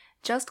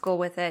Just Go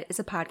With It is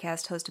a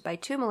podcast hosted by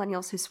two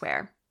millennials who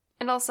swear.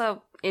 And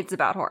also, it's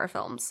about horror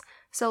films,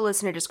 so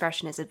listener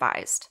discretion is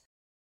advised.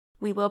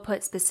 We will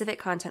put specific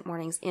content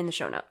warnings in the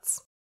show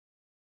notes.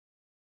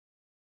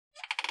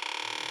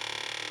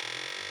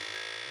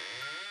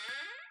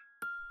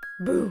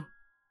 Boo!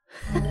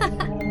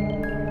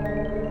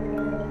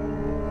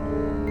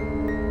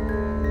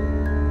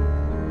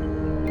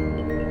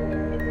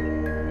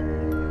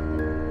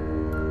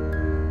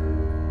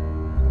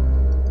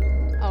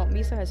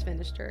 Misa has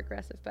finished her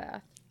aggressive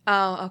bath.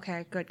 Oh,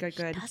 okay. Good.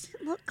 She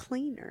doesn't look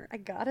cleaner, I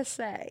gotta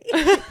say.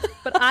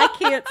 But I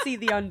can't see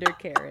the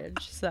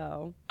undercarriage,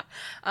 so.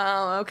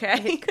 Oh,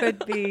 okay. It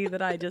could be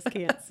that I just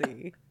can't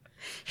see.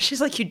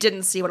 She's like, you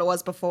didn't see what it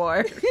was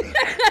before.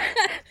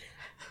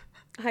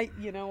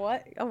 You know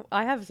what? Oh,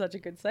 I have such a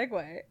good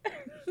segue.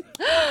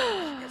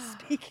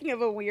 Speaking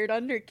of a weird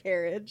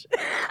undercarriage.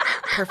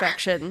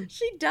 Perfection.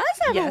 She does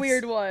have a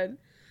weird one.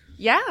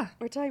 Yeah.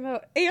 We're talking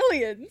about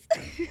aliens.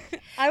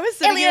 I was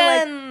sitting here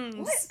like,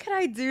 what could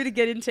I do to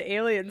get into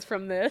aliens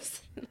from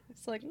this?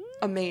 It's like,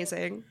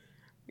 amazing.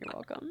 You're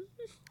welcome.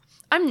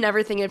 I'm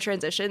never thinking of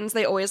transitions.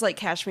 They always like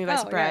catch me by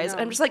surprise. Yeah,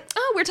 no. I'm just like,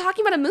 oh, we're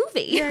talking about a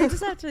movie. Yeah, you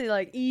just have to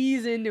like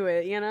ease into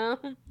it, you know?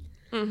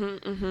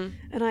 Mm-hmm.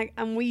 And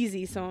I'm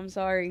wheezy, so I'm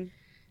sorry.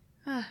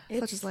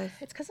 Such is life.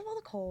 It's because of all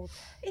the cold.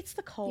 It's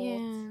the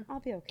cold. Yeah. I'll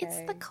be okay.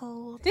 It's the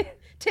cold.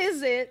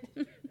 Tis it.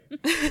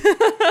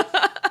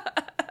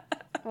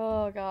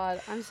 Oh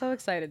God, I'm so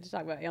excited to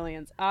talk about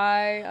aliens.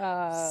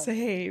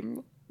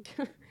 Same.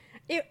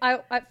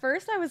 At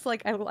first I was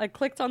like, I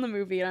clicked on the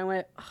movie and I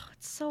went, oh,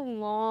 it's so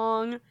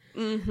long.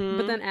 Mm-hmm.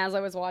 But then as I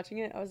was watching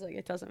it, I was like,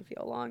 it doesn't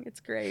feel long. It's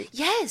great.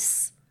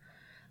 Yes.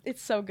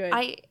 It's so good.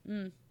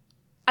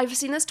 I've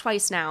seen this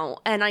twice now,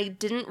 and I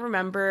didn't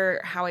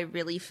remember how I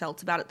really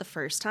felt about it the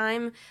first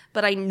time,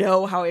 but I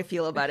know how I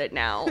feel about it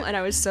now, and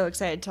I was so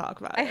excited to talk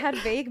about it. I had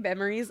vague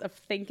memories of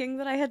thinking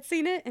that I had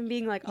seen it and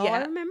being like, oh, Yeah.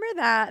 I remember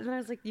that. And I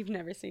was like, you've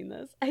never seen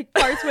this.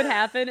 Parts would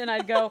happen, and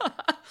I'd go,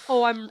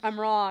 oh, I'm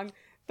wrong.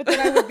 But then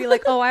I would be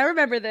like, oh, I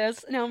remember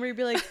this. And Elmer would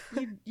be like,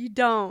 you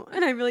don't.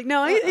 And I'd be like,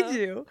 no, I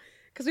do.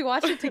 Because we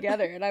watched it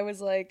together, and I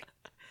was like,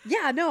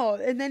 yeah, no.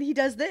 And then he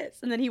does this,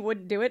 and then he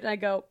wouldn't do it, and I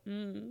go,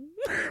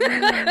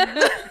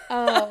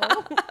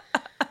 oh.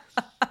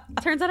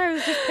 Turns out I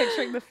was just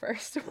picturing the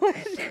first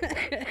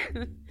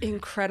one.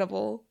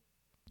 Incredible.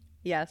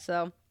 Yeah,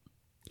 so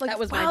like, that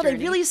was wow, my journey.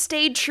 they really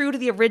stayed true to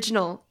the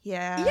original.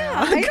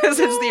 Yeah, because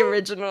it's the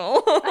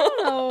original. I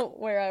don't know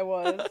where I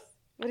was,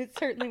 but it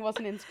certainly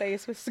wasn't in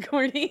space with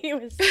Sigourney.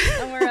 It was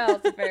somewhere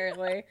else,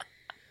 apparently.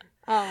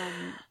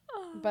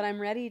 But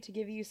I'm ready to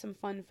give you some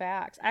fun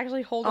facts.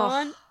 Actually, hold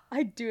on.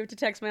 I do have to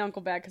text my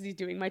uncle back because he's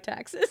doing my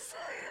taxes.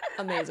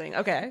 Amazing.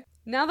 Okay.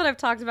 Now that I've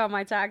talked about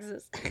my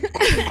taxes,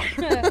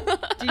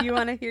 do you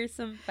want to hear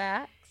some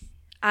facts?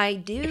 I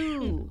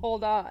do.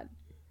 Hold on.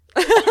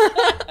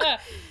 The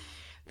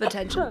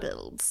tension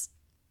builds.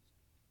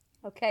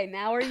 Okay,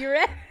 now are you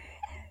ready?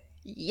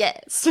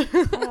 Yes.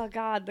 Oh,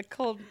 God, the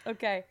cold.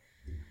 Okay.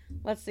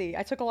 Let's see.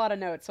 I took a lot of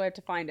notes, so I have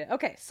to find it.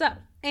 Okay, so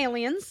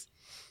Aliens,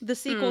 the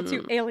sequel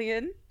to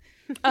Alien.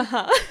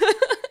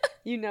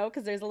 You know,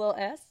 because there's a little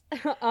S.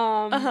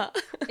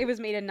 It was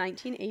made in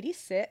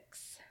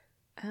 1986.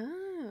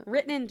 Oh.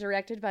 Written and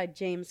directed by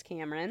James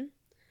Cameron.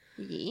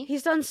 Yeah.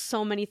 He's done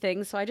so many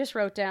things, so I just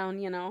wrote down,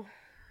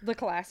 the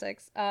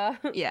classics.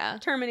 Yeah.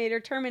 Terminator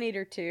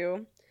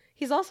 2.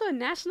 He's also a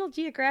National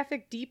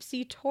Geographic deep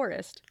sea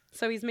tourist,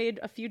 so he's made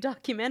a few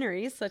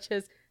documentaries, such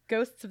as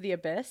Ghosts of the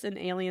Abyss and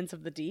Aliens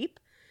of the Deep,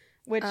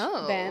 which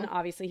then,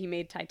 obviously, he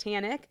made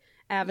Titanic,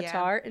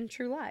 Avatar, and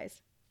True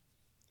Lies.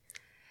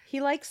 He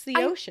likes the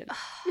ocean.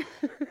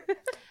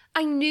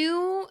 I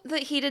knew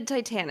that he did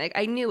Titanic.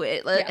 I knew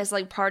it as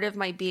like part of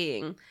my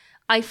being.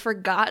 I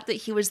forgot that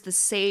he was the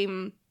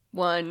same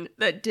one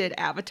that did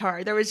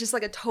Avatar. There was just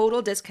like a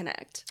total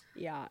disconnect.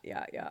 Yeah.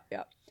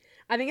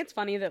 I think it's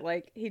funny that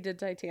like he did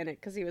Titanic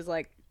because he was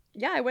like,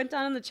 yeah, I went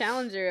down in the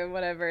Challenger and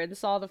whatever and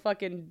saw the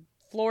fucking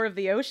floor of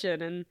the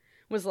ocean and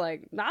was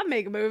like, I'll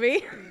make a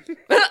movie.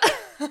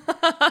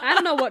 I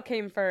don't know what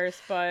came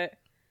first, but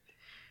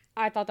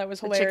I thought that was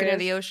hilarious. The chicken or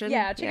the ocean?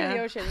 Yeah, chicken or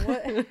the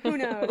ocean. Who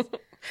knows?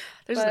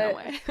 There's no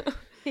way.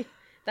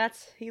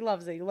 He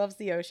loves it. He loves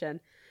the ocean.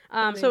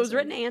 So it was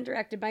written and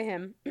directed by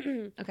him.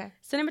 Okay.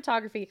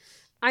 Cinematography.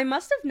 I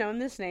must have known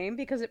this name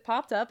because it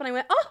popped up and I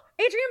went, oh,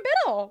 Adrian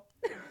Biddle.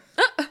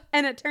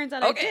 And it turns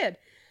out I did.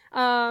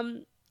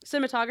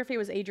 Cinematography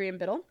was Adrian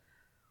Biddle.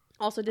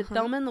 Also did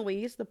Thelma and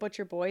Louise, The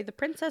Butcher Boy, The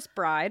Princess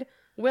Bride,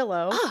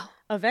 Willow,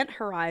 Event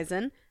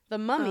Horizon, The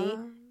Mummy,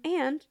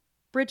 and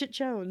Bridget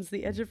Jones,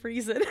 The Edge of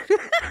Reason.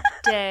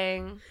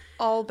 Dang.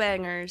 All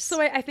bangers.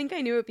 So I think I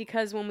knew it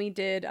because when we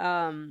did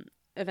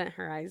Event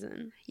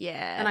Horizon.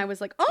 Yeah. And I was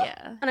like, oh.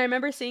 Yeah. And I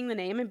remember seeing the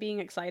name and being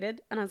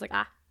excited. And I was like,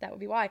 that would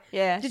be why.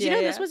 Yeah. Did you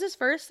know this was his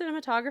first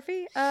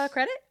cinematography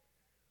credit?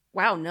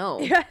 Wow, no.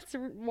 Yeah, it's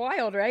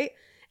wild, right?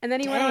 And then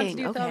he went on to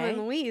do Thelma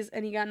and Louise,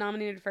 and he got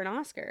nominated for an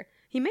Oscar.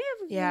 He may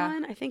have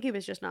won. I think he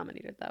was just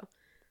nominated, though.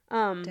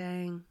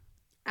 Dang.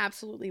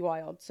 Absolutely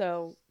wild.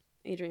 So,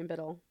 Adrian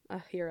Biddle.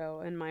 a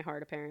hero in my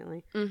heart,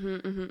 apparently.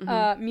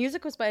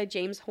 Music was by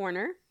James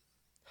Horner.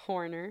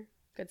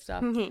 Good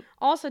stuff.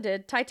 Also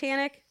did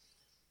Titanic,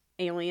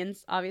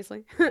 Aliens,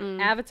 obviously,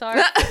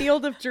 Avatar,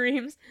 Field of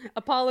Dreams,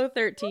 Apollo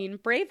 13,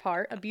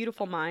 Braveheart, A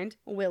Beautiful Mind,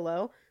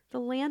 Willow, The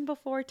Land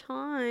Before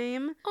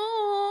Time,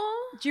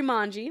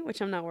 Jumanji,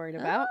 which I'm not worried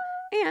about,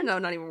 and no,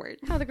 not even worried.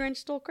 How the Grinch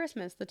Stole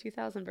Christmas, the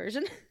 2000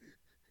 version.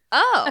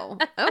 Oh,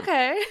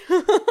 okay.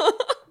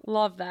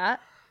 Love that.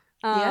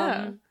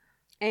 Yeah.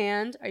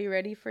 And are you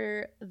ready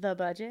for the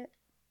budget?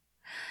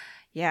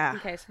 Yeah.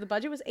 Okay, so the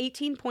budget was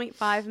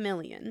 $18.5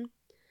 million.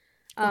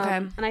 Okay.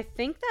 And I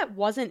think that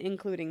wasn't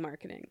including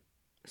marketing.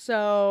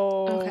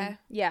 So, okay.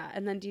 Yeah,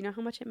 and then do you know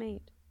how much it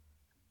made?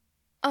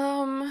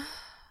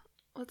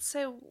 Let's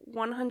say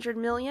 100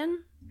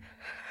 million.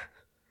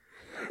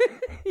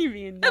 You're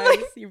being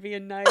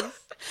nice.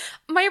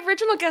 My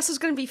original guess was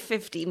going to be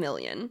 50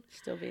 million.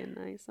 Still being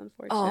nice,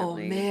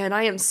 unfortunately. Oh man,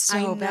 I am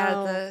so bad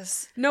at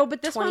this. No,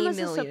 but this 20 one was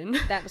million.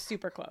 that was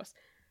super close.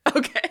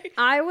 Okay.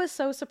 I was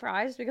so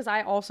surprised because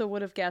I also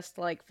would have guessed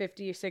like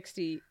 50,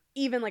 60,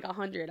 even like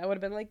 100. I would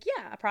have been like,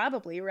 yeah,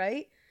 probably,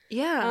 right?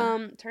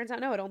 Yeah. Turns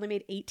out no, it only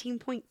made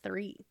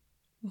 18.3.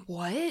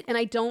 What? And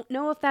I don't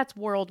know if that's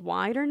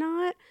worldwide or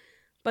not,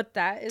 but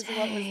that is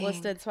what was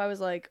listed. So I was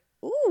like,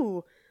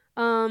 ooh,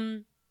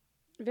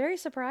 very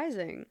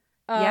surprising.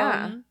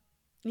 Yeah.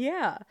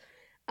 Yeah.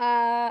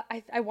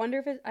 I wonder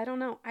if it, I don't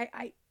know.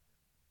 I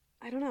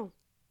don't know.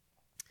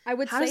 I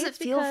would How say does it it's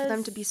feel because, for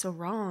them to be so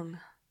wrong?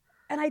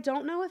 And I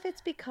don't know if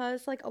it's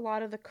because like a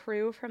lot of the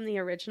crew from the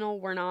original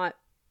were not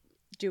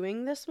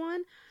doing this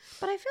one,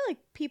 but I feel like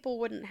people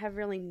wouldn't have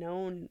really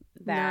known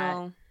that.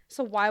 No.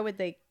 So why would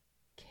they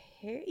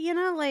care? You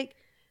know, like,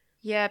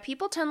 yeah,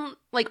 people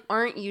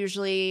aren't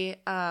usually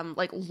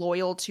like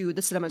loyal to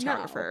the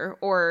cinematographer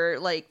or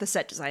like the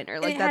set designer.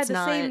 Like, that's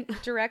not the same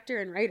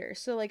director and writer.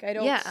 So like I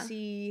don't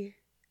see.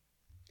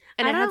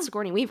 And it had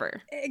Sigourney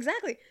Weaver.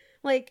 Exactly.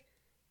 Like,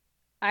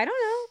 I don't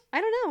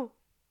know.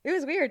 It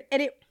was weird.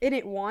 And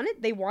they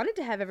wanted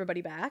to have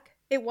everybody back.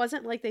 It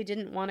wasn't like they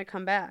didn't want to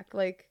come back.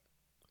 Like,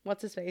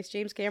 what's his face?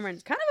 James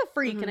Cameron's kind of a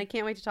freak, and I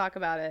can't wait to talk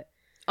about it.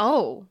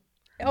 Oh,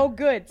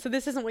 good. So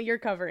this isn't what you're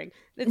covering.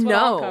 It's what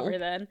I'll cover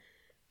then.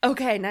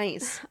 Okay,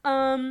 nice.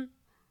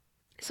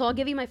 So I'll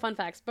give you my fun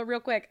facts, but real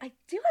quick, I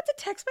do have to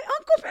text my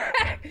uncle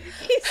back.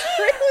 He's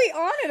really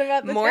on it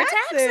about the more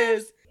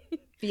taxes.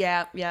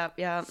 Yeah.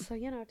 So,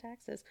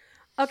 taxes.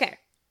 Okay.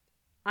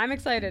 I'm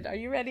excited. Are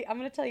you ready? I'm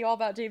going to tell you all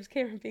about James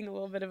Cameron being a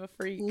little bit of a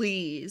freak.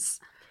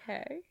 Please.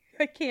 Okay.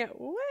 I can't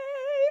wait.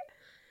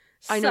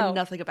 I know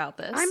nothing about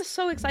this. I'm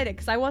so excited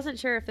because I wasn't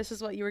sure if this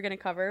is what you were going to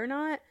cover or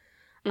not.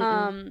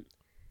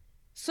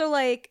 So,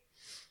 like,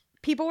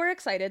 people were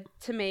excited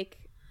to make...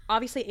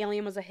 Obviously,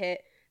 Alien was a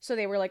hit, so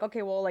they were like,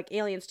 okay, well, like,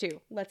 Aliens 2,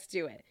 let's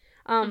do it.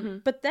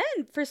 But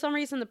then, for some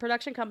reason, the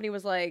production company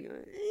was like,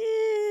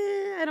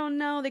 I don't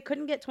know. They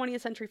couldn't get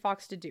 20th Century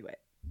Fox to do it.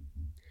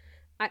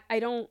 I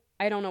don't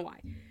know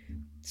why.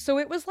 So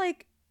it was,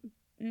 like,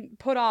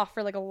 put off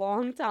for, like, a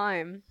long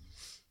time.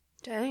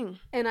 Dang.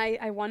 And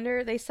I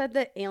wonder, they said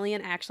that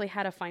Alien actually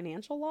had a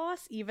financial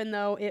loss, even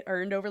though it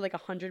earned over, like,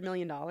 $100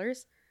 million.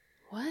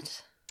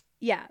 What?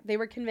 Yeah, they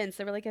were convinced.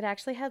 They were like, it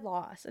actually had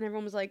loss. And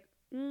everyone was like,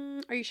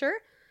 are you sure?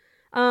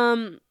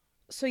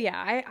 So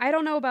yeah, I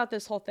don't know about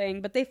this whole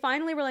thing, but they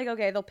finally were like,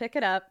 okay, they'll pick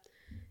it up.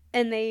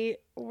 And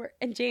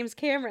and James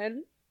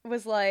Cameron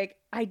was like,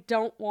 I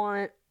don't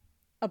want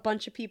a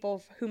bunch of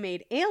people who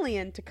made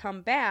Alien to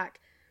come back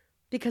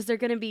because they're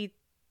going to be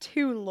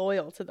too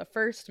loyal to the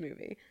first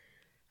movie.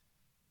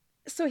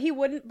 So he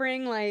wouldn't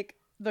bring like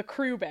the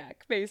crew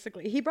back,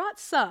 basically. He brought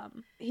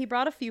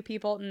a few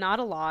people, not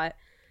a lot.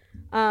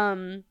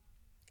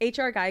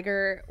 H.R.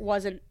 Geiger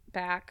wasn't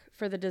back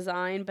for the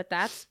design, but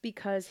that's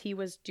because he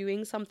was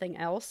doing something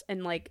else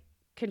and like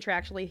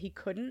contractually he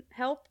couldn't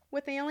help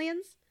with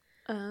Aliens.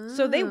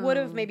 So they would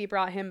have maybe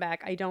brought him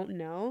back. I don't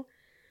know.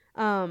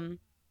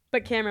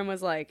 But Cameron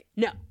was like,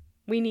 no,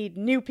 we need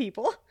new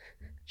people.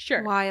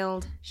 Sure.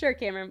 Wild. Sure,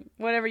 Cameron,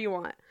 whatever you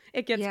want.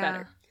 It gets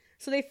better.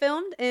 So they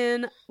filmed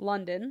in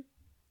London,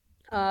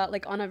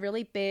 like on a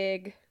really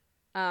big,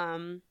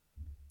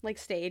 like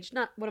stage.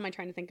 Not, what am I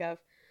trying to think of?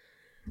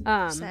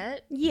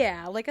 Set?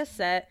 Yeah, like a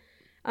set.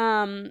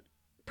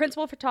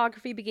 Principal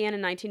photography began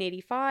in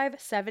 1985,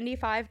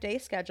 75-day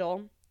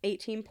schedule,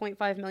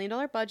 $18.5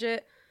 million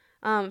budget.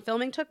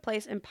 Filming took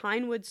place in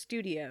Pinewood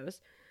Studios,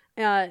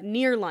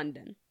 near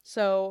London.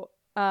 So,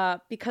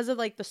 because of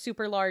like the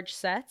super large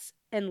sets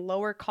and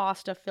lower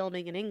cost of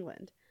filming in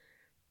England,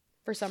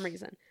 for some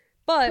reason.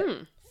 But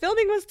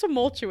filming was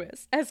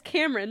tumultuous, as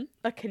Cameron,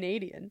 a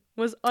Canadian,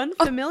 was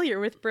unfamiliar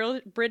with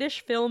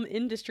British film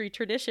industry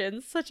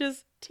traditions such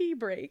as tea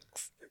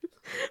breaks.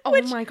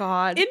 Oh my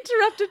god.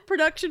 Interrupted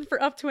production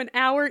for up to an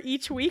hour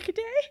each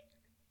weekday.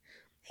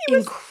 He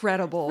was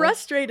incredible.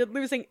 Frustrated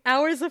losing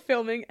hours of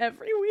filming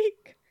every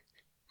week.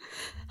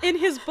 In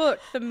his book,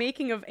 The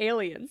Making of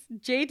Aliens,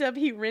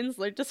 J.W.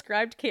 Rinsler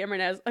described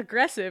Cameron as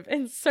aggressive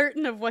and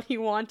certain of what he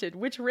wanted,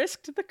 which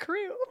risked the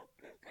crew.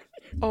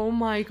 Oh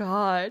my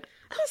god.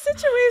 The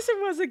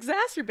situation was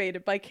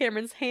exacerbated by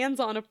Cameron's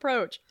hands-on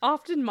approach,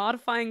 often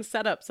modifying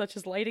setups such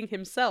as lighting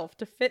himself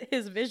to fit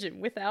his vision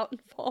without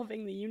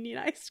involving the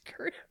unionized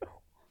crew.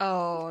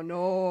 Oh,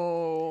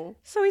 no.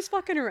 So he's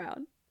fucking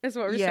around, is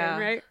what we're saying,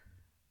 right?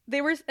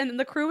 And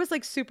the crew was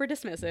like super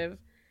dismissive.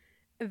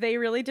 They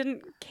really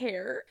didn't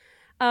care.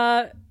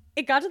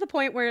 It got to the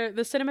point where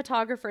the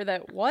cinematographer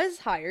that was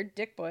hired,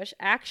 Dick Bush,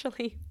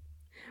 actually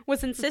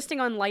was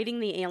insisting on lighting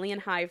the alien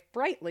hive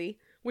brightly,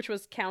 which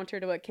was counter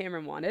to what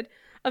Cameron wanted.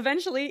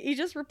 Eventually, he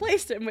just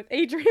replaced him with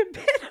Adrian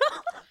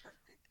Biddle.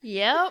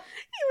 Yep.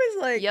 He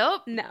was like,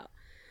 yep. No.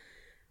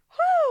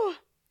 Whew.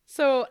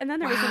 So, and then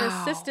there was an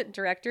assistant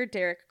director,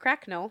 Derek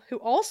Cracknell, who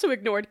also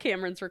ignored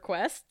Cameron's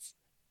requests.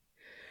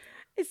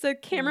 He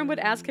said Cameron would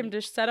ask him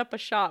to set up a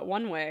shot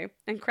one way,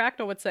 and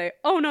Cracknell would say,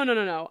 oh,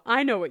 no,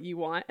 I know what you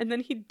want. And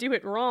then he'd do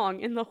it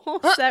wrong, and the whole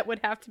set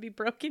would have to be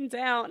broken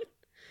down.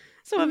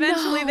 So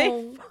eventually they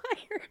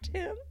fired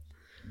him.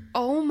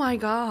 Oh my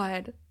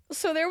God.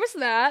 So there was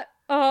that.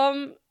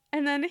 And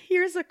then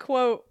here's a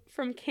quote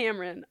from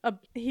Cameron.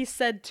 He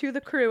said to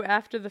the crew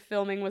after the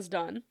filming was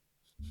done.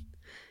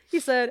 He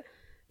said,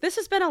 "This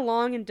has been a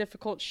long and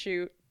difficult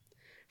shoot,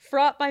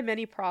 fraught by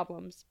many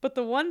problems, but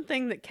the one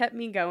thing that kept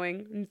me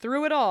going, and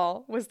through it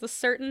all, was the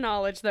certain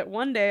knowledge that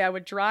one day I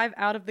would drive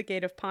out of the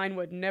gate of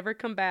Pinewood and never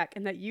come back,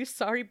 and that you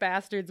sorry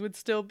bastards would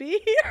still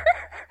be here."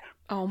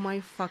 Oh my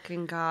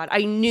fucking God.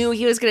 I knew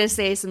he was going to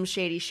say some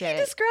shady shit.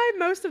 He described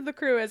most of the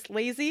crew as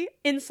lazy,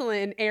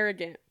 insolent, and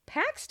arrogant.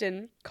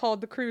 Paxton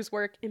called the crew's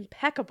work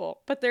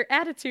impeccable, but their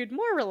attitude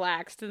more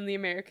relaxed than the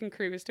American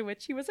crews to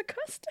which he was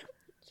accustomed.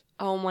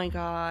 Oh my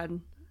God.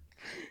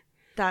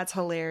 That's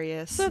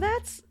hilarious. So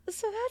that's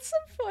some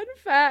fun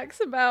facts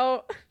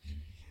about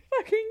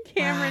fucking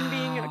Cameron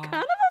being a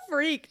kind of a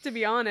freak, to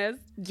be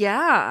honest.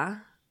 Yeah.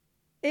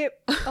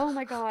 Oh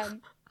my God.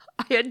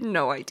 I had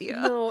no idea.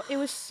 No, it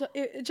was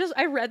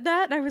I read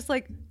that and I was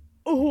like,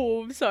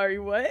 oh, I'm sorry,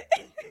 what?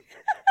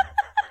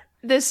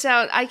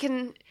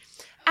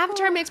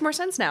 Avatar makes more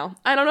sense now.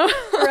 I don't know.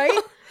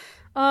 Right?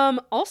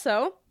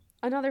 Also,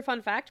 another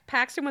fun fact,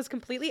 Paxton was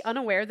completely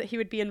unaware that he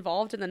would be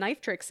involved in the knife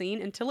trick scene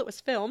until it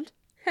was filmed.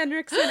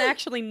 Henriksen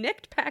actually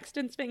nicked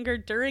Paxton's finger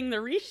during the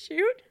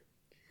reshoot.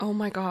 Oh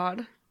my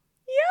God.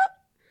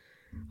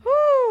 Yep.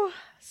 Whew.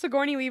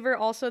 Sigourney Weaver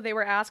also, they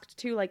were asked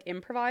to like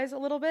improvise a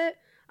little bit.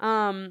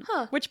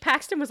 Which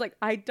Paxton was like,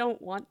 I don't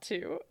want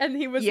to. And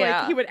he was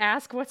like, he would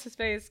ask, what's his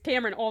face?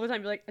 Cameron all the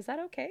time, be like, is that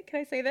okay?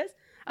 Can I say this?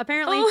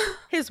 Apparently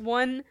his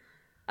one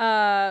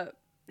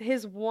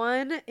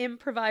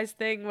improvised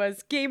thing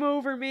was game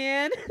over,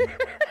 man.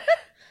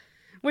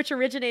 Which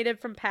originated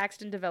from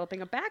Paxton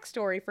developing a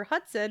backstory for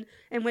Hudson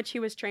in which he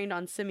was trained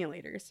on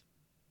simulators.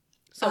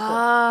 So cool.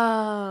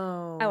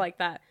 Oh. I like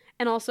that.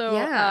 And also,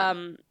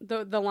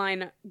 the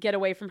line, get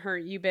away from her,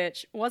 you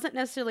bitch, wasn't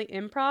necessarily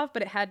improv,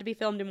 but it had to be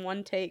filmed in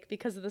one take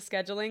because of the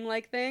scheduling,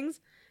 like,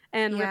 things.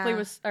 And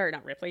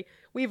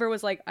Weaver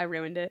was like, I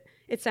ruined it.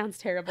 It sounds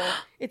terrible.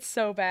 It's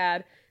so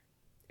bad.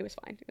 It was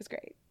fine. It was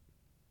great.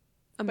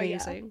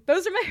 Amazing.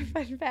 Those are my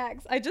fun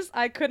facts.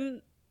 I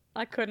couldn't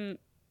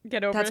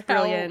get over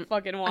how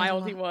fucking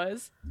wild he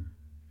was.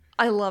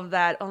 I love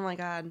that. Oh my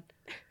God.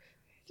 It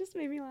just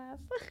made me laugh.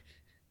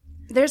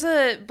 There's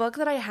a book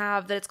that I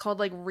have that it's called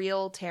like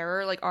Real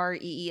Terror, like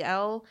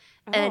REEL,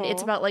 and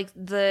it's about like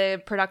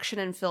the production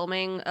and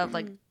filming of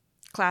like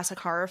classic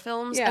horror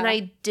films. Yeah. And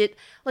I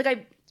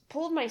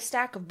pulled my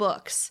stack of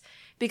books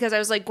because I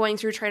was like going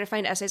through trying to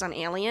find essays on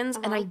aliens,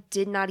 and I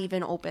did not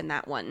even open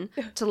that one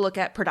to look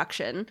at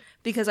production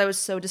because I was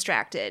so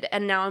distracted.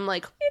 And now I'm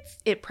like,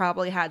 it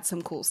probably had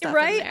some cool stuff,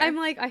 right? in there. I'm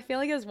like, I feel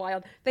like it was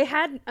wild. They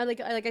had like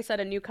I said,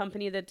 a new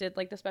company that did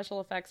like the special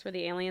effects for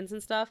the aliens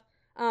and stuff.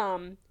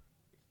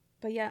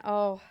 But yeah,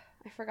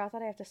 I forgot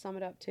that I have to sum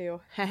it up too.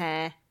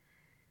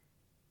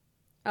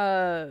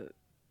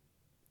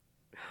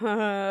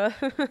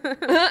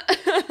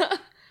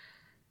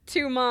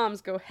 Two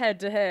moms go head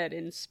to head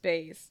in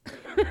space.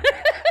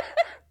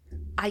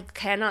 I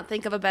cannot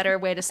think of a better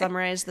way to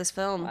summarize this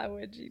film. Why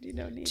would you? You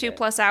don't need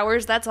 2+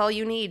 hours, that's all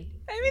you need.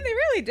 I mean, they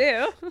really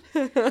do.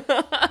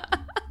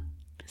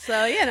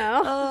 So, you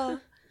know.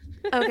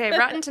 Okay,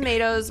 Rotten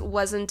Tomatoes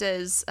wasn't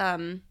as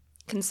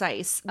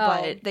concise,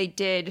 but they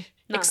did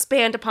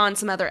expand upon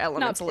some other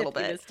elements a little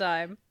bit. This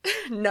time.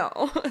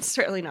 No,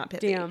 certainly not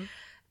pithy. Damn.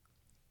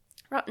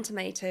 Rotten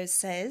Tomatoes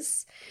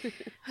says,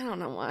 I don't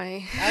know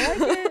why. I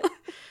like it.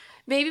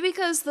 Maybe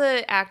because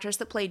the actress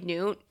that played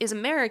Newt is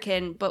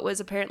American, but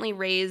was apparently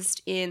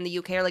raised in the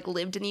UK or like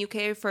lived in the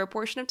UK for a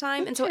portion of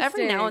time. And so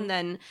every now and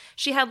then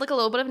she had like a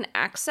little bit of an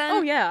accent.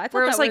 Oh yeah, I thought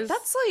where I was like,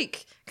 that's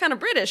like kind of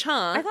British,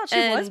 huh? I thought she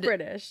was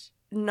British.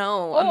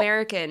 No,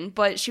 American,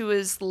 but she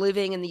was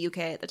living in the UK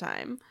at the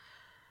time.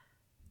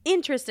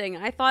 Interesting.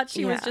 I thought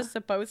she was just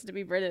supposed to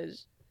be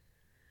British.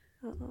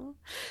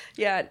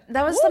 Yeah,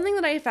 that was something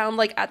that I found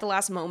like at the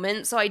last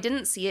moment, so I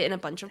didn't see it in a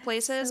bunch of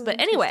places.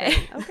 But anyway,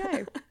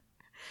 okay.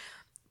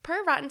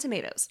 Per Rotten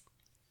Tomatoes,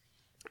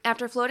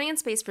 After floating in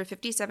space for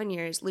 57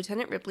 years,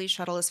 Lieutenant Ripley's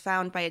shuttle is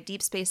found by a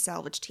deep space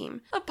salvage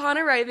team. Upon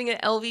arriving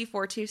at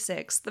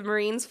LV-426, the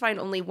Marines find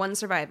only one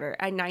survivor,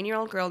 a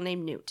 9-year-old girl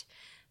named Newt.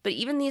 But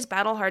even these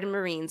battle-hardened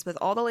Marines with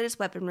all the latest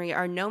weaponry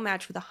are no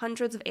match for the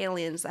hundreds of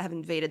aliens that have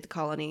invaded the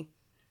colony.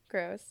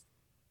 Gross.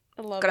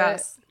 I love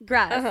Gross. it.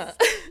 Gross. Uh-huh.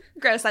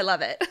 Gross, I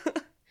love it.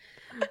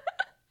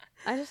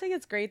 I just think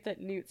it's great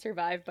that Newt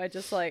survived by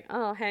just like,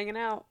 hanging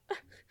out.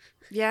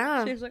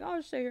 Yeah. She was like,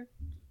 I'll stay here.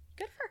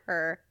 Good for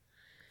her.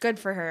 Good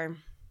for her.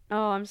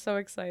 Oh, I'm so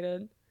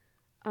excited.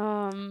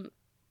 What do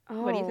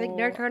you think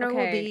Nerd Corner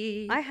will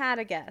be? I had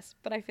a guess,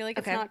 but I feel like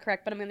it's Okay. not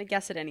correct, but I'm going to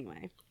guess it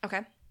anyway.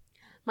 Okay.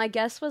 My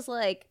guess was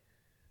like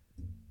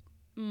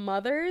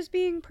mothers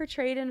being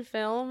portrayed in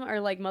film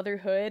or like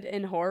motherhood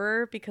in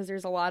horror because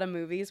there's a lot of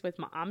movies with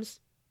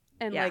moms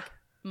and Yeah. like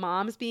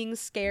moms being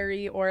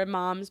scary or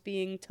moms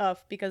being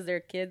tough because their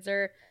kids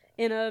are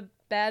in a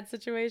bad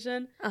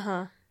situation.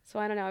 Uh-huh. So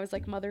I don't know. I was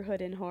like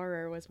motherhood in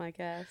horror was my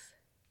guess.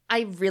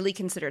 I really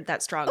considered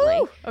that strongly.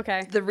 Ooh,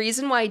 okay. The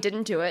reason why I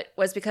didn't do it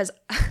was because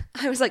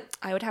I was like,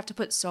 I would have to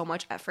put so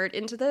much effort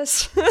into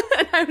this.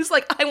 And I was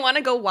like, I want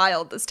to go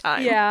wild this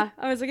time. Yeah.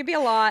 I was like, it'd be a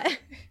lot.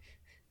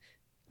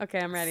 Okay,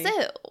 I'm ready.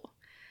 So,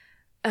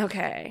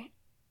 okay.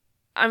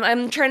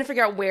 I'm trying to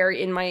figure out where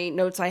in my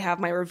notes I have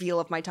my reveal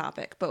of my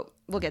topic, but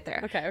we'll get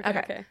there.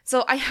 Okay.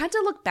 So I had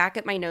to look back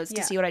at my notes to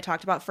Yeah. see what I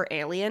talked about for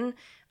Alien.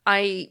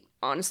 I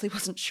honestly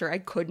wasn't sure. I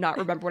could not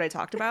remember what I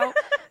talked about.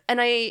 And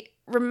I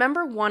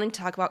remember wanting to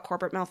talk about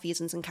corporate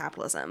malfeasance and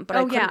capitalism, but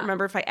I couldn't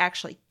remember if I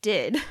actually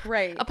did.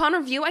 Right. Upon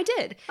review, I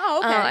did. Oh,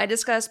 okay. I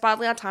discussed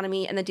bodily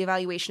autonomy and the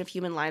devaluation of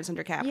human lives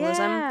under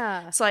capitalism.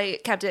 Yeah. So I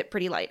kept it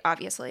pretty light,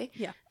 obviously.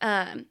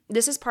 Yeah.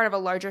 This is part of a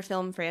larger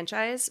film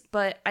franchise,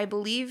 but I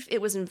believe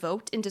it was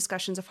invoked in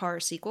discussions of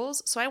horror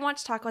sequels, so I want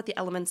to talk about the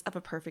elements of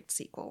a perfect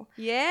sequel.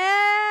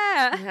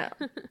 Yeah. Yeah.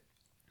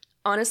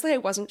 Honestly, I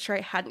wasn't sure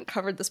I hadn't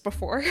covered this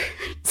before,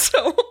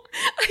 so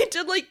I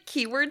did like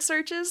keyword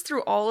searches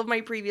through all of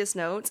my previous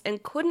notes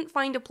and couldn't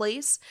find a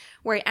place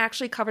where I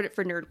actually covered it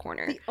for Nerd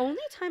Corner. The only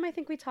time I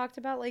think we talked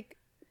about like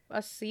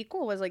a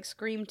sequel was like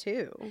Scream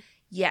 2.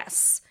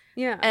 Yes.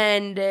 Yeah.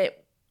 And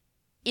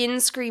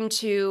in Scream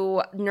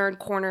 2, Nerd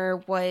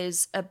Corner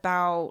was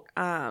about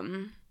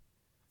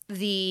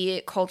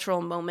the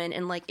cultural moment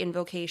and like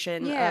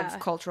invocation of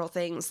cultural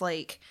things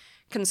like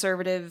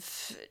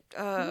conservative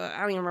I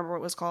don't even remember what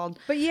it was called.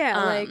 But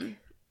yeah,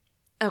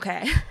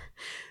 okay.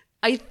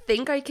 I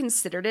think I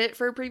considered it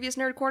for a previous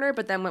Nerd Corner,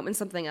 but then went with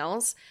something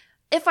else.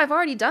 If I've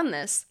already done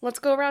this, let's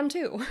go round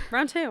 2.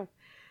 round 2.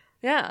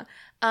 Yeah.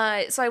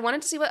 So I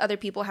wanted to see what other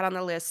people had on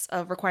their lists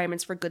of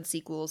requirements for good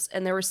sequels,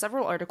 and there were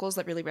several articles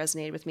that really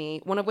resonated with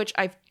me, one of which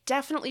I've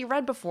definitely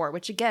read before,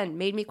 which again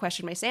made me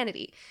question my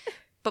sanity.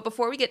 But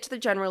before we get to the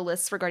general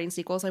lists regarding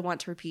sequels, I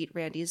want to repeat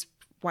Randy's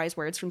wise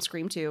words from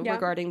Scream 2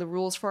 regarding the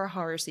rules for a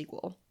horror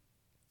sequel.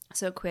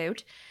 So,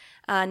 quote,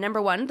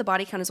 number 1, the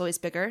body count is always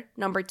bigger.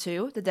 Number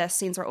 2, the death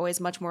scenes are always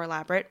much more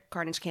elaborate,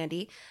 carnage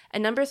candy.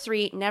 And number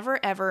 3,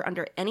 never ever,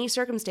 under any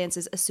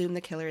circumstances, assume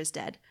the killer is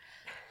dead.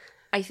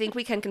 I think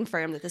we can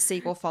confirm that the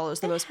sequel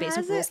follows the most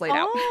basic rules laid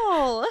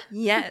out.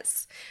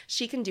 Yes,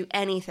 she can do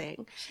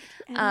anything.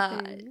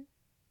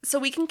 So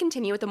we can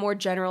continue with the more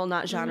general,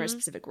 not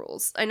genre-specific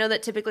rules. I know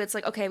that typically it's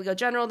like, okay, we go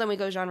general, then we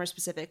go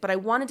genre-specific. But I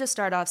wanted to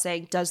start off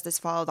saying, does this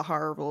follow the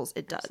horror rules?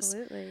 It does.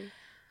 Absolutely.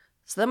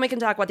 So then we can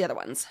talk about the other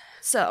ones.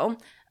 So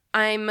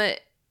I'm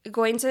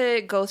going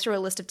to go through a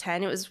list of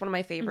 10. It was one of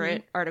my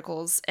favorite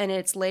articles. And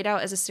it's laid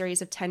out as a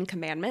series of 10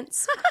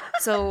 commandments.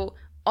 So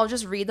I'll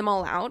just read them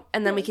all out.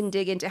 And then we can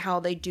dig into how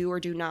they do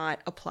or do not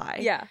apply.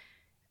 Yeah.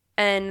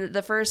 And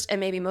the first and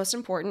maybe most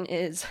important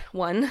is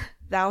 1,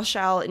 thou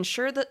shalt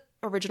ensure that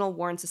original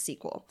warrants a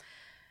sequel.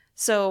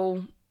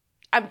 So,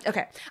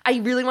 okay. I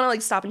really want to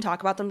like stop and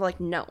talk about them, but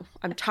like, no,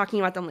 I'm talking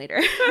about them later.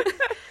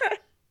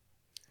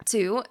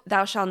 2,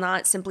 thou shalt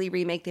not simply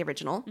remake the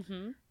original.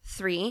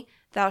 3,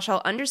 thou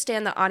shalt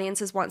understand that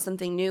audiences want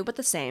something new but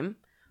the same.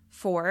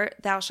 4,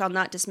 thou shalt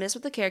not dismiss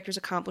what the characters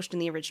accomplished in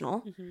the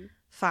original.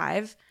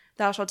 5,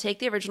 thou shalt take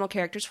the original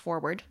characters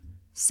forward.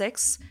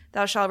 6,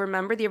 thou shalt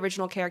remember the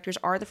original characters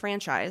are the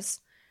franchise.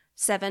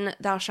 7,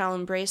 thou shalt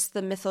embrace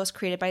the mythos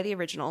created by the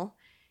original.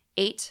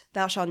 8,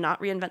 thou shalt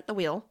not reinvent the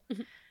wheel.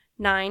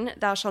 9,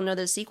 thou shalt know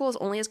that the sequel is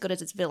only as good as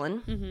its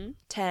villain.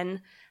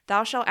 10,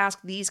 thou shalt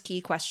ask these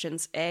key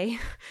questions. A,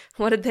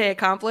 what did they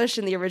accomplish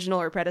in the original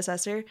or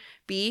predecessor?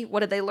 B, what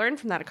did they learn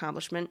from that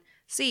accomplishment?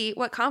 C,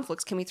 what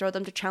conflicts can we throw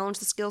them to challenge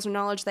the skills or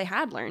knowledge they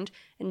had learned?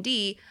 And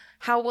D,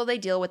 how will they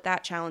deal with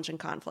that challenge and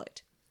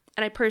conflict?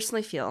 And I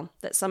personally feel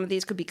that some of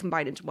these could be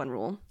combined into one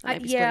rule. I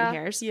might be splitting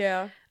hairs.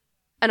 Yeah.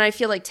 And I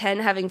feel like 10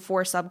 having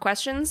 4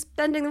 sub-questions,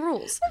 bending the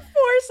rules. 4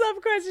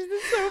 sub-questions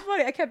is so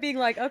funny. I kept being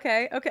like,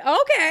 okay.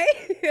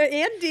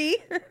 And D.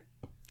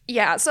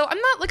 Yeah, so I'm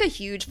not like a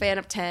huge fan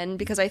of 10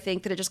 because I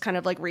think that it just kind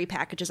of like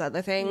repackages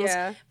other things.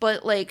 Yeah.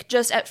 But like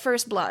just at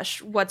first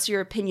blush, what's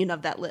your opinion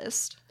of that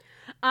list?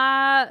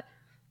 I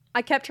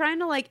kept trying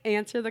to like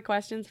answer the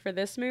questions for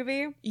this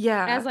movie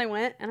Yeah. as I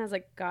went, and I was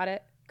like, got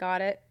it. got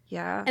it.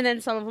 Yeah. And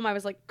then some of them I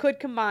was like, could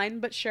combine,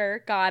 but sure,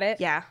 got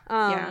it. Yeah.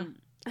 I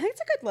think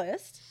it's a good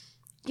list.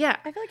 Yeah.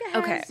 I feel like it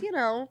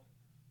has,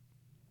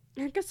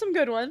 it got some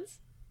good ones.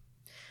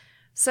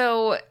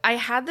 So I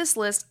had this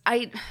list.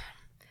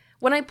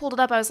 When I pulled it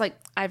up, I was like,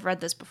 I've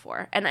read this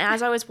before. And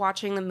as I was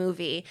watching the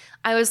movie,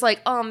 I was like,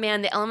 oh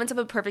man, the elements of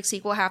a perfect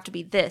sequel have to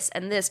be this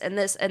and this and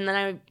this. And then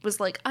I was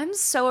like, I'm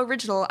so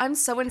original. I'm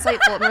so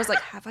insightful. And I was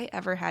like, have I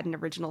ever had an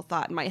original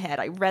thought in my head?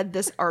 I read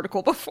this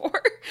article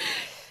before.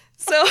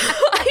 So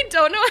I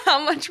don't know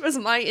how much was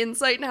my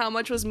insight and how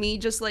much was me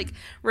just like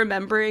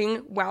remembering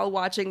while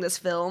watching this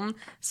film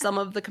some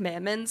of the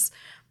commandments.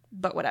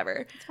 But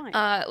whatever. It's fine.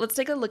 Let's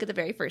take a look at the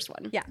very first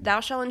one. Yeah.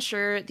 Thou shalt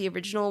ensure the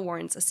original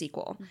warrants a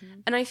sequel.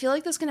 And I feel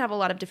like this can have a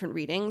lot of different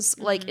readings.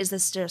 Like, is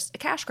this just a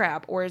cash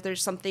grab? Or is there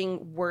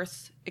something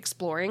worth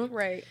exploring?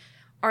 Right.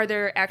 Are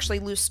there actually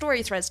loose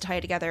story threads to tie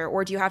together?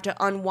 Or do you have to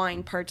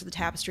unwind parts of the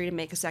tapestry to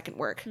make a second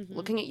work?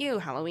 Looking at you,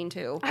 Halloween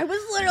 2. I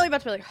was literally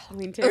about to be like,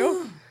 Halloween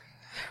 2.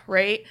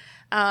 Right?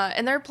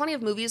 And there are plenty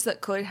of movies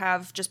that could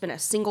have just been a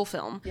single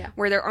film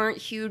where there aren't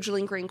huge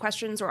lingering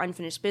questions or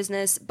unfinished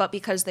business, but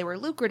because they were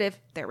lucrative,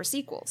 there were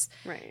sequels.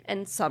 Right.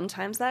 And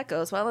sometimes that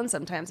goes well and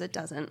sometimes it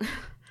doesn't.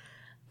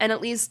 And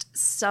at least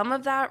some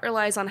of that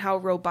relies on how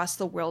robust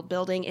the world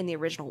building in the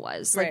original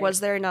was. Like, was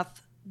there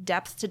enough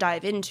depth to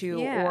dive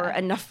into or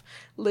enough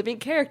living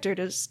character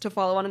to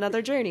follow on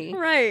another journey?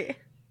 Right.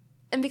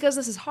 And because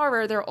this is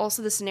horror, there are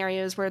also the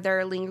scenarios where there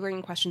are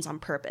lingering questions on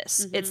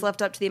purpose. It's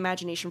left up to the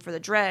imagination for the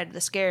dread,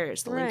 the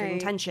scares, the lingering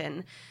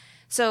tension.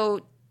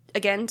 So,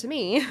 again, to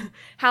me,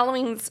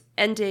 Halloween's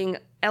ending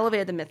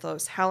elevated the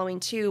mythos. Halloween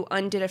 2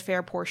 undid a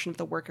fair portion of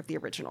the work of the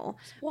original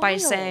by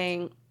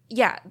saying,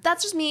 yeah,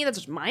 that's just me. That's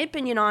just my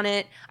opinion on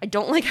it. I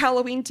don't like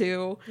Halloween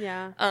 2.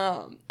 Yeah.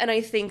 And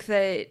I think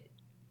that,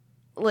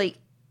 like,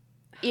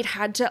 it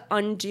had to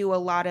undo a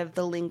lot of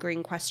the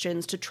lingering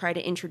questions to try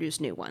to introduce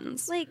new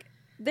ones. Like,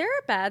 there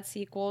are bad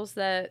sequels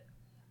that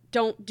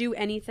don't do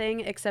anything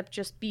except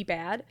just be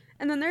bad.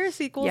 And then there are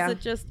sequels that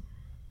just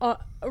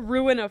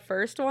ruin a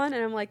first one.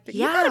 And I'm like, you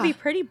gotta be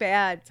pretty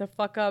bad to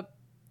fuck up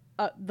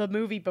the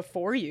movie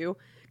before you.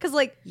 Because,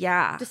 like,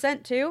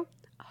 Descent 2,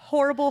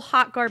 horrible,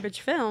 hot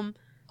garbage film.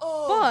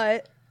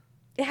 But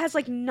it has,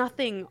 like,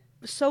 nothing,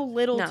 so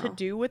little to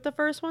do with the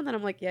first one that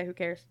I'm like, yeah, who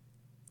cares?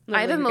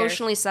 I've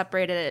emotionally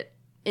separated it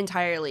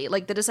entirely.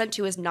 Like, The Descent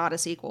 2 is not a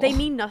sequel. They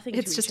mean nothing to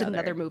each other. It's just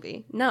another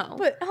movie. No.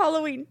 But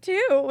Halloween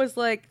 2 was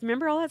like,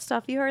 remember all that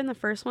stuff you heard in the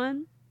first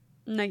one?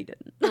 No, you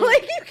didn't.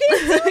 Like, you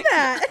can't do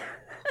that.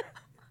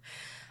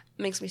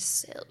 Makes me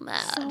so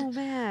mad. So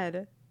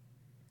mad.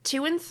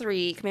 2 and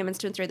 3, Commandments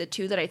 2 and 3 are the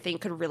two that I think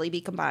could really be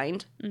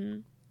combined.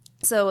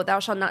 So, thou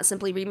shalt not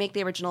simply remake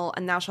the original,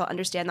 and thou shalt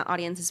understand that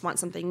audiences want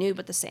something new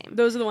but the same.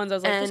 Those are the ones I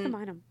was like, just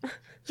combine them.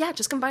 Yeah,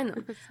 just combine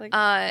them.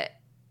 Like,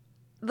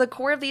 the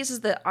core of these is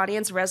the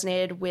audience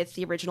resonated with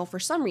the original for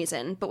some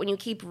reason, but when you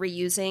keep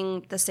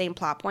reusing the same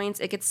plot points,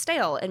 it gets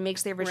stale and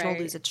makes the original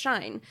lose its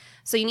shine.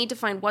 So you need to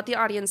find what the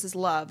audiences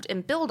loved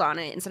and build on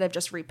it instead of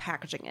just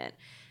repackaging it.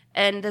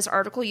 And this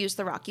article used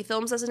the Rocky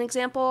films as an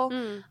example.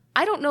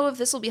 I don't know if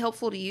this will be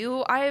helpful to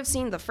you. I have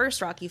seen the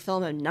first Rocky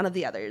film and none of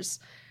the others.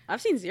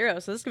 I've seen 0,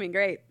 so this is going to be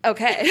great.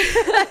 Okay.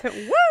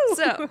 Woo!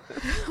 So,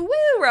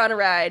 we're on a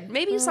ride.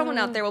 Maybe someone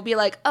out there will be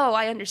like, oh,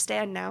 I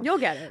understand now. You'll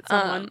get it.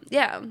 Someone.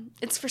 Yeah,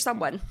 it's for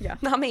someone. Yeah.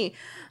 Not me.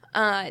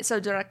 So,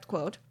 direct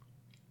quote.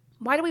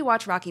 Why do we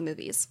watch Rocky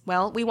movies?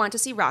 Well, we want to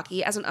see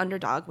Rocky as an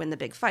underdog win the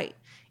big fight.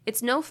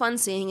 It's no fun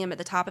seeing him at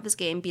the top of his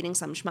game beating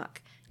some schmuck.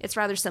 It's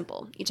rather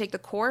simple. You take the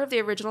core of the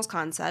original's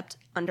concept,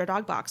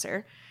 underdog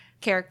boxer,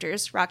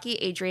 characters, Rocky,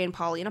 Adrian,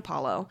 Paulie, and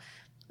Apollo,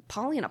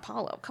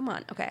 come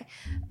on, okay.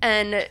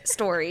 And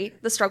story,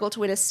 the struggle to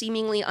win a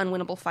seemingly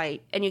unwinnable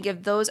fight, and you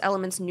give those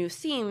elements new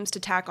themes to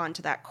tack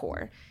onto that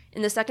core.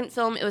 In the second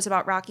film, it was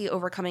about Rocky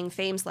overcoming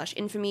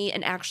fame/infamy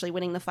and actually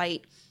winning the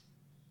fight.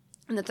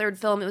 In the third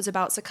film, it was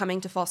about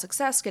succumbing to false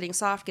success, getting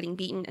soft, getting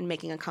beaten, and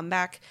making a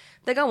comeback.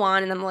 They go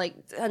on, and I'm like,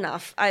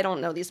 enough. I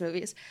don't know these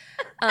movies.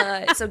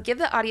 So give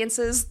the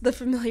audiences the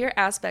familiar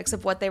aspects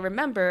of what they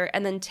remember,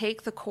 and then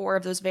take the core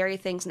of those very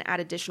things and add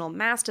additional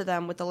mass to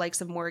them with the likes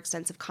of more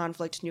extensive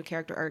conflict, new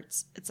character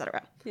arcs,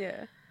 etc.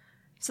 Yeah.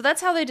 So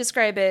that's how they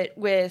describe it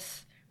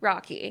with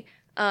Rocky.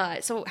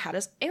 So how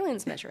does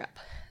Aliens measure up?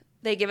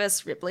 They give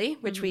us Ripley,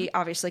 which we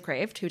obviously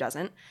craved. Who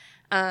doesn't?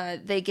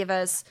 They give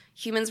us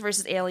humans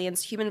versus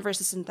aliens, human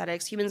versus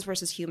synthetics, humans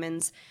versus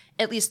humans.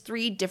 At least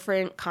 3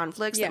 different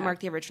conflicts that mark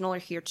the original are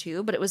here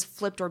too, but it was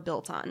flipped or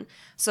built on.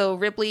 So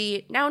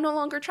Ripley now no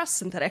longer trusts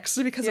synthetics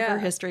because of her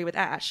history with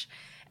Ash.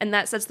 And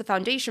that sets the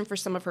foundation for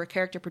some of her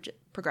character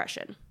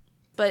progression.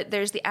 But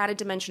there's the added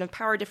dimension of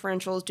power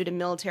differentials due to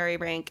military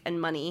rank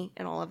and money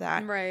and all of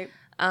that. Right.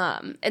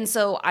 And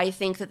so I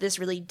think that this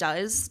really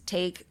does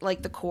take,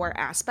 like, the core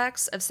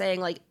aspects of saying,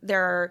 like,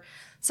 there are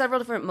several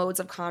different modes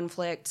of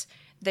conflict.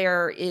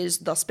 There is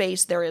the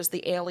space, there is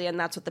the alien,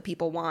 that's what the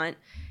people want,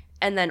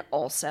 and then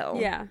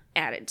also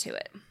added to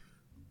it.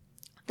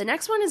 The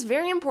next one is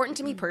very important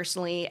to me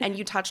personally, and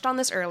you touched on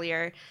this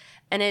earlier,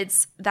 and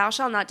it's thou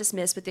shalt not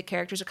dismiss what the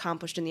characters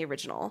accomplished in the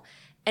original.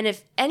 And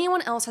if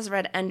anyone else has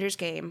read Ender's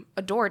Game,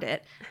 adored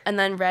it, and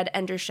then read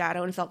Ender's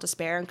Shadow and felt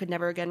despair and could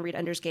never again read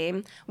Ender's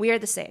Game, we are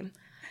the same.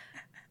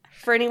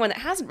 For anyone that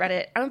hasn't read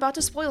it, I'm about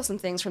to spoil some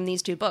things from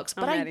these two books,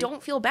 but I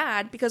don't feel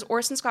bad because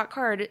Orson Scott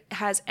Card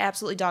has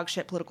absolutely dog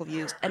shit political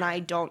views, and I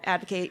don't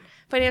advocate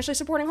financially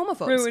supporting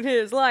homophobes. Ruin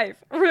his life.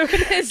 Ruin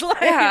his life.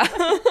 Yeah.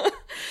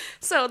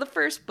 So the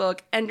first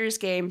book, Ender's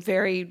Game,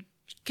 very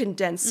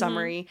condensed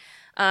summary,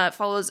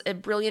 follows a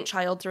brilliant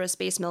child through a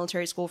space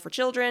military school for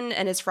children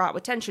and is fraught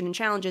with tension and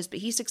challenges, but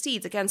he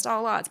succeeds against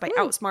all odds by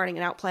outsmarting and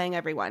outplaying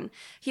everyone.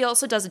 He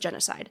also does a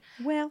genocide.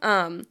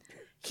 Well...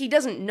 He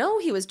doesn't know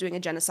he was doing a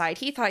genocide.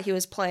 He thought he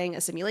was playing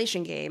a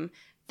simulation game.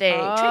 They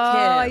trick him.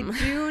 I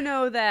do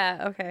know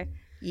that. Okay.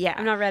 Yeah.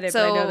 I've not read it,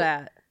 but I know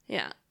that.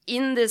 Yeah.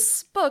 In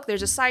this book,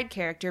 there's a side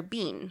character,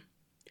 Bean.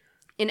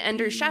 In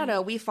Ender's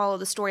Shadow, we follow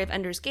the story of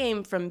Ender's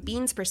Game from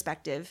Bean's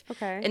perspective.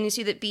 Okay. And you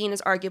see that Bean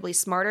is arguably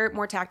smarter,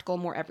 more tactical,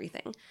 more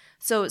everything.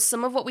 So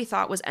some of what we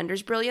thought was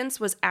Ender's brilliance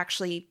was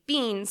actually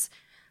Bean's,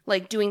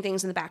 like, doing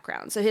things in the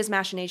background. So his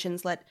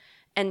machinations let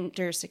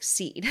Ender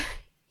succeed.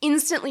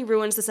 Instantly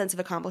ruins the sense of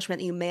accomplishment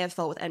that you may have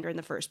felt with Ender in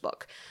the first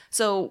book.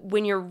 So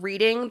when you're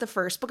reading the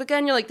first book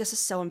again, you're like, this is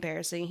so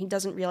embarrassing. He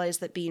doesn't realize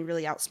that Bean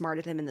really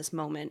outsmarted him in this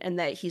moment and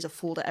that he's a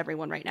fool to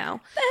everyone right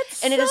now.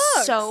 And it is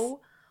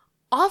so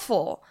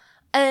awful.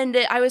 And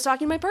I was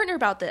talking to my partner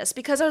about this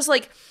because I was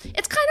like,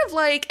 it's kind of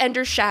like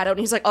Ender's Shadow.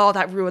 And he's like, oh,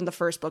 that ruined the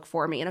first book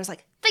for me. And I was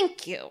like,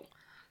 thank you.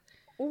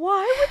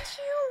 Why would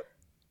you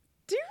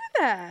do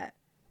that?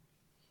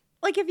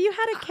 Like, if you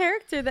had a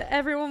character that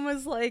everyone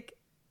was, like,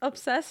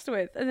 obsessed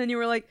with, and then you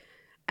were like,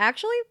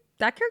 actually,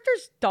 that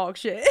character's dog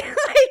shit.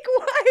 Like,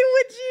 why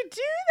would you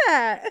do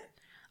that?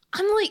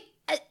 I'm like,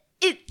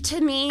 it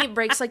to me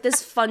breaks like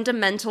this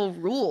fundamental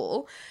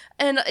rule.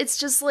 And it's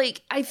just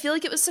like, I feel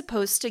like it was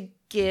supposed to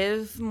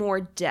give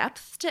more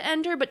depth to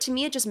Ender, but to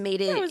me it just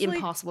made it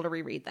impossible to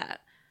reread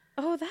that.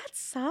 Oh, that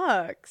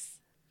sucks.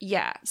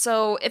 Yeah.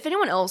 So if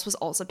anyone else was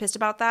also pissed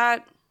about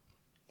that,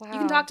 you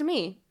can talk to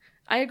me.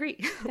 I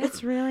agree.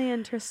 That's really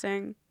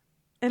interesting.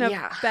 In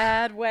a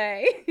bad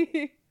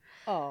way.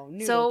 Oh,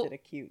 Noodle did a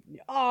cute...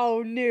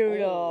 Oh,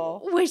 Noodle.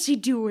 What's he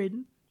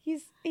doing?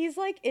 He's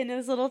like in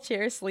his little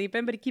chair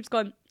sleeping, but he keeps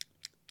going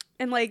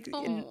and like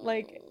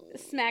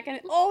smacking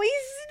it. Oh, he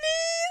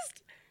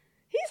sneezed!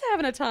 He's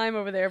having a time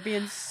over there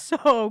being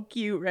so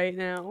cute right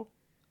now.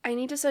 I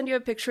need to send you a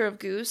picture of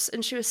Goose,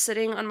 and she was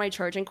sitting on my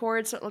charging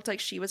cord, so it looked like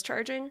she was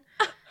charging.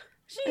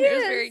 It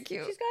was very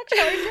cute. She's got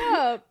charged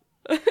up.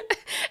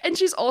 And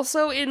she's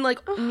also in like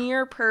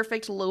near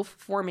perfect loaf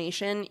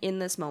formation in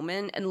this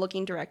moment and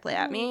looking directly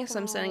at me. So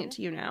I'm sending it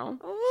to you now.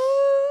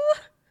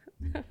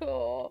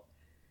 Oh.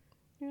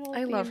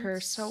 I love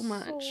her so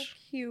much. So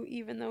cute,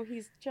 even though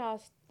he's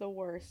just the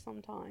worst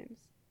sometimes.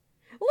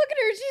 Look at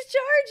her, she's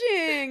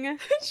charging.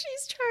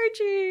 She's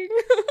charging.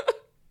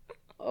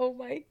 Oh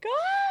my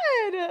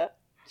god.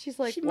 She's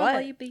like,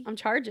 what? I'm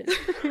charging.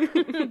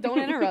 Don't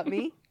interrupt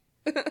me.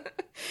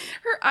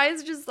 Her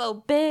eyes just so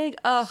big.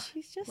 Oh,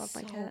 she's just love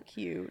my cat.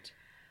 Cute.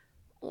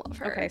 Love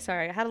her. Okay,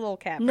 sorry, I had a little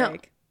cat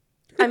break.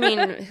 I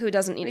mean, who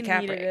doesn't need a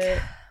cat break?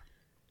 It.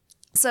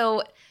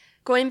 So,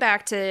 going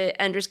back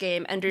to Ender's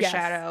Game, Ender's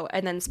Shadow,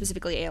 and then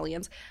specifically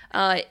Aliens,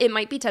 it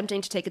might be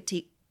tempting to take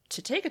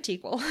a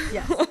sequel.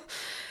 Yes.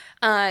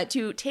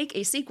 To take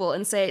a sequel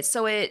and say,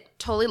 so it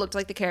totally looked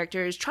like the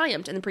characters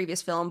triumphed in the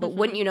previous film, but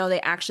wouldn't you know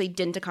they actually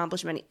didn't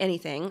accomplish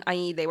anything,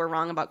 i.e. they were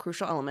wrong about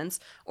crucial elements,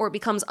 or it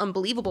becomes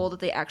unbelievable that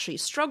they actually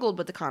struggled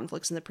with the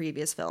conflicts in the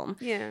previous film.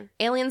 Yeah.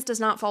 Aliens does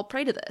not fall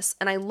prey to this,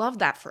 and I love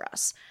that for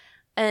us.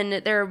 And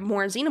there are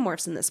more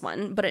xenomorphs in this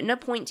one, but at no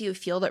point do you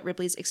feel that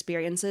Ripley's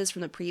experiences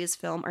from the previous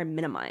film are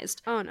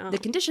minimized. Oh, no. The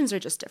conditions are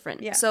just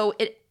different. Yeah. So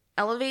it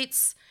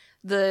elevates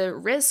the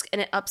risk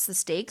and it ups the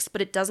stakes,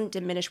 but it doesn't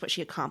diminish what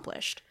she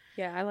accomplished.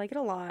 Yeah, I like it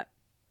a lot.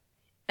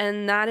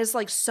 And that is,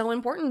 like, so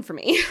important for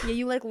me. Yeah,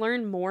 you, like,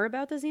 learn more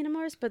about the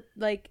xenomorphs, but,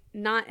 like,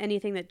 not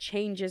anything that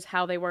changes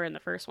how they were in the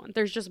first one.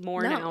 There's just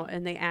more now,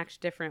 and they act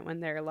different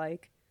when they're,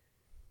 like,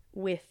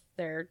 with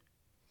their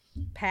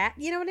pat.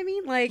 You know what I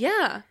mean? Like,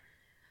 yeah.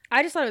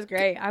 I just thought it was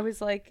great. I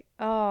was like,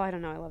 oh, I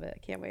don't know. I love it.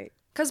 I can't wait.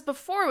 Because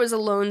before it was a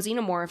lone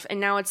xenomorph, and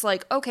now it's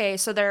like, okay,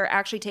 so they're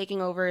actually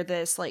taking over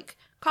this, like,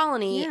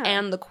 colony,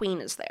 and the queen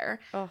is there.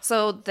 Oh.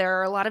 So there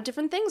are a lot of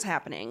different things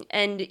happening.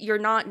 And you're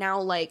not now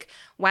like,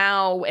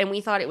 wow, and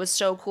we thought it was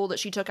so cool that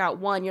she took out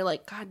one. You're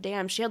like, god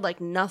damn, she had, like,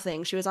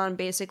 nothing. She was on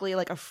basically,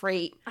 like, a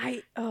freight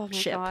oh my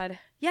ship. God.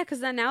 Yeah, because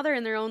then now they're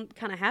in their own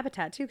kind of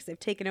habitat, too, because they've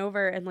taken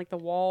over, and, like, the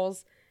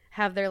walls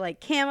have their, like,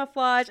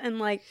 camouflage, and,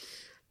 like,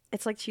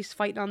 it's like she's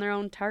fighting on their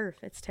own turf.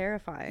 It's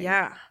terrifying.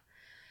 Yeah.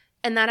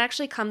 And that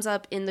actually comes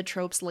up in the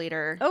tropes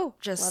later. Oh,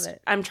 love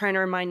it. I'm trying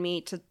to remind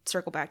me to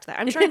circle back to that.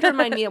 I'm trying to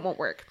remind me it won't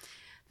work.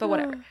 But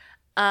whatever.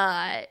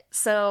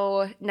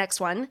 So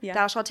next one. Yeah.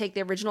 Thou shalt take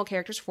the original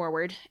characters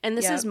forward. And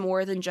this is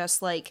more than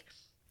just like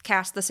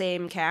cast the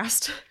same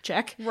cast.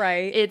 Check.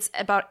 Right. It's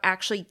about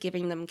actually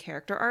giving them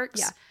character arcs.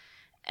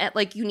 Yeah.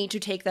 like you need to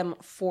take them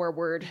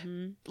forward,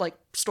 like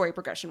story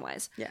progression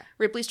wise. Yeah.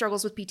 Ripley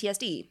struggles with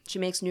PTSD. She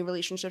makes new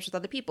relationships with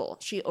other people.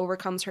 She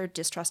overcomes her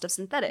distrust of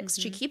synthetics.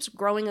 She keeps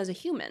growing as a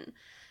human.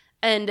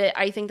 And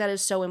I think that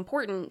is so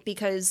important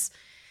because,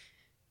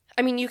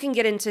 I mean, you can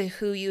get into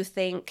who you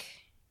think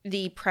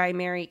the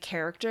primary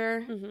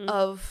character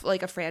of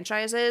like a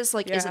franchise is.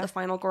 Like, is it the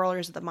final girl or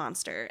is it the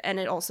monster? And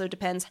it also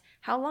depends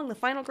how long the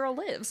final girl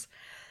lives.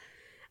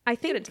 I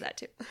think get into that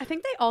too. I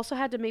think they also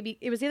had to maybe,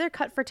 it was either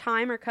cut for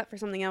time or cut for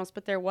something else,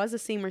 but there was a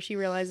scene where she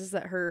realizes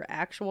that her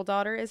actual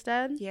daughter is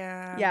dead.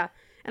 Yeah. Yeah.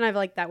 And I feel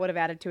like that would have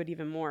added to it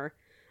even more.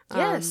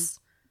 Yes.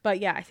 But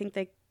yeah, I think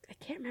I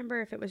can't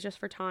remember if it was just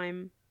for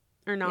time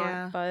or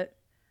not, but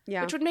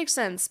yeah. Which would make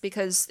sense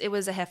because it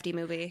was a hefty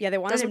movie. Yeah, they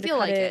wanted Doesn't him to feel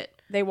cut like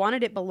it. They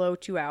wanted it below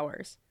 2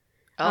 hours.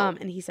 Oh.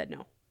 And he said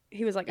no.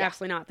 He was like,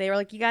 absolutely not. They were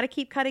like, you got to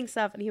keep cutting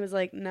stuff. And he was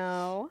like,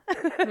 no.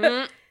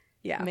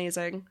 Yeah.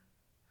 Amazing.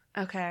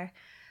 Okay.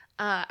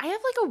 I have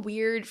like a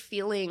weird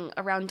feeling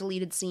around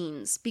deleted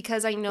scenes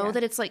because I know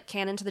that it's like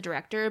canon to the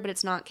director, but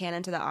it's not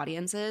canon to the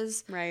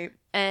audiences. Right.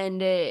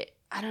 And I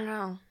don't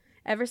know.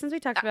 Ever since we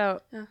talked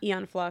about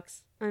Aeon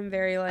Flux, I'm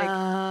very like,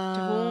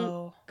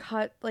 don't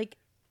cut, like,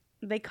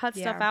 they cut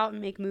stuff out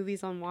and make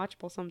movies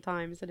unwatchable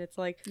sometimes. And it's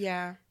like,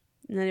 and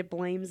then it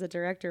blames the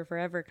director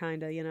forever,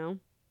 kind of, you know?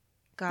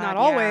 God, not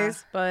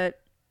always,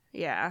 but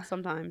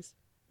sometimes.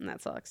 And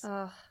that sucks.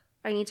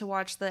 I need to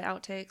watch the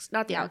outtakes.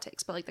 Not the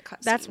outtakes, but like the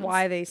cutscenes. That's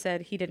why they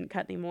said he didn't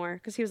cut anymore.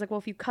 Because he was like, well,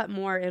 if you cut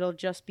more, it'll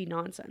just be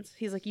nonsense.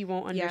 He's like, you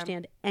won't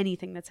understand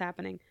anything that's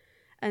happening.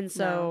 And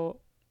so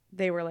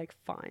they were like,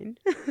 fine.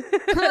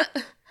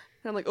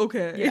 I'm like,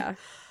 okay.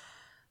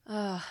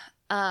 Yeah.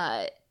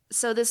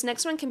 So this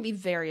next one can be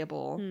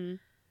variable.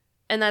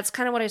 And that's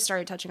kind of what I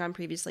started touching on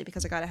previously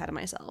because I got ahead of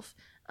myself.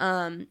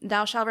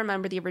 Thou shalt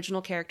remember the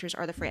original characters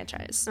are the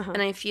franchise.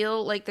 And I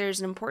feel like there's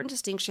an important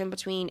distinction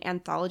between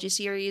anthology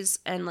series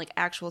and like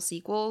actual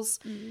sequels.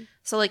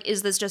 So like,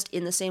 is this just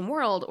in the same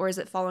world or is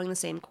it following the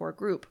same core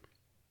group?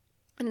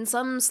 And in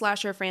some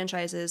slasher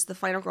franchises, the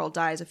final girl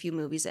dies a few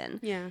movies in.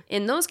 Yeah.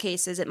 In those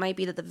cases, it might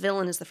be that the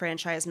villain is the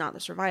franchise, not the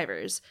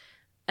survivors.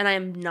 And I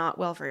am not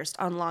well versed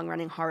on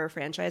long-running horror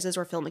franchises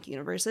or filmic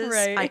universes.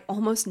 Right. I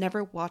almost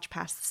never watch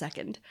past the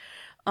second.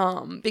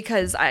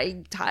 Because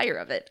I tire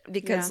of it.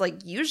 Because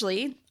like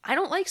usually I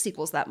don't like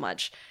sequels that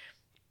much.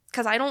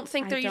 Because I don't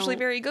think they're usually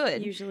very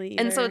good. Usually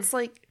And so it's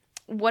like,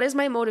 what is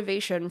my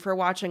motivation for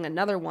watching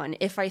another one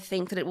if I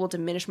think that it will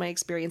diminish my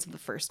experience of the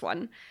first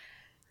one?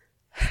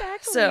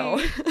 Exactly.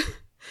 So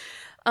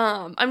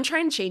I'm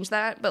trying to change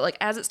that, but like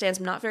as it stands,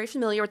 I'm not very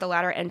familiar with the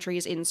latter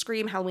entries in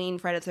Scream, Halloween,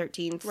 Friday the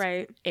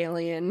 13th,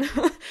 Alien.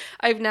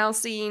 I've now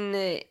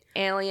seen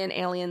Alien,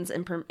 Aliens,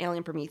 and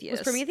Alien Prometheus.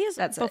 Was Prometheus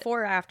That's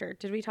before or after?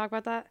 Did we talk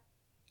about that?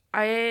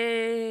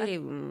 I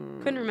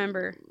couldn't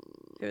remember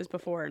if it was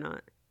before or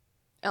not.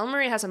 Ellen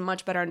Marie has a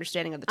much better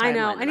understanding of the timeline. I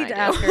know. I need to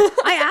ask her.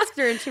 I asked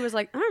her and she was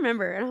like, I don't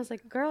remember. And I was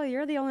like, girl,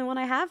 you're the only one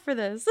I have for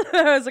this.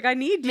 I was like, I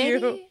need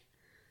you.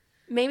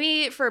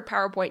 Maybe for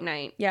PowerPoint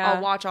night,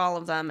 I'll watch all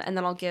of them and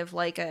then I'll give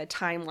like a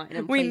timeline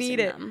and we need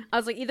it. Them. I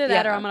was like, either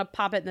that or I'm going to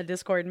pop it in the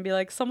Discord and be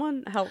like,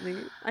 someone help me.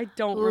 I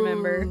don't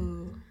remember.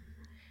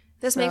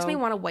 This makes me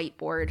want a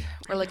whiteboard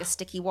or like a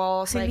sticky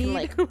wall so I can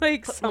like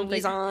put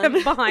something on.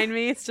 Behind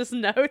me. It's just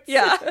notes.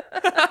 Yeah.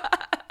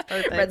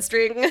 Perfect. Red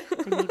string. I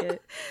need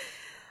it.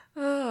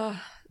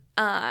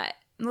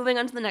 Moving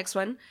on to the next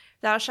one.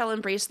 Thou shalt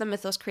embrace the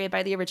mythos created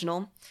by the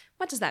original.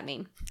 What does that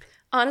mean?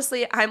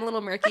 Honestly, I'm a little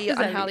murky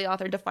on how the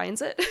author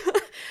defines it.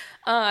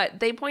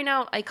 They point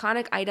out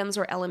iconic items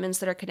or elements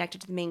that are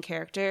connected to the main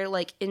character,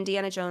 like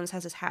Indiana Jones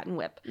has his hat and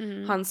whip.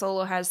 Han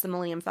Solo has the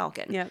Millennium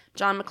Falcon. Yep.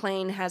 John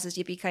McClane has his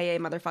yippee-ki-yay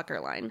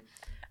motherfucker line.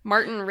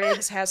 Martin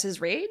Riggs has his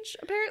rage,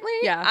 apparently.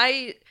 Yeah.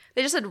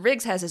 They just said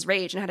Riggs has his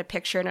rage and had a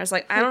picture, and I was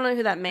like, I don't know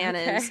who that man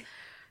is.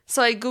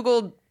 So I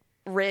Googled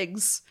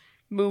Riggs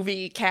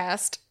movie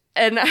cast.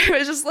 And I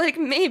was just like,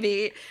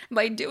 maybe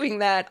by doing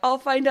that, I'll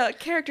find a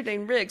character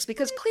named Riggs.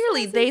 Because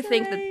clearly they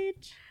think that...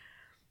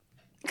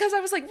 Because I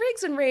was like,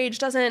 Riggs and Rage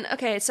doesn't...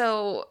 Okay,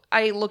 so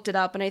I looked it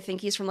up, and I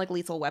think he's from, like,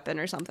 Lethal Weapon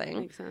or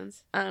something. Makes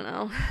sense. I don't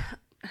know.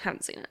 I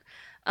haven't seen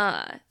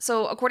it.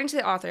 So according to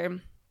the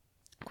author,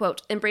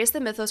 quote, embrace the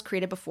mythos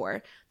created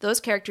before. Those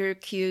character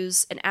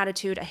cues, an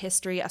attitude, a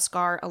history, a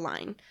scar, a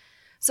line.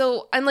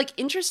 So I'm, like,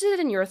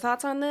 interested in your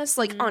thoughts on this,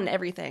 like, on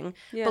everything.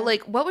 Yeah. But,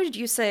 like, what would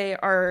you say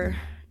are...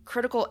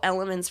 critical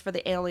elements for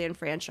the Alien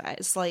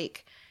franchise?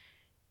 Like,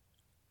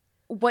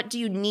 what do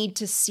you need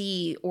to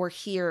see or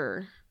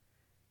hear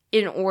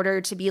in order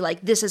to be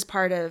like, this is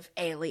part of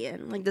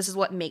Alien? Like, this is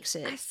what makes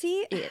it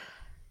it.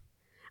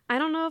 I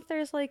don't know if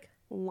there's, like,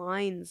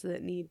 lines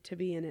that need to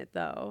be in it,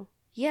 though.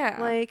 Yeah.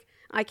 Like,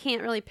 I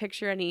can't really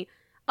picture any,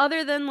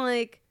 other than,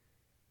 like,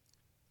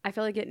 I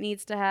feel like it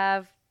needs to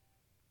have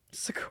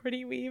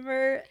Sigourney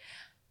Weaver.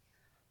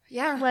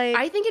 Yeah, like,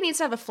 I think it needs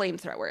to have a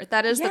flamethrower.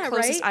 That is the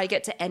closest I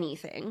get to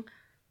anything.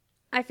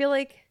 I feel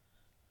like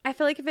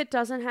if it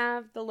doesn't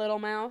have the little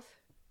mouth,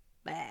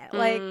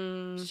 like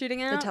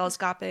shooting out the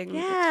telescoping,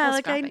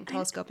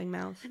 telescoping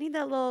mouth. I need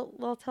that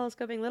little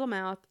telescoping little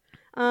mouth.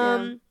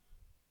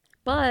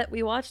 But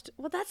we watched,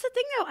 well, that's the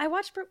thing though. I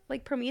watched,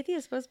 like, Prometheus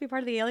is supposed to be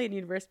part of the Alien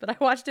universe, but I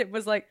watched it,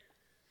 was like,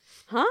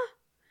 huh?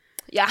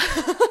 Yeah.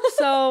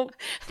 So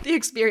the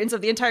experience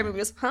of the entire movie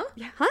was, huh?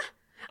 Yeah, huh?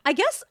 I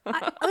guess,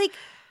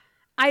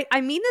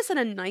 I mean this in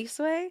a nice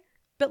way,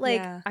 but,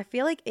 like, I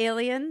feel like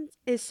Alien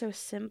is so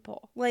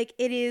simple. Like,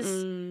 it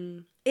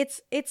is,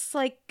 it's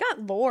like,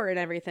 got lore and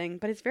everything,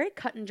 but it's very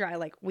cut and dry.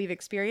 Like, we've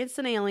experienced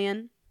an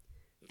alien.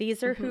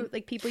 These are who,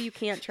 like, people you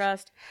can't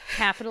trust.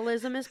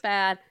 Capitalism is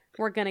bad.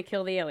 We're gonna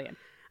kill the alien.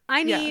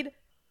 I need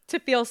to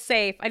feel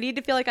safe. I need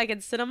to feel like I can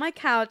sit on my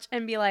couch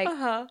and be like,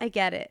 I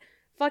get it.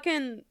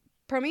 Fucking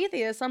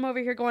Prometheus, I'm over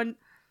here going,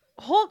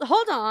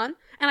 hold on.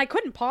 And I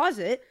couldn't pause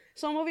it.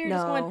 So I'm over here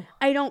just going,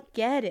 I don't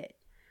get it.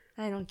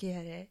 I don't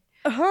get it.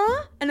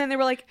 And then they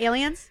were like,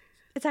 aliens?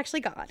 It's actually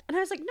God. And I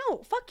was like, no,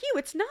 fuck you.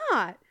 It's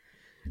not.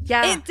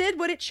 Yeah. It did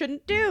what it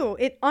shouldn't do.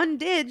 It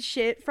undid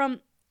shit from...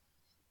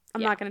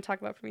 I'm not going to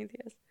talk about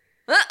Prometheus.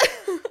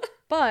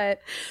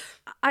 But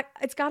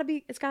it's gotta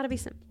be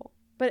simple.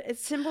 But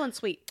it's simple and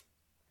sweet.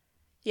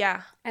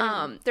 Yeah.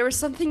 There was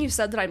something you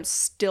said that I'm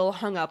still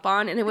hung up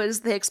on, and it was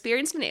they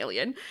experienced an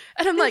alien.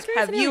 And I'm like,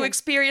 have you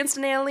experienced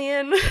an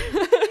alien?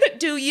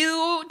 Do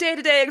you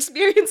day-to-day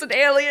experience an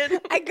alien?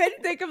 I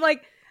couldn't think of,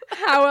 like,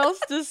 how else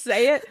to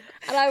say it.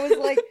 And I was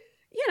like,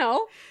 you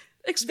know,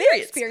 they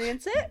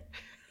experience it.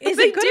 Is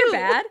it good or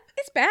bad?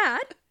 It's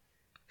bad.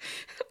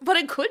 But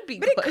it could be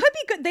good. But it could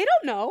be good. They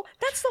don't know.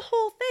 That's the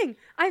whole thing.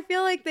 I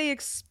feel like they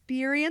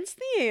experience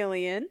the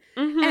alien,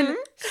 and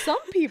some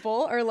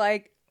people are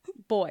like,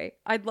 boy,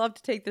 I'd love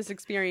to take this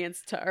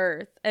experience to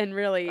Earth and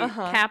really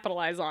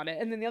capitalize on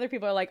it. And then the other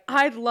people are like,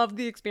 I'd love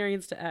the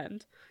experience to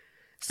end.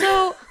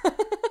 So,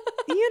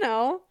 you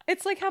know,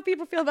 it's like how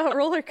people feel about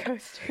roller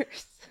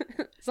coasters.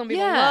 Some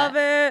people love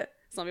it.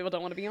 Some people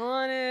don't want to be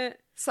on it.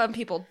 Some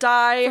people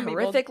die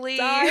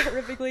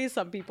horrifically.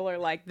 Some people are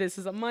like, this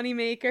is a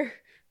moneymaker.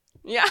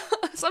 Yeah.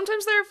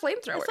 Sometimes there are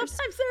flamethrowers.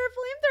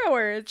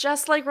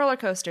 Just like roller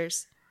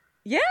coasters.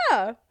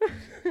 Yeah.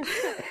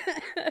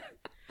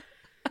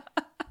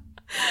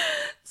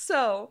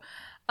 So,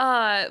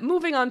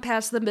 moving on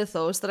past the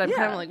mythos that I'm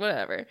kind of like,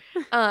 whatever.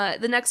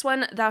 The next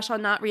one, Thou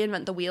Shalt Not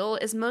Reinvent the Wheel,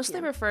 is mostly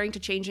referring to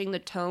changing the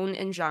tone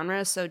and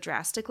genre so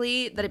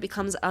drastically that it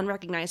becomes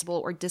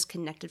unrecognizable or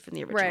disconnected from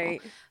the original.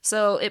 Right.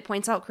 So it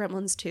points out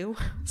Gremlins 2.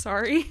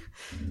 Sorry.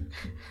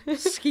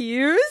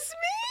 Excuse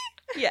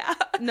me? Yeah.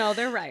 No,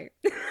 they're right.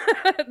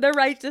 They're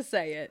right to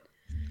say it.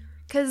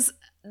 Because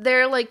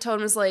their, like,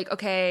 tone was like,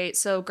 okay,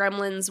 so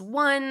Gremlins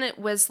 1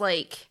 was,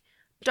 like,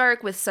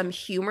 dark with some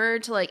humor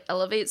to, like,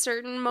 elevate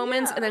certain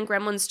moments, and then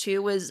Gremlins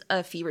 2 was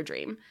a fever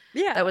dream.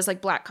 Yeah. That was, like,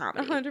 black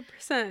comedy.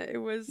 100%. It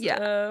was,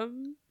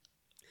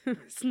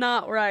 it's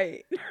not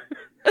right.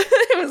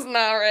 It was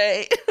not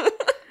right.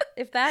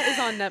 If that is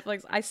on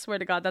Netflix, I swear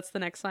to God, that's the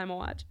next time I'll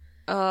watch.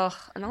 Ugh,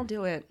 and I'll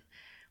do it.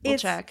 We'll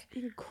check.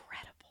 Incredible.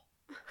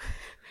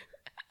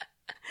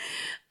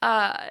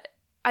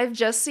 I've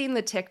just seen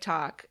the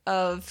TikTok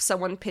of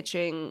someone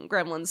pitching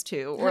Gremlins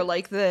 2 or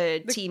like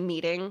the team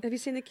meeting. Have you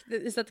seen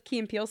is that the Key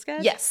and Peele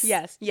sketch?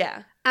 Yes.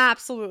 Yeah.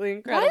 Absolutely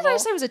incredible. Why did I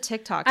say it was a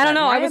TikTok? I don't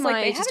know. Why I was like,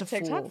 I they just have a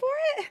TikTok for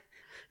it?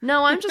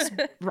 No, I'm just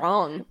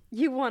wrong.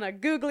 You want a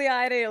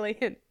googly-eyed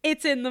alien.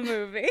 It's in the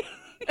movie.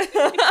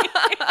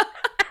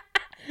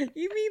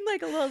 You mean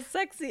like a little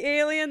sexy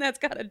alien that's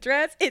got a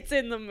dress? It's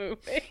in the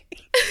movie.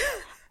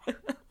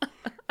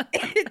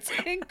 It's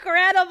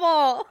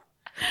incredible.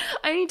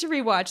 I need to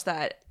rewatch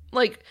that.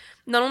 Like,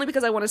 not only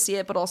because I want to see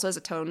it, but also as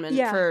atonement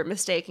for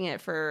mistaking it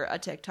for a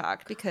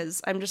TikTok.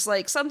 Because I'm just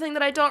like, something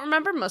that I don't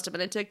remember must have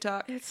been a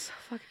TikTok. It's so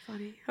fucking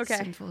funny. Okay.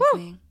 Sinful of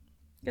me.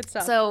 Good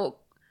stuff. So,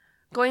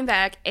 going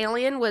back,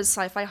 Alien was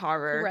sci-fi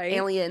horror. Right.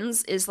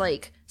 Aliens is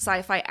like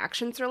sci-fi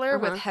action thriller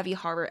with heavy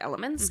horror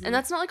elements. And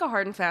that's not like a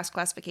hard and fast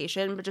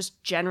classification, but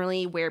just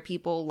generally where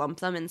people lump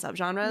them in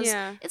subgenres.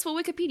 Yeah. It's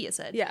what Wikipedia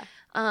said. Yeah.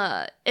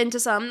 And to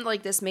some,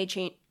 like, this may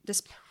change...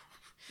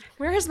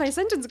 Where is my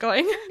sentence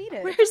going? I need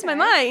it. Where's my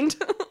mind?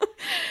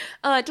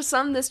 To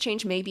some, this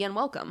change may be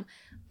unwelcome.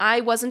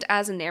 I wasn't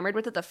as enamored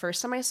with it the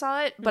first time I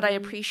saw it, but I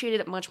appreciated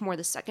it much more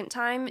the second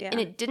time. Yeah.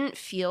 And it didn't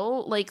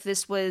feel like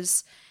this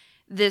was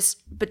this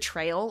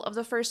betrayal of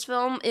the first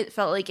film. It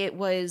felt like it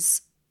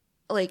was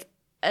like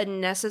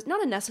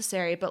not a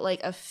necessary, but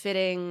like a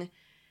fitting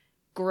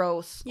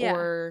growth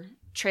or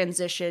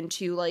transition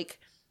to like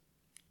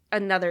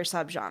another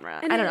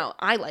subgenre. And I don't know.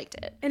 I liked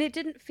it. And it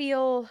didn't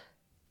feel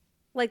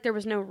like there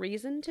was no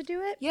reason to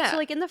do it. Yeah. So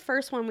like in the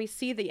first one, we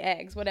see the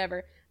eggs,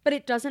 whatever, but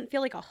it doesn't feel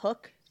like a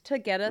hook to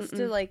get us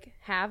to like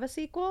have a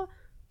sequel.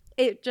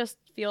 It just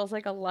feels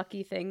like a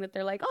lucky thing that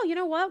they're like, oh, you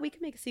know what? We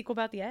can make a sequel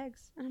about the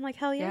eggs. And I'm like,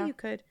 hell yeah. You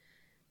could.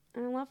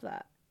 And I love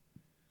that.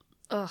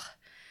 Ugh.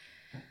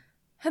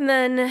 And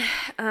then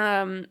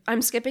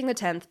I'm skipping the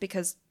 10th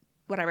because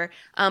whatever.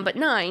 But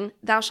 9,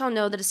 Thou Shalt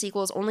Know that a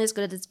sequel is only as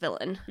good as its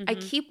villain. I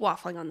keep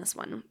waffling on this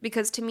one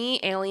because to me,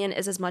 Alien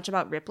is as much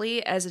about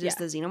Ripley as it is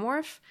the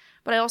xenomorph.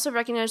 But I also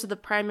recognize that the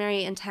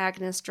primary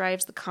antagonist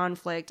drives the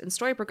conflict and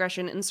story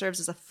progression and serves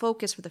as a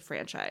focus for the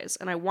franchise.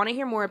 And I want to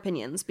hear more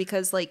opinions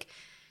because, like,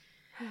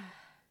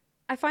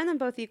 I find them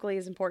both equally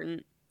as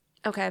important.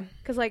 Okay.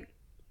 Because, like,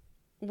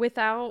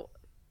 without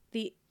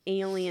the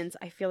aliens,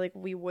 I feel like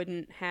we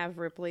wouldn't have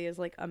Ripley as,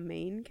 like, a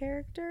main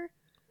character.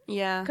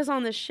 Yeah. Because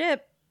on the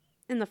ship,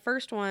 in the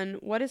first one,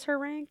 what is her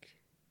rank?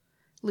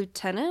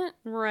 Lieutenant?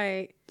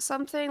 Right.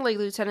 Something? Like,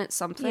 lieutenant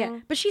something? Yeah.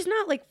 But she's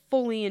not, like,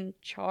 fully in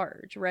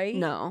charge, right?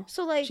 No.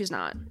 So, like... she's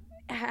not.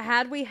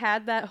 Had we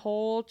had that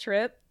whole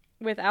trip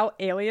without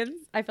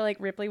aliens, I feel like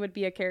Ripley would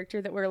be a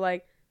character that we're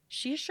like,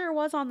 she sure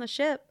was on the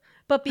ship.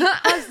 But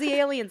because the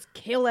aliens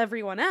kill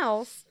everyone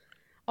else,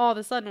 all of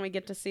a sudden we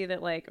get to see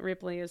that, like,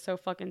 Ripley is so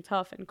fucking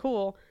tough and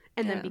cool.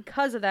 And then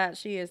because of that,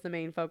 she is the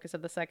main focus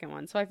of the second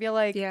one. So I feel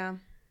like... yeah,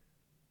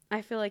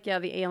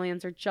 the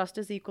aliens are just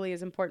as equally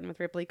as important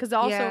with Ripley. Because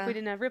also, if we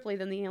didn't have Ripley,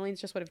 then the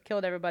aliens just would have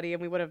killed everybody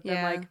and we would have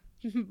been like,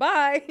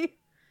 bye.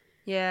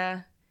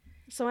 Yeah.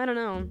 So I don't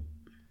know.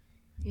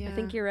 Yeah. I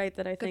think you're right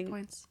that I think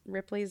points.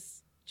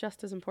 Ripley's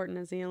just as important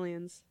as the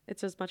aliens.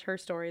 It's as much her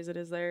story as it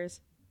is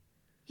theirs.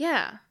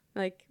 Yeah.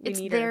 Like, it's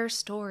their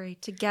story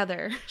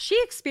together. She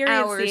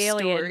experienced the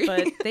alien,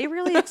 but they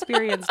really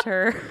experienced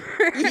her.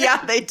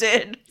 Yeah, they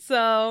did.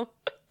 So,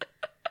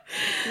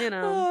 you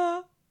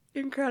know.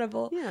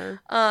 Incredible. Yeah.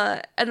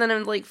 And then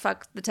I'm like,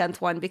 fuck the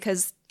 10th one,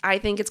 because I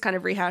think it's kind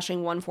of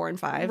rehashing 1, 4, and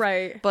 5.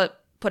 Right.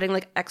 But putting,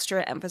 like,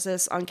 extra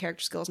emphasis on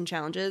character skills and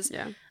challenges.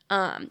 Yeah.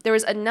 There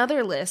was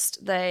another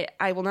list that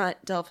I will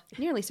not delve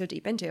nearly so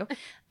deep into.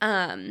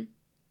 I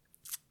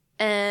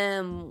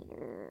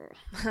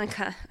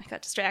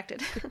got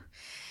distracted.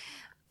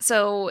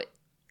 So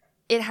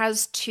it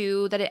has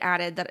 2 that it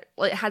added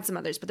it had some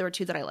others, but there were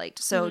 2 that I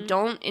liked. So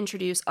don't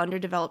introduce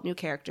underdeveloped new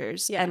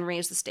characters and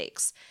raise the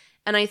stakes.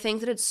 And I think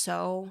that it's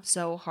so,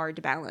 so hard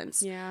to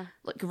balance. Yeah.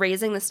 Like,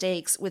 raising the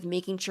stakes with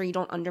making sure you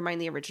don't undermine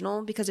the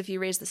original, because if you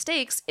raise the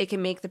stakes, it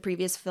can make the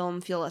previous film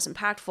feel less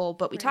impactful.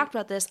 But we talked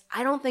about this.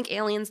 I don't think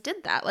Aliens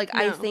did that. Like,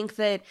 I think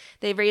that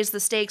they raised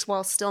the stakes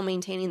while still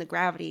maintaining the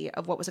gravity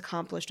of what was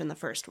accomplished in the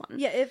first one.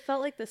 Yeah, it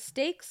felt like the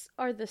stakes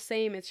are the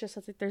same. It's just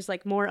like there's,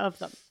 like, more of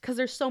them. Because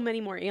there's so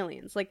many more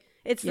aliens. Like,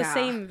 it's the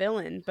same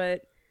villain,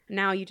 but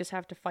now you just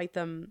have to fight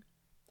them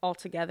all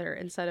together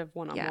instead of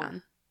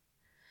one-on-one.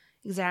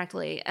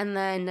 Exactly. And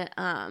then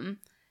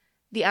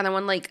the other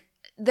one, like,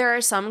 there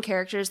are some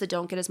characters that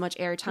don't get as much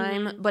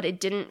airtime, but it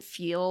didn't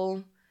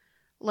feel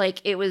like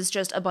it was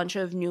just a bunch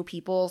of new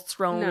people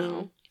thrown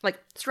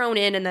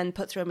in and then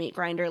put through a meat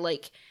grinder.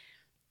 Like,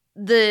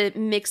 the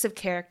mix of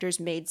characters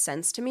made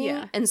sense to me.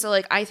 Yeah. And so,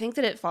 like, I think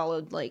that it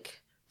followed,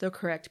 like, the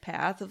correct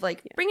path of,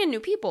 like, bring in new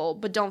people,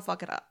 but don't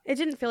fuck it up. It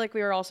didn't feel like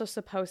we were also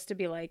supposed to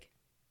be, like,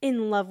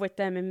 in love with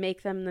them and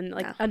make them then,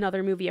 like,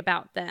 another movie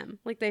about them.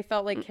 Like, they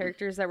felt like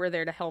characters that were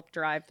there to help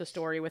drive the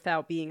story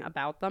without being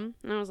about them.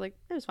 And I was like,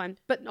 it was fine.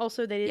 But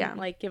also they didn't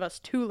like give us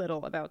too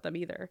little about them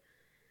either.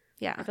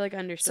 Yeah. I feel like I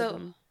understood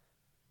them.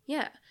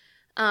 Yeah.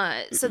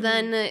 So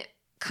then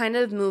kind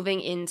of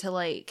moving into,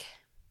 like,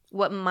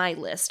 what my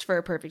list for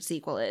a perfect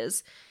sequel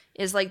is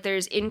like,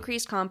 there's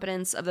increased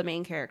competence of the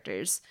main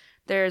characters.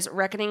 There's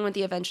reckoning with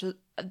the events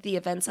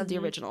of the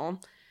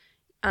original.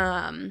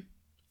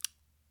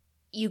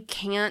 You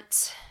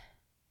can't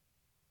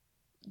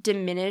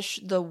diminish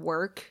the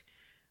work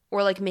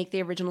or, like, make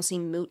the original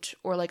seem moot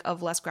or, like,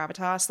 of less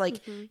gravitas.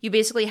 Like, you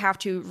basically have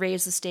to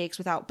raise the stakes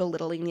without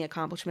belittling the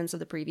accomplishments of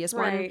the previous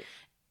one.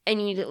 And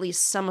you need at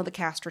least some of the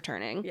cast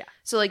returning. Yeah.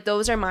 So, like,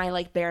 those are my,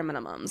 like, bare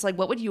minimums. Like,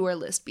 what would your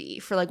list be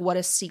for, like, what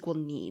a sequel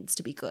needs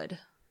to be good?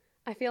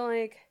 I feel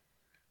like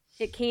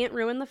it can't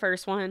ruin the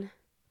first one,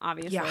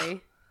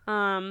 obviously.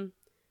 Yeah.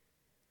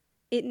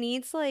 It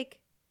needs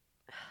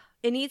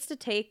to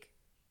take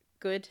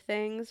good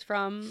things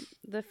from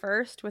the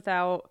first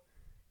without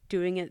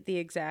doing it the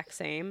exact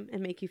same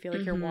and make you feel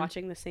like you're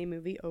watching the same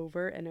movie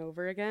over and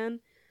over again.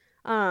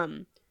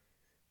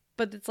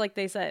 But it's like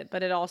they said,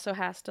 but it also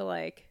has to,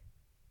 like,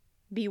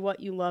 be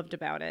what you loved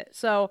about it.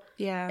 So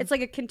it's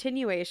like a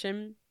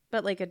continuation,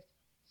 but, like, a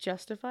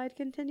justified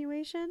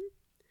continuation.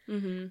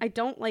 I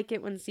don't like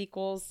it when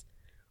sequels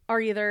are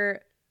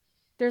either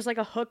there's, like,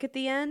 a hook at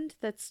the end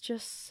that's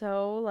just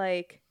so,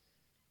 like,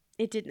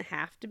 it didn't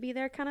have to be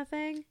there kind of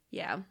thing.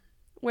 Yeah.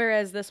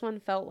 Whereas this one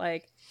felt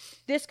like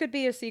this could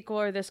be a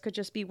sequel, or this could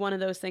just be one of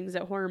those things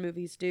that horror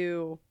movies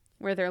do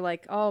where they're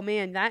like, oh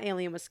man, that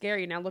alien was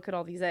scary. Now look at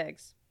all these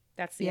eggs.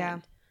 That's the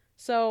end.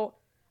 So,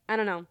 I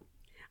don't know.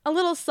 A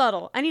little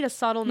subtle. I need a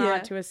subtle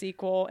nod to a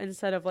sequel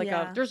instead of, like,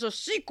 there's a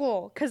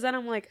sequel. Because then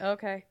I'm like,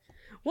 okay.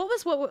 What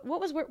was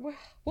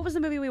the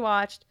movie we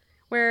watched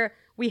where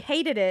we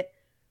hated it,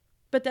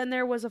 but then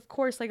there was, of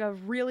course, like, a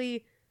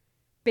really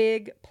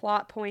big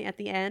plot point at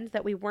the end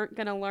that we weren't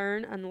going to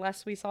learn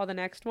unless we saw the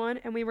next one,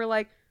 and we were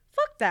like,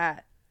 fuck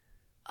that.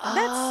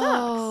 That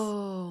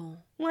sucks.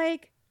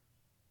 Like,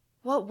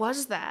 what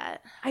was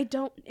that?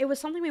 It was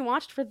something we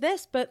watched for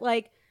this, but,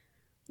 like,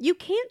 you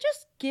can't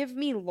just give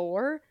me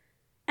lore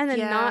and then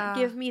not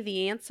give me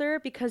the answer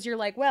because you're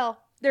like, well,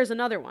 there's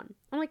another one.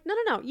 I'm like,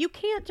 no. You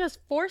can't just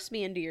force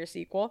me into your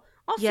sequel.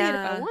 I'll see it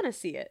if I want to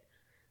see it.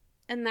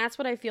 And that's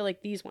what I feel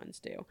like these ones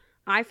do.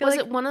 I feel was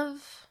it one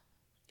of...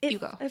 You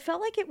go. It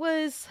felt like it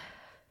was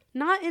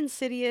Not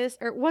Insidious,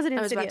 or was it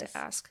Insidious? I was about to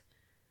ask.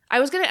 I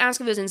was going to ask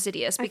if it was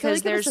Insidious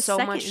because there's so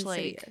much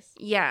Insidious.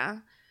 yeah.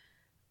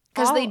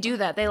 Because they do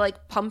that. They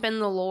like pump in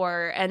the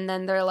lore and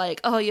then they're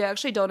like, oh, you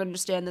actually don't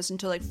understand this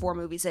until like 4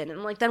 movies in. And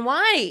I'm like, then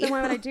why? Then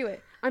why would I do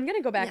it? I'm going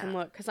to go back and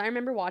look because I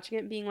remember watching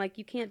it and being like,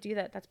 you can't do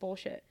that. That's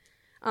bullshit.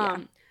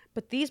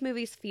 But these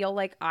movies feel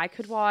like I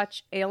could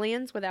watch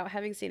Aliens without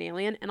having seen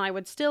Alien and I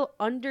would still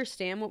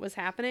understand what was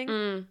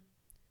happening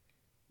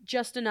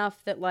just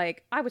enough that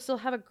like I would still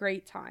have a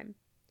great time.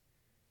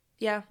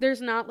 Yeah.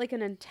 There's not like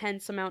an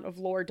intense amount of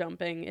lore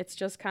dumping. It's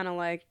just kind of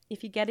like,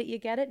 if you get it, you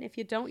get it. And if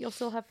you don't, you'll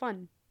still have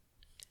fun.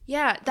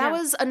 Yeah, that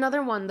was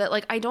another one that,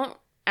 like, I don't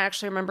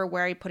actually remember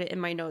where I put it in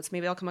my notes.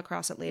 Maybe I'll come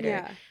across it later.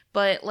 Yeah.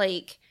 But,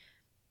 like,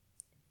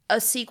 a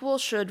sequel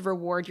should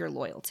reward your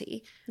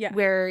loyalty. Yeah.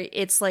 Where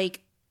it's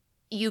like,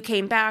 you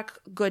came back,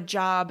 good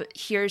job,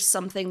 here's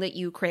something that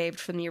you craved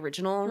from the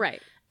original.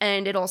 Right.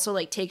 And it also,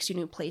 like, takes you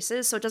new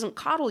places. So it doesn't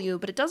coddle you,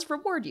 but it does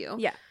reward you.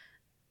 Yeah.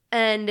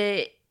 And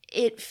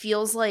it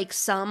feels like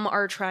some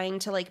are trying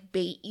to, like,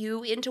 bait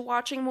you into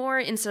watching more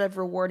instead of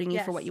rewarding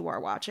you for what you are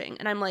watching.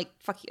 And I'm like,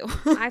 fuck you.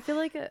 I feel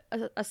like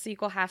a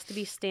sequel has to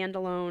be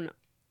standalone,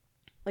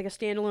 like a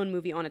standalone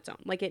movie on its own.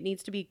 Like, it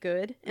needs to be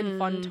good and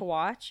fun to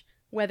watch,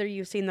 whether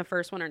you've seen the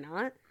first one or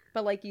not.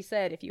 But like you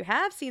said, if you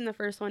have seen the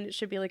first one, it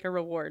should be like a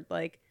reward.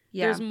 Like,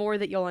 there's more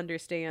that you'll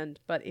understand.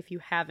 But if you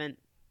haven't,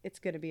 it's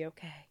going to be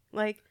okay.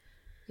 Like,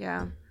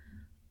 yeah.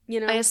 You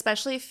know? I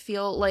especially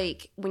feel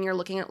like when you're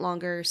looking at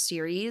longer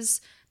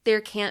series, there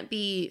can't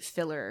be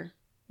filler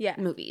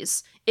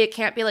movies. It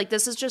can't be like,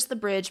 this is just the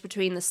bridge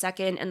between the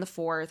second and the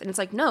fourth. And it's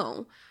like,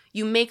 no,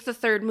 you make the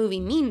third movie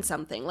mean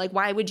something. Like,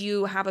 why would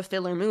you have a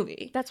filler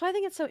movie? That's why I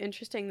think it's so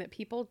interesting that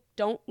people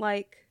don't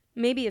like,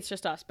 maybe it's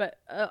just us, but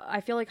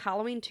I feel like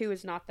Halloween 2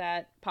 is not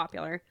that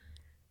popular.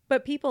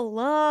 But people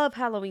love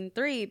Halloween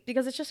 3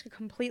 because it's just a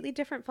completely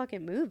different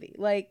fucking movie.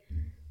 Like,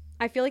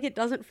 I feel like it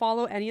doesn't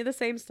follow any of the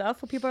same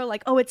stuff. Where people are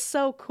like, oh, it's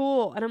so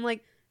cool. And I'm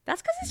like,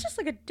 that's because it's just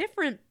like a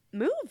different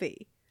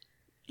movie.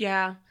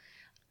 Yeah.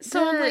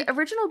 So the like,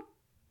 original...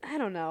 I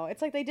don't know.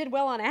 It's like they did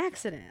well on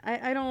accident.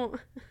 I don't...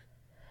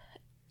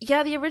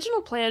 Yeah, the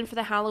original plan for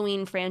the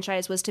Halloween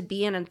franchise was to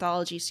be an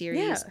anthology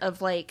series of,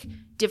 like,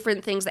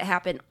 different things that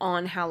happen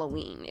on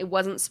Halloween. It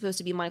wasn't supposed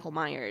to be Michael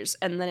Myers,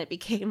 and then it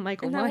became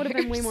Michael Myers. That would have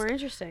been way more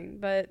interesting,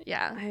 but...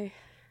 Yeah.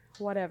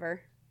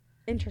 Whatever.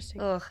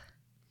 Interesting. Ugh.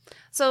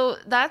 So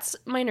that's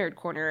my nerd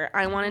corner.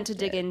 I wanted to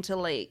dig into,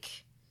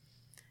 like,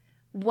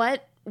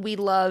 what we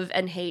love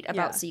and hate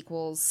about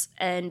sequels,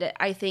 and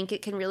I think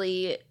it can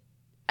really...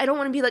 I don't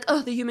want to be like,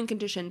 oh, the human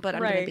condition, but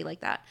I'm going to be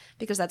like that,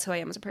 because that's who I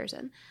am as a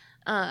person.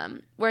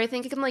 Where I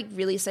think it can, like,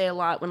 really say a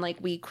lot when, like,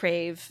 we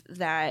crave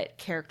that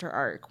character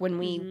arc, when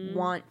we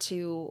want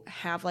to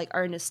have, like,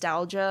 our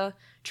nostalgia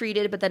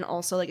treated, but then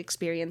also, like,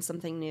 experience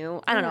something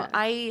new. I don't know.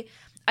 I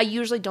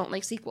usually don't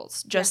like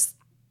sequels, just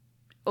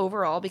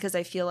overall, because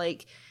I feel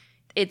like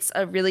it's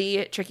a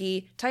really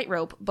tricky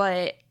tightrope,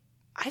 but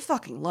I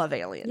fucking love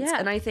Aliens,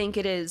 and I think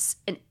it is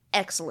an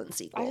excellent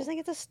sequel. I just think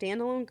it's a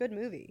standalone good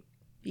movie.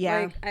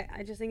 Yeah. Like,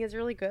 I just think it's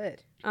really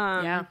good.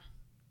 Yeah,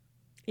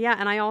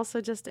 and I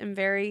also just am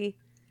very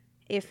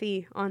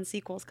iffy on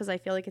sequels because I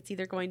feel like it's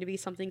either going to be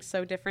something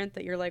so different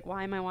that you're like,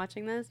 why am I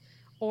watching this?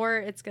 Or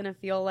it's going to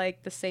feel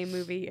like the same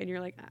movie and you're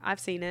like, I've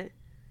seen it.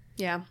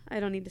 Yeah. I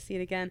don't need to see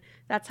it again.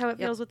 That's how it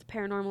feels with the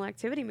Paranormal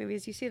Activity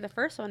movies. You see the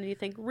first one and you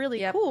think,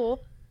 really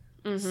cool.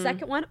 Mm-hmm.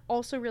 Second one,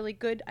 also really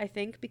good, I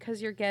think,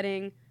 because you're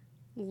getting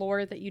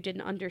lore that you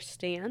didn't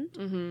understand.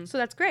 Mm-hmm. So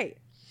that's great.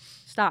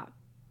 Stop.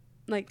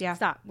 Like,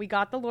 stop. We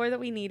got the lore that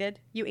we needed.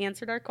 You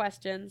answered our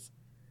questions.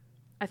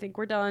 I think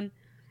we're done.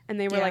 And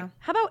they were like,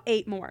 how about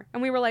 8 more?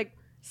 And we were like,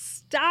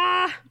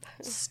 stop.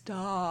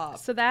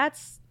 So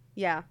that's,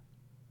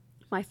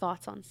 my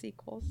thoughts on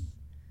sequels.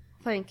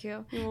 Thank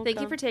you.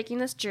 Thank you for taking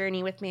this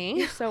journey with me.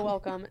 You're so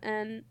welcome.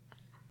 And,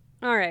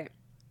 all right.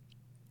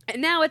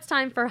 And now it's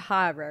time for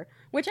horror.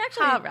 Which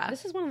actually,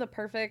 this is one of the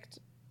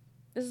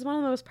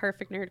most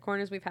perfect nerd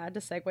corners we've had to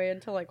segue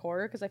into, like,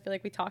 horror. Because I feel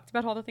like we talked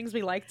about all the things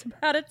we liked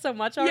about it so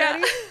much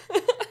already.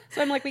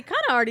 So I'm like, we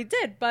kind of already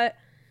did. But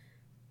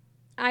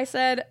I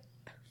said,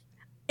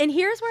 and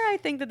here's where I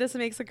think that this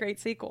makes a great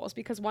sequel, is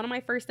because one of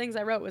my first things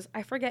I wrote was,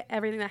 I forget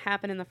everything that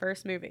happened in the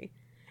first movie.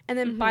 And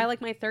then by,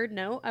 like, my third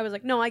note, I was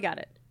like, no, I got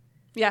it.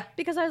 Yeah.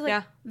 Because I was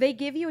like, they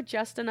give you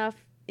just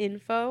enough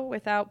info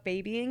without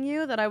babying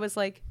you that I was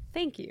like,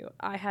 thank you.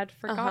 I had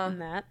forgotten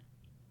that.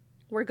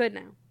 We're good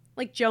now.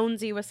 Like,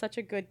 Jonesy was such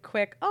a good,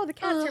 quick, oh, the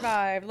cat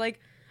survived.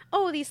 Like,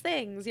 oh, these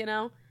things, you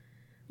know?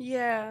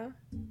 Yeah.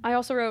 I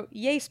also wrote,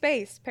 yay,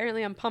 space.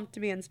 Apparently I'm pumped to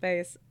be in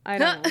space. I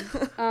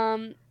don't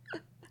know.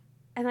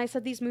 And I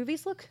said, these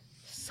movies look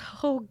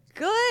so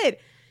good.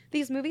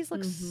 These movies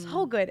look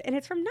so good. And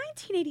it's from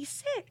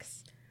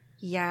 1986.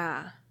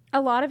 Yeah.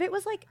 A lot of it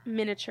was, like,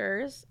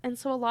 miniatures. And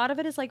so a lot of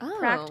it is, like,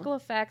 practical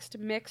effects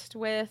mixed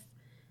with,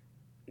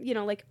 you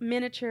know, like,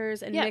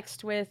 miniatures and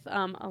mixed with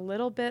a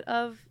little bit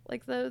of,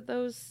 like,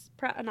 those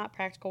not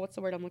practical. What's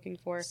the word I'm looking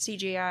for?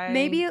 CGI.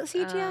 Maybe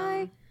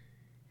CGI.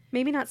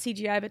 Maybe not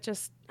CGI, but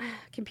just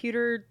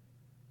computer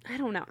I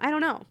don't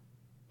know.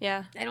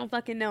 Yeah. I don't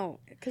fucking know.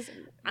 Because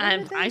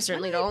I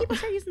certainly don't. People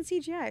start using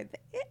CGI.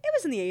 It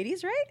was in the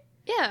 80s, right?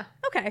 Yeah.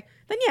 Okay.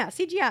 Then yeah,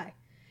 CGI.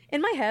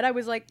 In my head, I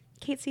was like,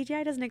 Kate,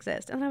 CGI doesn't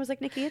exist. And I was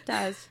like, Nikki, it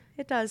does.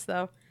 It does,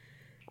 though.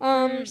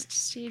 First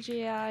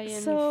CGI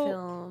in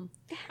film.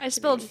 I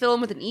spelled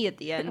film with an E at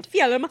the end.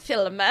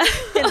 Film.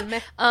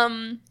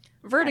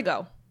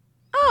 Vertigo.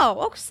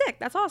 Oh, sick.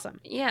 That's awesome.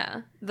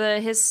 Yeah.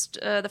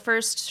 The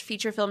first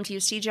feature film to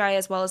use CGI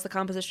as well as the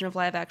composition of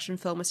live action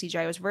film with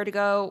CGI was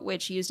Vertigo,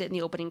 which used it in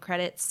the opening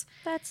credits.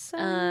 That's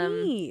so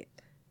neat.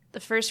 The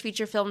first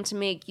feature film to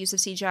make use of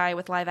CGI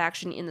with live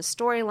action in the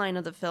storyline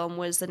of the film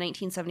was the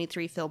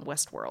 1973 film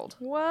Westworld.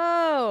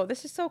 Whoa.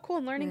 This is so cool.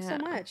 I'm learning so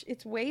much.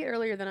 It's way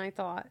earlier than I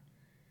thought.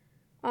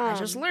 I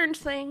just learned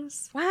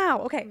things.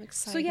 Wow. Okay.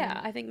 So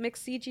yeah, I think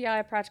mixed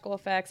CGI, practical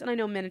effects, and I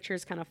know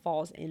miniatures kind of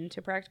falls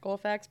into practical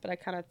effects, but I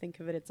kind of think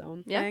of it its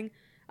own thing.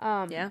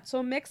 So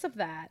a mix of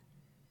that,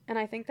 and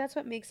I think that's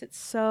what makes it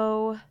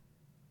so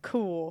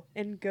cool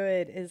and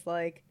good. Is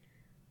like,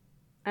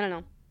 I don't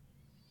know,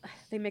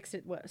 they mixed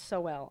it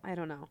so well. I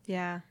don't know.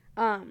 Yeah.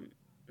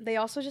 They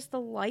also just the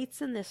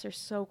lights in this are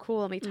so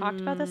cool, and we talked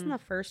about this in the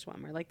first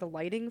one, where like the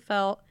lighting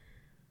felt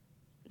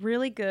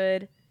really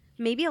good.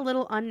 Maybe a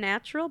little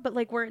unnatural, but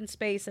like we're in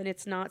space and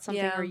it's not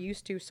something we're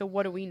used to. So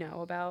what do we know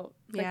about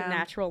like a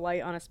natural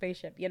light on a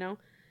spaceship, you know?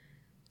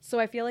 So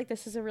I feel like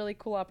this is a really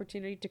cool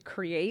opportunity to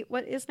create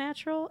what is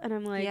natural. And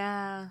I'm like,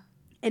 yeah.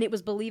 And it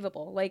was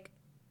believable. Like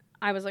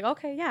I was like,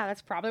 okay, yeah,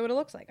 that's probably what it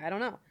looks like. I don't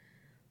know.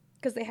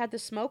 Because they had the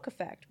smoke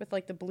effect with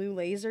like the blue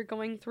laser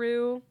going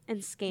through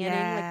and scanning,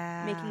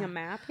 like making a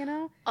map, you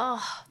know?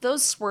 Oh,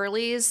 those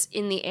swirlies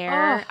in the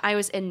air, I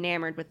was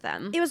enamored with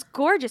them. It was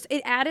gorgeous.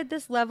 It added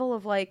this level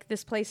of like,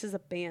 this place is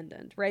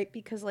abandoned, right?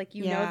 Because like,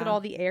 you know that all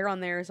the air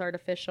on there is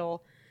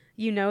artificial.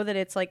 You know that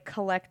it's like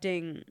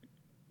collecting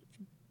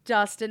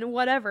dust and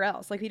whatever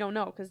else. Like, you don't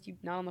know because you're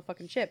not on the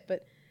fucking ship,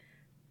 but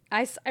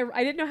I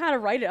didn't know how to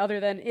write it other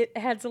than it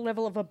has a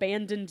level of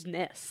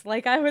abandonedness.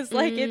 Like, I was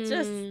like, it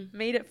just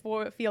made it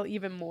feel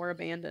even more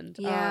abandoned.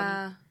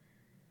 Yeah.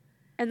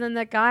 And then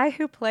the guy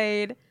who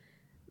played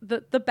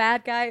the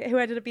bad guy who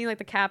ended up being like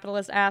the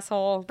capitalist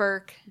asshole.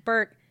 Burke.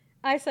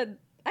 I said,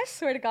 I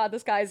swear to God,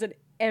 this guy is in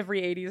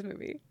every 80s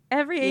movie.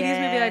 Every 80s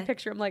movie that I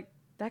picture, I'm like,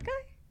 that guy?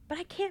 But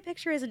I can't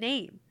picture his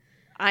name.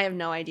 I have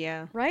no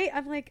idea. Right?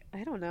 I'm like,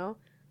 I don't know.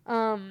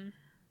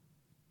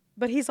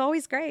 But he's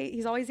always great.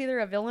 He's always either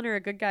a villain or a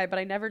good guy, but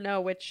I never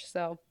know which,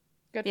 so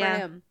good for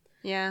him.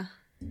 Yeah.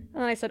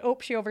 And I said,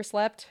 she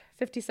overslept.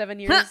 57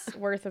 years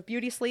worth of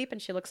beauty sleep,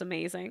 and she looks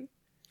amazing.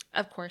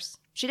 Of course.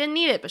 She didn't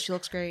need it, but she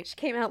looks great. She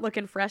came out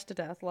looking fresh to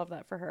death. Love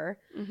that for her.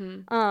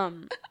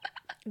 Mm-hmm.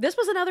 This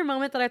was another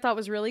moment that I thought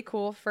was really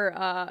cool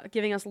for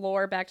giving us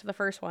lore back to the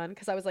first one,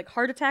 because I was like,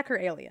 heart attack or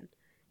alien?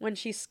 When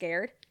she's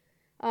scared.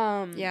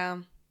 Yeah.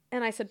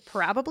 And I said,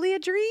 probably a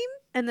dream?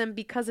 And then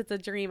because it's a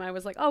dream, I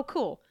was like, oh,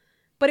 cool.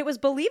 But it was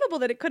believable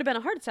that it could have been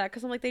a heart attack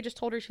because I'm like, they just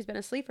told her she's been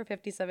asleep for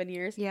 57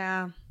 years.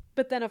 Yeah.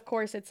 But then, of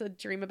course, it's a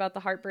dream about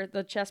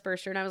the chest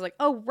burster. And I was like,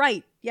 oh,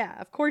 right.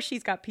 Yeah, of course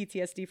she's got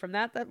PTSD from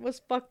that. That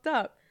was fucked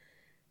up.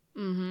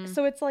 Mm-hmm.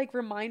 So it's like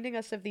reminding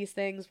us of these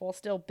things while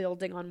still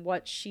building on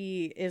what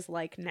she is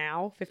like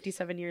now,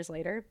 57 years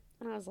later.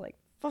 And I was like,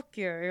 fuck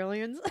yeah,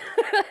 aliens.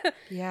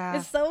 Yeah.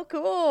 It's so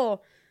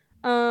cool.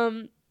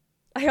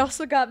 I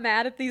also got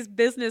mad at these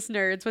business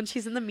nerds when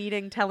she's in the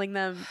meeting telling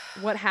them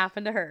what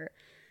happened to her.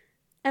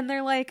 And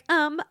they're like,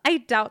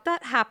 I doubt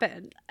that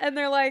happened. And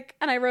they're like,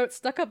 and I wrote,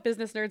 stuck-up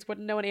business nerds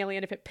wouldn't know an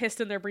alien if it pissed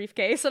in their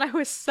briefcase. And I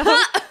was so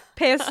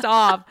pissed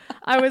off.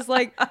 I was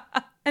like,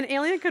 an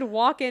alien could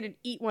walk in and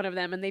eat one of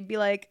them. And they'd be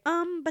like,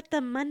 but the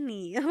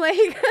money.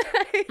 Like,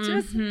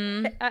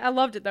 I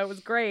loved it, though. It was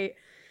great.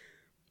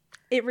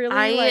 It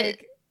really,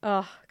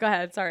 go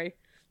ahead. Sorry.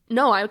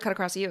 No, I would cut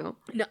across you.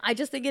 No, I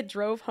just think it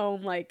drove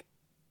home, like,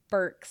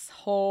 Burke's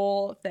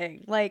whole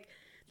thing. Like,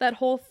 that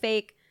whole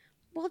fake,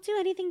 we'll do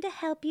anything to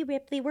help you,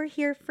 Ripley. We're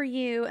here for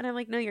you. And I'm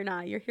like, no, you're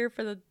not. You're here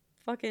for the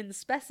fucking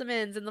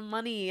specimens and the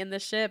money and the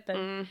ship.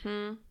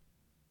 And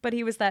but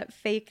he was that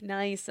fake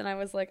nice. And I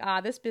was like,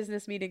 this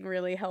business meeting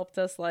really helped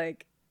us,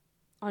 like,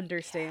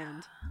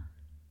 understand.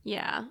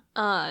 Yeah.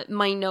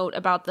 My note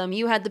about them,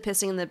 you had the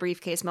pissing in the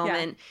briefcase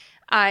moment. Yeah.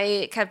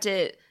 I kept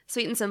it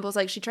sweet and simple. It's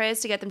like, she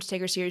tries to get them to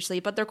take her seriously,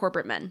 but they're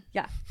corporate men.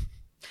 Yeah.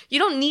 You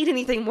don't need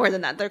anything more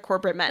than that. They're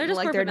corporate men.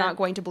 They're not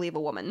going to believe a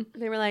woman.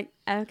 They were like,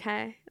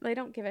 okay. They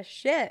don't give a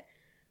shit.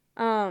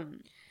 But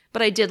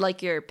I did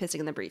like your pissing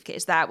in the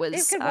briefcase. That was...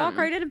 They could walk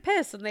right in and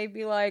piss, and they'd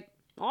be like,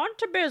 on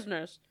to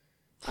business.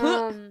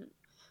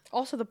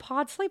 Also, the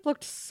pod sleep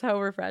looked so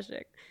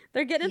refreshing.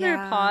 They're getting in their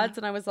pods,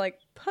 and I was like,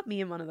 put me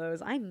in one of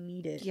those. I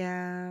need it.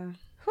 Yeah.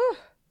 Whew.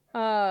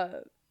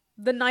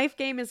 The knife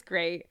game is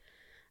great.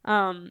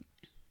 I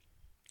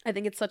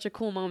think it's such a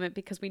cool moment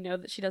because we know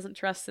that she doesn't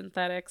trust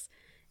synthetics.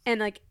 And,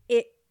 like,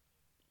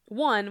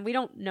 we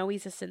don't know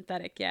he's a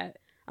synthetic yet.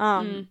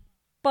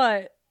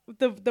 But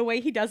the way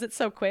he does it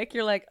so quick,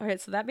 you're like, all right,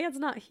 so that man's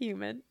not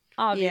human,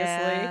 obviously.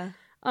 Yeah.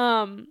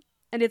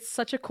 And it's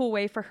such a cool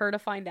way for her to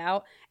find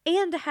out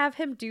and to have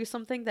him do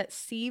something that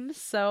seems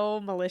so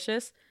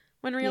malicious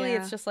when really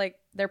it's just like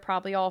they're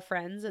probably all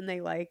friends and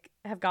they like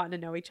have gotten to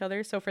know each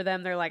other. So for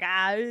them, they're like,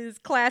 it's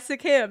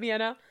classic him, you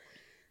know?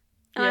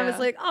 And I was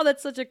like, oh,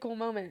 that's such a cool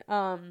moment.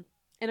 And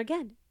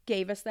again,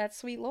 gave us that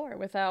sweet lore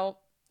without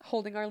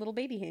holding our little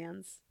baby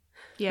hands.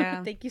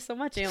 Yeah. Thank you so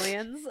much,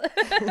 aliens.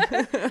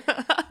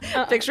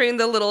 Picturing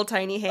the little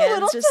tiny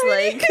hands, just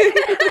tiny.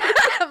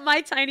 Like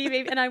my tiny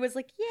baby. And I was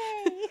like,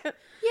 yay.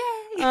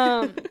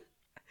 Yay.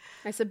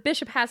 I said,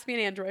 Bishop has to be an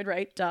android,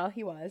 right? Duh,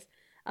 he was.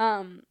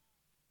 I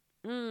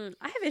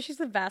have issues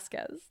with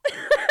Vasquez.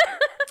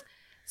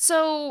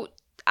 So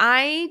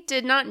I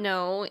did not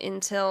know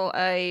until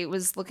I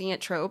was looking at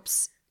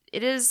tropes.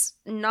 It is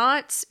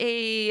not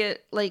a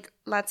like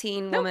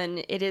Latin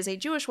woman. It is a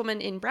Jewish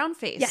woman in brown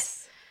face.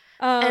 Yes.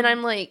 And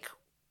I'm like,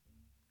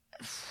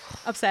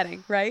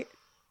 upsetting, right?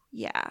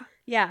 Yeah.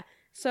 Yeah.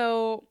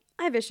 So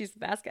I have issues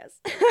with Vasquez.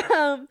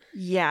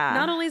 Yeah.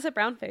 Not only is it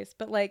brown face,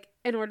 but like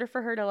in order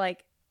for her to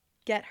like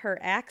get her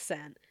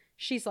accent,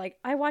 she's like,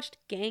 I watched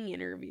gang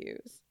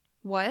interviews.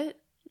 What?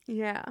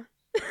 Yeah.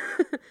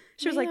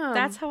 She was like,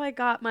 that's how I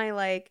got my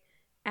like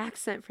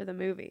accent for the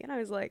movie. And I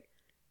was like,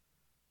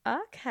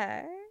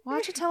 okay.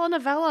 Watch a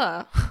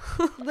telenovela.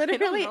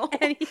 Literally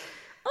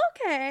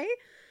okay.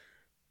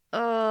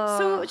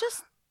 So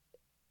just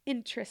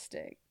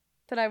interesting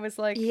that I was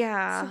like,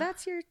 yeah. So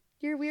that's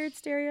your weird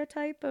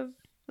stereotype of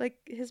like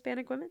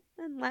Hispanic women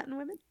and Latin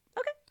women.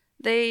 Okay.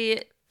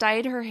 They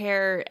dyed her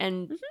hair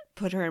and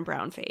put her in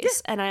brown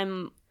face,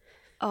 and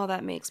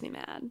that makes me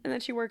mad. And then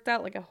she worked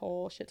out like a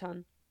whole shit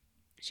ton.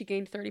 She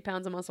gained 30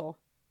 pounds of muscle.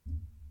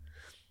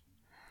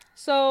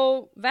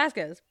 So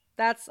Vasquez,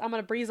 I'm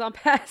gonna breeze on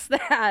past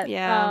that.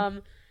 Yeah.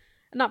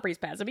 Not breeze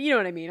past it, but you know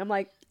what I mean. I'm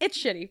like, it's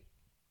shitty.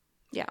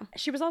 Yeah.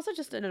 She was also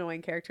just an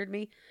annoying character to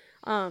me.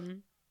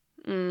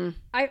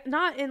 I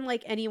not in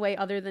like any way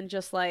other than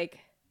just like,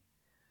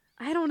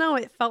 I don't know.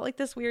 It felt like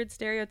this weird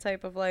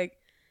stereotype of like,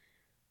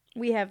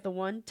 we have the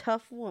one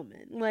tough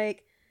woman.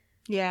 Like,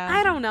 yeah.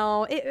 I don't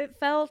know. It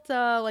felt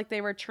like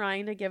they were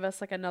trying to give us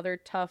like another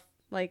tough,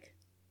 like,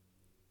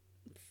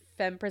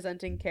 femme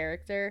presenting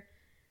character,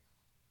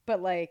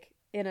 but like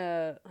in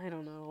a, I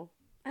don't know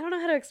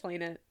how to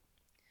explain it.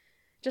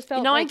 Just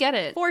felt I get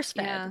it. Force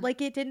fed. Yeah.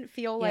 Like it didn't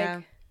feel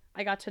like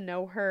I got to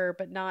know her,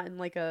 but not in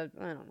like a,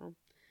 I don't know.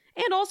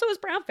 And also it was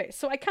brown face.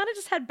 So I kind of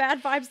just had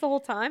bad vibes the whole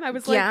time. I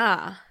was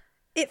like,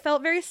 it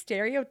felt very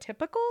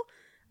stereotypical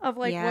of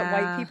like what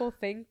white people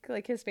think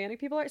like Hispanic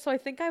people are. So I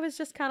think I was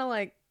just kind of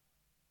like,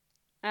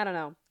 I don't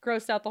know,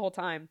 grossed out the whole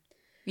time.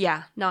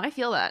 Yeah. No, I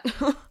feel that.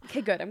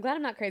 Okay, good. I'm glad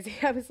I'm not crazy.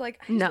 I was like,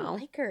 I don't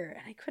like her.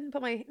 And I couldn't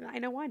put I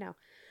know why now.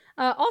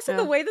 Also,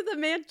 the way that the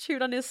man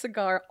chewed on his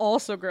cigar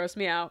also grossed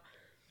me out.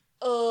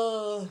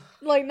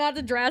 Like, not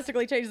to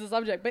drastically change the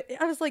subject, but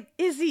I was like,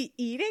 is he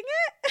eating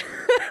it?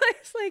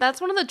 It's like,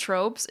 that's one of the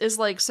tropes is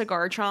like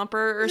cigar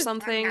chomper or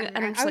something.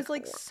 And I was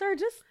like, sir,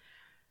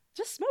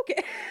 just smoke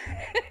it.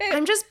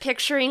 I'm just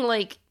picturing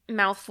like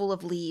mouthful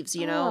of leaves,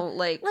 you know,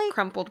 like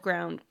crumpled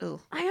ground. Ugh.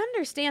 I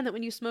understand that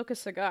when you smoke a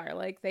cigar,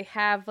 like they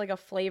have like a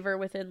flavor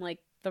within like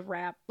the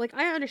wrap. Like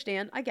I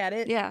understand, I get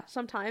it. Yeah.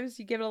 Sometimes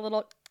you give it a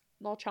little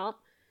chomp,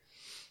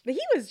 but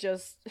he was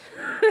just.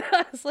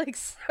 I was like,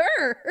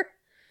 sir.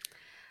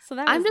 So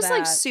that I'm just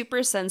like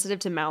super sensitive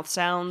to mouth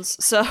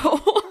sounds, so.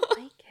 I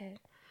like it.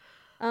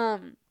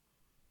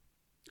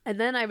 And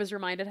then I was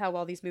reminded how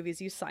well these movies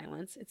use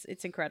silence.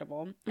 It's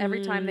incredible.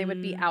 Every time they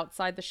would be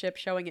outside the ship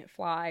showing it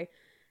fly,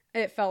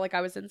 it felt like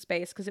I was in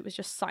space because it was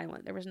just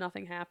silent. There was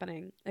nothing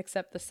happening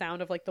except the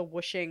sound of like the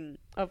whooshing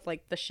of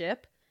like the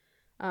ship.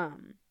 So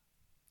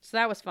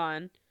that was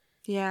fun.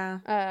 Yeah.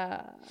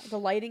 The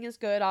lighting is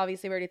good.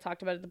 Obviously, we already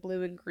talked about it. The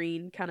blue and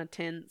green kind of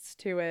tints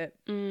to it.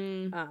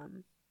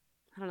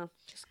 I don't know,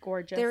 just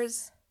gorgeous. There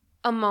was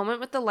a moment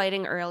with the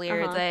lighting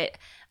earlier that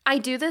I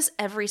do this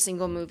every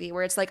single movie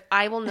where it's like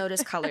I will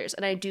notice colors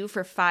and I do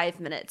for 5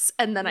 minutes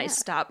and then I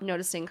stop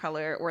noticing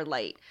color or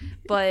light.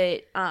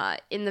 But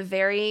in the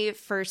very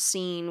first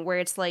scene where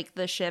it's like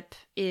the ship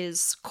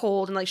is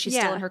cold and like she's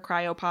still in her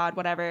cryopod,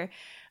 whatever,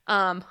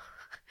 I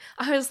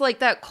was like,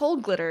 that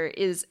cold glitter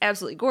is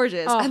absolutely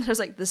gorgeous. And I was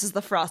like, this is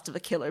the frost of a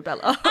killer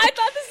Bella. I thought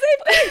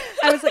the same thing.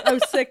 I was like, oh,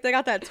 sick. They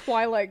got that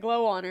Twilight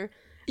glow on her.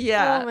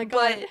 Yeah. Oh my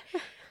god.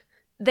 But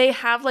they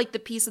have like the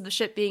piece of the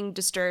ship being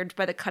disturbed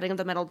by the cutting of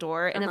the metal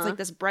door, and it's like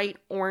this bright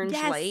orange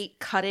light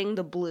cutting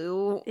the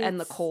blue and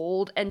the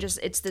cold, and just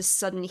it's this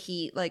sudden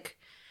heat, like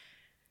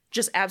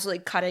just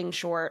absolutely cutting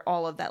short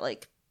all of that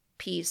like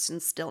peace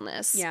and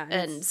stillness. Yeah,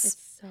 and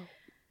it's so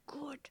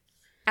good.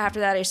 After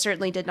that, I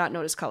certainly did not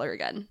notice color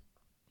again.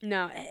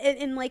 No,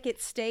 and like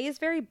it stays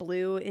very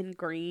blue and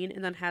green,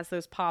 and then has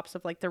those pops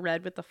of like the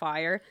red with the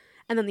fire.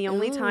 And then the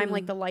only time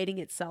like the lighting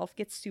itself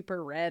gets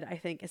super red, I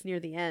think, is near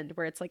the end,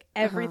 where it's like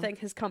everything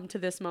has come to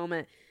this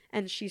moment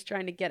and she's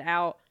trying to get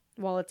out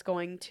while it's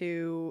going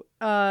to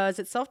is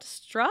it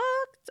self-destruct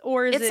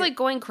or is it's like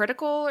going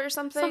critical or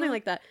something? Something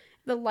like that.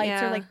 The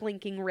lights are like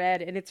blinking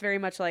red and it's very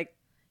much like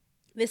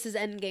this is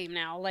Endgame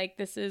now. Like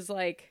this is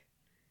like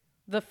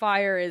the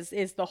fire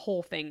is the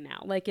whole thing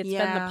now. Like, it's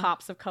been the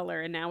pops of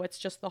color, and now it's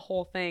just the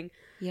whole thing.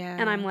 Yeah.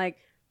 And I'm like,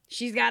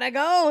 she's gotta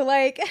go.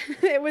 Like,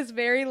 it was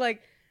very,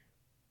 like,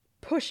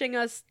 pushing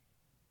us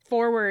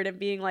forward and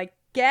being like,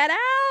 get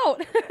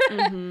out.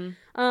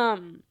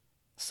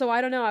 So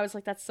I don't know. I was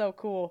like, that's so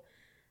cool.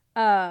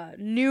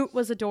 Newt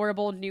was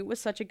adorable. Newt was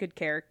such a good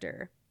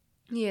character.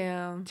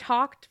 Yeah.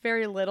 Talked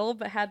very little,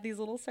 but had these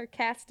little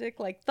sarcastic,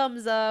 like,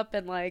 thumbs up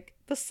and, like,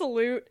 the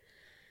salute.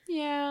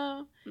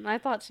 Yeah. And I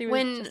thought she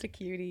was just a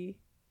cutie.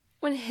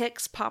 When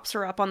Hicks pops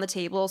her up on the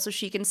table so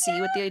she can see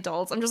with the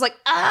adults, I'm just like,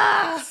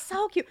 ah!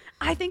 So cute.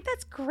 I think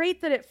that's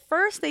great that at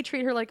first they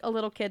treat her like a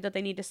little kid that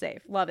they need to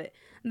save. Love it.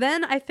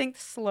 Then I think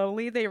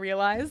slowly they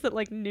realize that,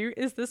 like, Newt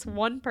is this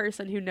one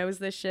person who knows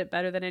this shit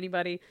better than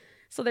anybody.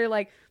 So they're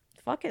like,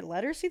 fuck it,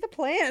 let her see the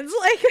plans.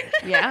 Like,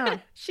 yeah.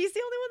 She's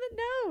the only one that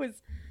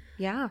knows.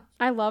 Yeah.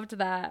 I loved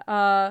that.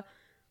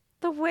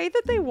 The way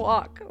that they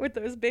walk with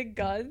those big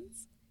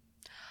guns.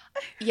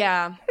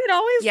 Yeah. It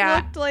always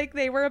looked like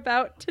they were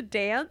about to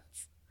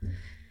dance.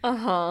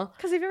 Uh-huh.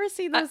 Because have you ever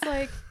seen those,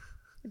 like,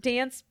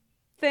 dance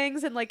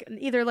things in, like,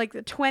 either, like,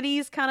 the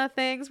 20s kind of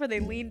things where they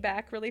lean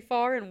back really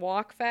far and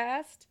walk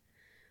fast?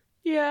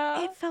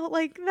 Yeah. It felt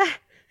like that.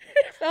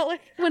 It felt like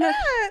When I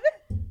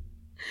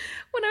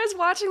was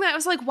watching that, I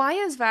was like, why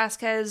is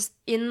Vasquez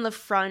in the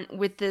front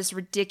with this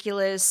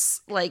ridiculous,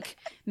 like,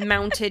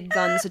 mounted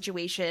gun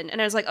situation? And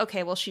I was like,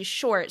 okay, well, she's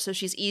short, so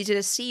she's easy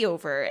to see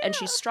over, and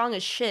she's strong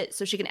as shit,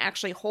 so she can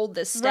actually hold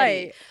this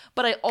steady. Right.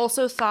 But I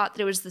also thought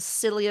that it was the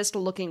silliest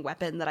looking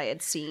weapon that I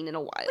had seen in a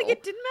while. Like,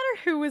 it didn't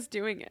matter who was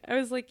doing it. I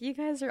was like, you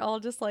guys are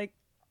all just, like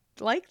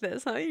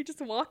this, huh? You're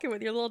just walking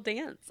with your little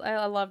dance.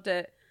 I loved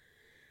it.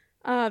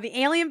 The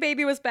alien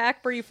baby was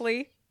back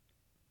briefly.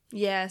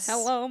 Yes.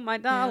 Hello, my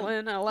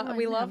darling. Yeah.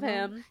 We love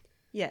him.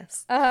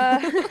 Yes.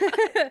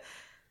 I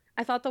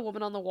thought the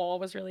woman on the wall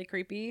was really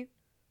creepy.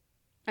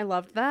 I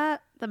loved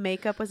that. The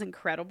makeup was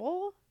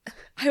incredible.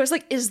 I was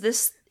like, is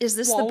this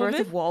Wall the birth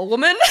Woman? of Wall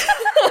Woman?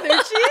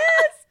 There she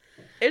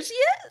is. There she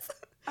is.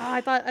 Oh,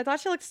 I thought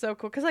she looked so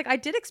cool. Because, like, I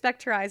did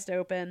expect her eyes to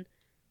open.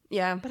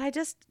 Yeah. But I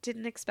just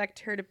didn't expect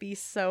her to be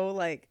so,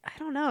 like, I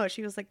don't know.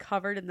 She was, like,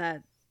 covered in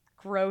that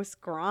gross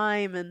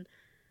grime. And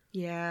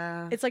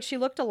yeah. it's like she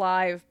looked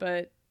alive,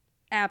 but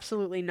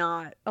absolutely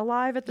not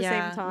alive at the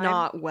same time.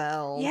 Not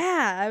well.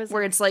 Yeah. I was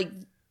where like, it's like,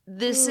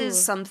 this ooh.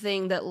 is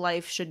something that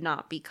life should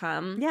not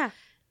become. Yeah.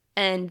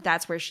 And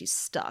that's where she's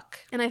stuck.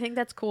 And I think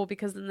that's cool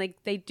because then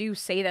they do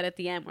say that at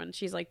the end when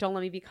she's like, don't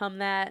let me become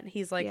that. And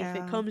he's like, if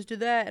it comes to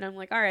that. And I'm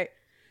like, all right,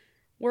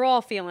 we're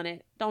all feeling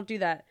it. Don't do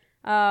that.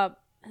 And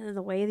then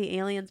the way the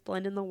aliens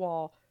blend in the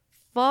wall.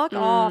 Fuck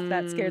off.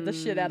 That scared the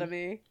shit out of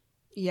me.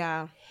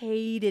 Yeah.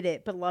 Hated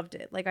it, but loved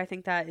it. Like, I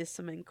think that is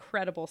some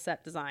incredible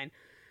set design.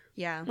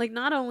 Yeah. Like,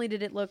 not only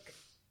did it look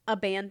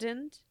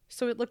abandoned,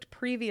 so it looked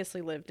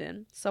previously lived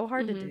in. So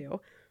hard to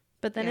do.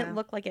 But then it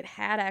looked like it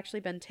had actually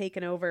been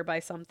taken over by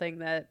something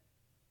that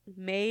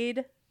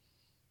made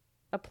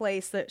a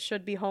place that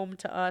should be home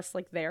to us,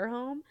 like, their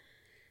home.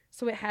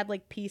 So it had,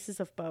 like, pieces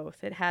of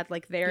both. It had,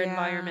 like, their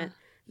environment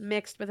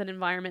mixed with an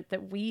environment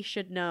that we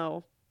should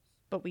know,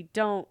 but we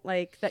don't,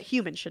 like, that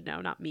humans should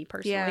know, not me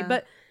personally. Yeah.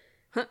 But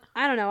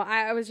I don't know.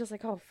 I was just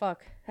like, oh,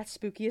 fuck. That's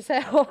spooky as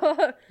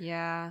hell.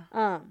 Yeah.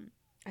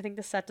 I think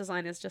the set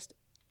design is just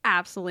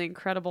absolutely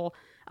incredible.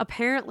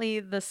 Apparently,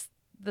 the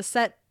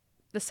set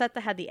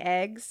that had the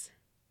eggs,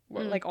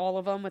 like all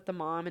of them with the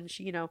mom and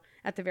she, you know,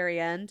 at the very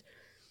end,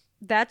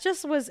 that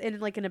just was in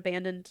like an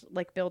abandoned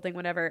like building,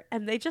 whatever,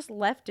 and they just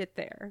left it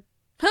there.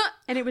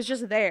 And it was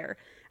just there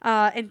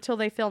until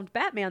they filmed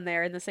Batman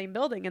there in the same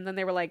building, and then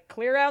they were like,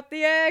 clear out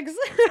the eggs.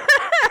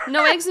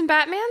 No eggs in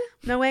Batman?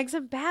 No eggs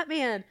in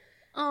Batman.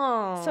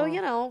 Oh. So,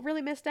 you know,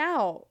 really missed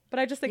out. But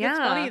I just think it's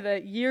funny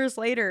that years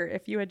later,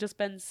 if you had just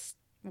been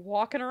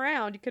walking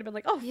around, you could have been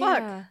like, oh,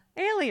 fuck,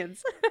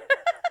 aliens.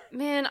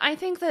 Man, I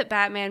think that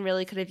Batman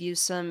really could have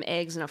used some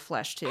eggs in a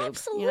flesh tube.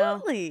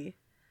 Absolutely. You know?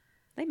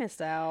 They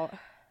missed out.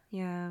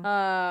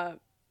 Yeah.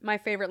 My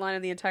favorite line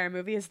in the entire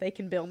movie is, they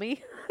can bill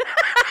me.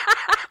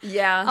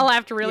 Yeah. I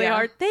laughed really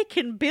hard. They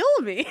can bill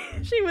me.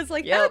 She was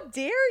like, how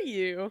dare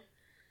you?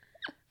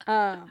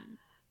 And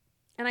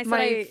I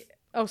said,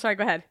 oh, sorry,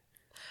 go ahead.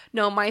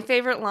 No, my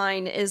favorite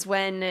line is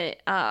when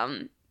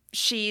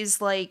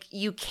she's like,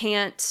 you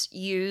can't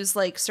use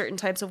like certain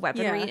types of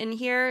weaponry in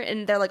here,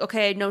 and they're like,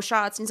 okay, no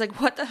shots. And he's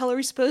like, what the hell are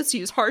we supposed to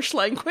use? Harsh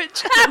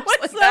language. That was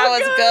like, so that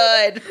was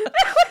good.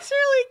 That was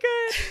really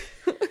good.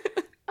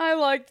 I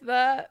liked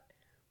that.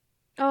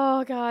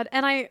 Oh god.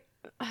 And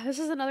this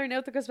is another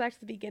note that goes back to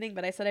the beginning,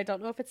 but I said I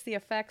don't know if it's the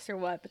effects or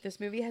what, but this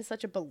movie has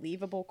such a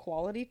believable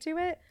quality to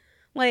it.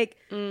 Like,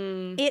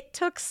 it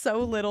took so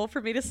little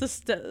for me to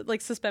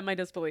suspend my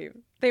disbelief.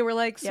 They were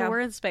like, so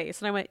we're in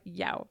space. And I went,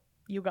 yo,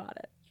 you got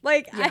it.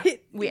 Like,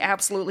 we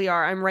absolutely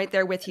are. I'm right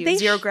there with you. They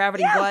Zero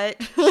gravity, what?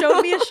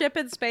 showed me a ship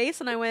in space,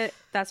 and I went,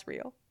 that's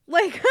real.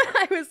 Like,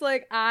 I was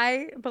like,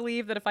 I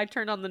believe that if I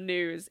turned on the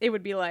news, it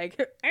would be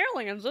like,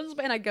 aliens in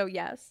space. And I'd go,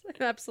 yes,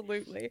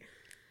 absolutely.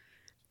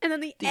 And then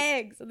the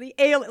eggs and the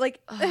alien,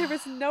 like, there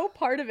was no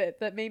part of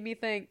it that made me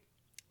think,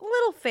 a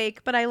little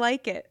fake, but I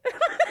like it.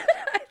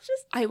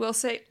 I will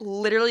say,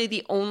 literally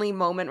the only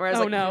moment where I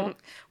was no,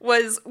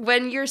 was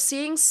when you're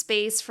seeing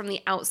space from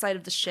the outside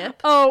of the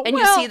ship. Oh, and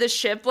you see the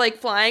ship like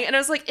flying, and I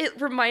was like,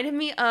 it reminded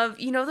me of,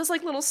 you know, those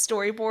like little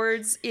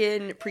storyboards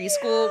in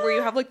preschool where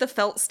you have like the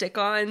felt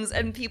stick-ons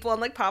and people on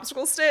like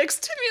popsicle sticks.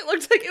 To me, it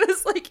looked like it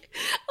was like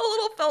a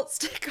little felt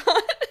stick-on.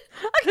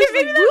 Okay,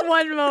 maybe like, that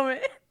one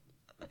moment.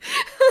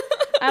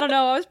 I don't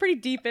know. I was pretty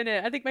deep in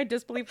it. I think my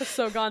disbelief was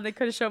so gone they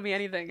could have shown me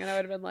anything, and I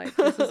would have been like,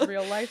 "This is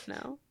real life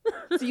now."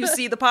 So you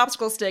see the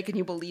popsicle stick and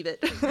you believe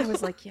it. I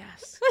was like,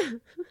 "Yes."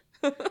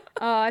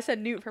 I said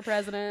Newt for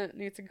president.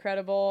 Newt's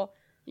incredible.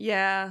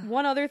 Yeah.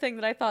 One other thing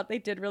that I thought they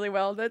did really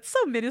well. That's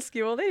so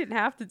minuscule. They didn't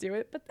have to do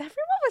it, but everyone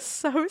was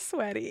so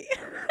sweaty.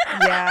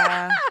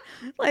 Yeah.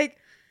 Like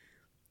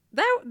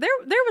there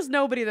was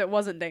nobody that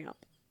wasn't damp.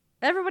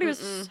 Everybody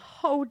was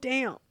so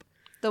damp.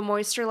 The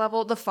moisture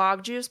level, the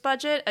fog juice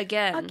budget,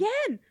 again.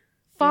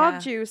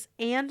 Fog juice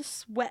and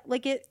sweat.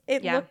 Like it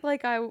looked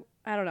like I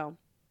don't know,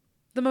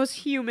 the most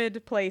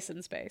humid place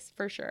in space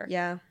for sure.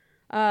 Yeah.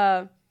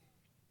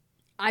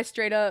 I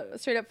straight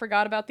up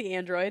forgot about the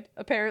android.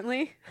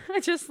 Apparently, I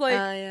just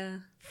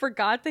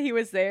forgot that he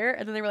was there,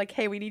 and then they were like,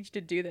 "Hey, we need you to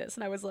do this,"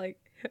 and I was like,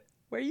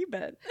 "Where you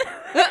been?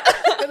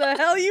 Where the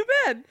hell you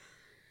been?"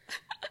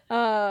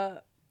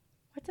 What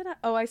did I?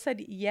 Oh, I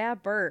said yeah,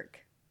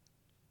 Burke.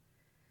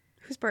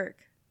 Who's Burke?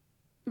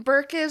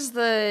 Burke is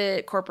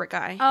the corporate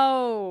guy.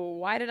 Oh,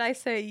 why did I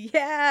say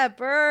yeah,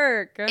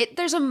 Burke?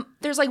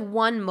 There's like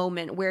one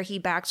moment where he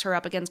backs her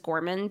up against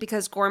Gorman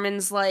because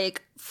Gorman's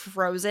like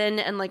frozen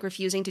and like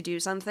refusing to do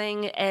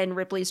something, and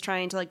Ripley's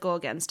trying to like go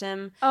against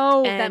him.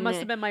 Oh, that must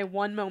have been my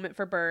one moment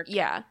for Burke.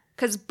 Yeah,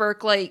 because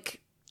Burke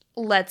like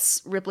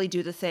lets Ripley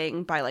do the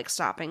thing by like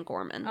stopping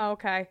Gorman. Oh,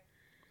 okay.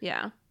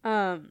 Yeah.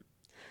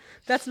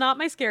 That's not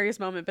my scariest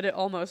moment, but it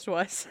almost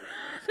was.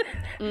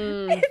 It's the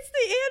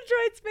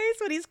android space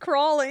when he's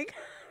crawling.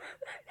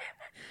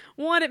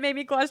 One, it made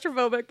me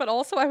claustrophobic, but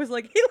also I was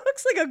like, he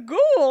looks like a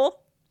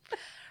ghoul.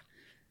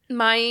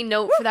 My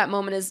note for that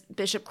moment is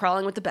Bishop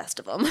crawling with the best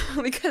of them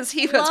because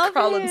he was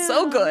crawling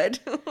so good.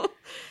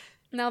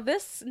 Now,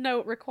 this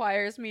note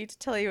requires me to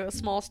tell you a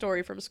small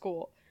story from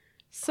school.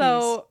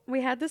 So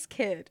we had this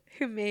kid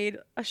who made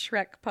a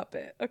Shrek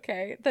puppet,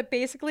 okay? That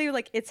basically,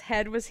 like, its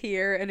head was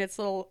here and its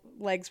little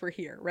legs were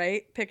here,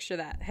 right? Picture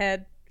that.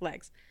 Head,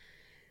 legs.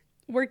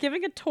 We're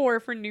giving a tour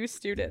for new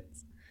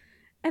students.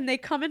 And they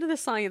come into the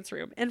science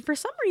room. And for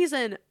some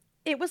reason,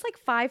 it was like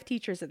 5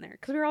 teachers in there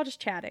because we were all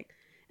just chatting.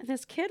 And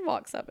this kid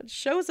walks up and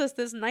shows us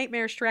this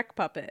nightmare Shrek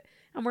puppet.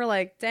 And we're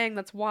like, dang,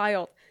 that's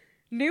wild.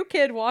 New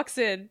kid walks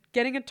in,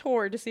 getting a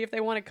tour to see if they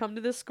want to come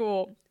to this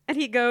school. And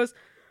he goes,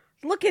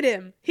 look at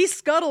him. He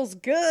scuttles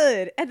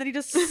good. And then he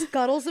just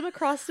scuttles him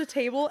across the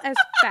table as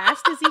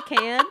fast as he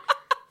can.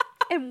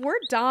 And we're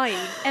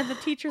dying. And the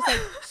teacher's like,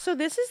 so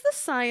this is the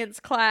science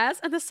class.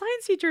 And the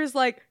science teacher is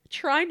like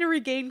trying to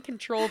regain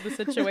control of the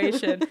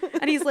situation.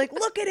 And he's like,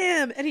 look at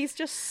him. And he's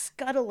just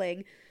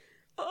scuttling.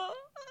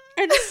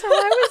 And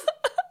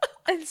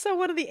so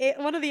one of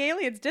the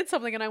aliens did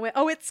something and I went,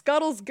 oh, it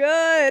scuttles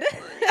good.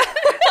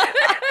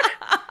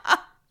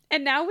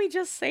 And now we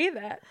just say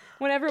that.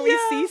 Whenever we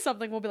see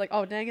something, we'll be like,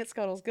 oh, dang, it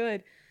scuttles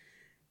good.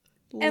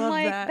 And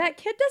like that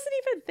kid doesn't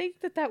even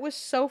think that was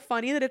so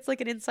funny that it's like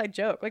an inside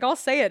joke. Like I'll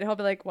say it and he'll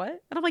be like, what?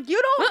 And I'm like,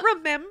 you don't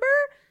remember?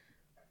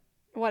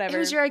 Whatever. It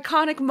was your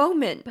iconic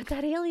moment. But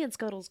that alien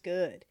scuttles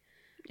good.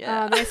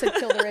 Yeah. I said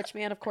kill the rich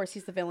man. Of course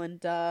he's the villain.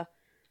 Duh.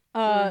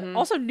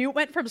 Also, Newt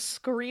went from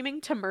screaming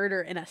to murder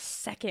in a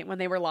second when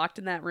they were locked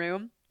in that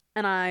room.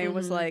 And I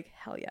was like,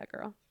 hell yeah,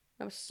 girl.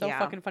 That was so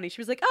fucking funny. She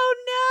was like, oh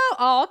no,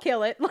 I'll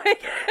kill it.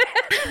 Like,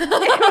 it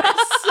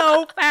was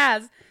so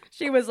fast.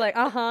 She was like,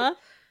 uh-huh.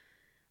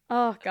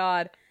 Oh,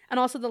 God. And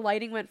also the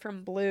lighting went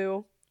from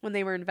blue when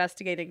they were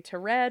investigating to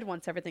red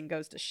once everything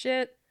goes to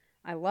shit.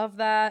 I love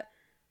that.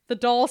 The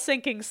doll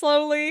sinking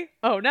slowly.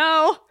 Oh,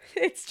 no.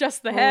 It's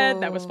just the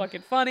head. That was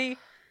fucking funny.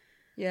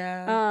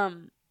 Yeah.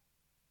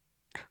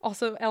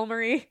 Also,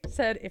 Elmarie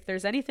said, if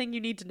there's anything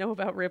you need to know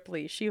about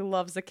Ripley, she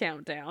loves a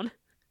countdown.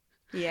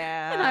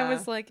 Yeah. And I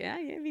was like, yeah,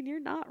 I mean, you're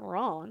not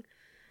wrong.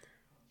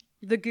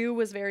 The goo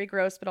was very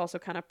gross, but also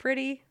kind of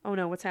pretty. Oh,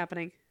 no, what's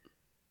happening?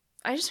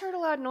 I just heard a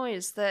loud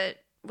noise that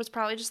was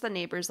probably just the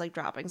neighbors like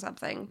dropping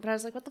something. But I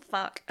was like, what the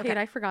fuck? Okay, and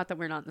I forgot that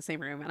we're not in the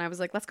same room. And I was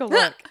like, let's go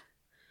look.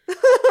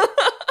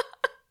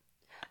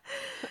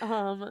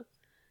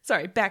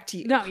 Sorry, back to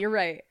you. No, you're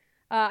right.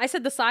 I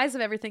said the size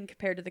of everything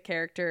compared to the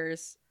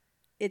characters,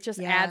 it just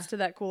adds to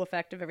that cool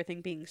effect of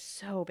everything being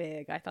so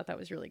big. I thought that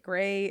was really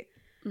great.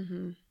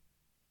 Mm-hmm.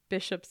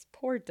 Bishop's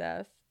poor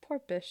death. Poor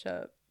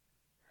Bishop.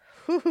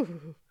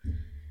 Whew.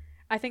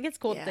 I think it's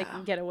cool that they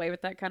can get away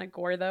with that kind of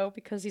gore, though,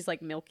 because he's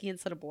like milky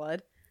instead of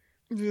blood.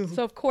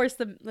 So of course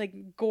the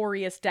like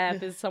goriest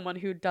death is someone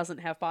who doesn't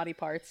have body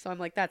parts. So I'm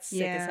like, that's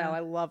sick as hell.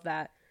 I love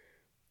that.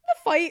 The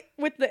fight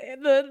with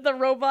the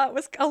robot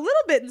was a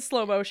little bit in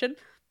slow motion,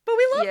 But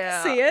we love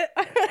to see it.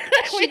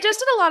 She just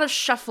did a lot of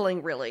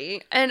shuffling,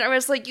 really. And I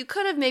was like, you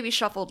could have maybe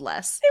shuffled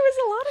less. It was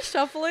a lot of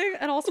shuffling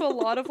and also a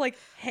lot of like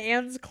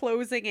hands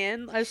closing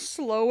in as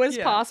slow as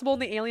possible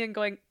and the alien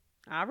going,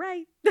 all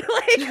right.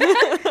 Like,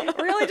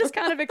 really just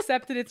kind of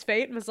accepted its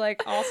fate and was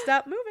like, I'll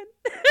stop moving.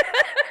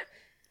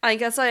 I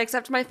guess I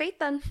accept my fate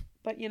then.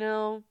 But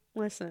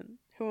listen,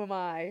 who am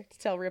I to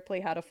tell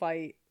Ripley how to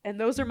fight? And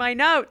those are my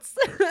notes.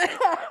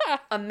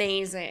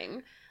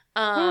 Amazing.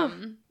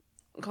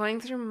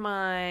 Going through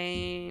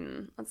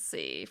mine. Let's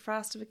see.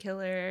 Frost of a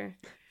Killer.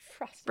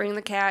 Bring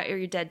the cat or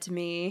you're dead to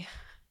me.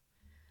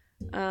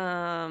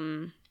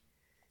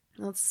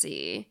 Let's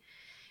see.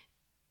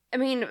 I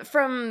mean,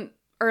 from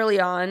early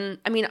on,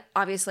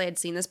 obviously I'd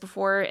seen this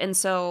before, and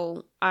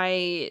so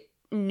I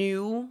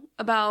knew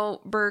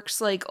about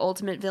Burke's, like,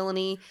 ultimate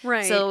villainy.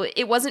 Right. So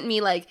it wasn't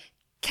me, like,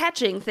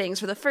 catching things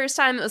for the first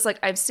time. It was like,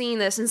 I've seen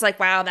this, and it's like,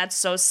 wow, that's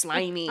so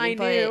slimy. I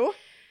knew.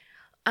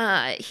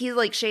 He,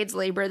 like, shades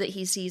labor that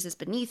he sees as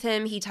beneath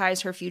him. He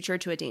ties her future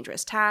to a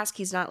dangerous task.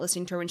 He's not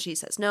listening to her when she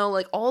says no.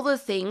 Like, all the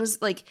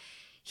things, like,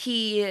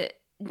 he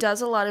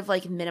does a lot of,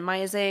 like,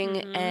 minimizing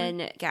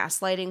and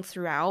gaslighting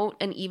throughout.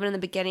 And even in the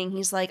beginning,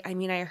 he's like, I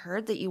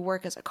heard that you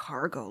work as a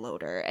cargo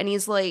loader. And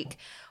he's like,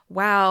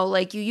 wow,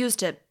 like, you used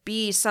to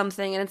be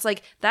something. And it's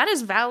like, that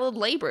is valid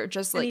labor,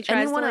 just like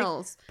anyone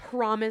else.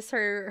 Promise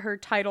her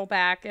title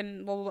back.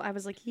 And, well, I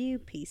was like, you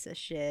piece of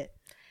shit.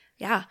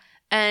 Yeah.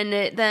 And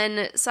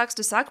then sucks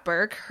to suck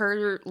Burke,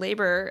 her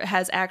labor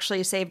has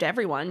actually saved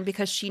everyone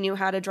because she knew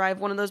how to drive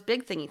one of those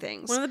big thingy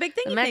things. One of the big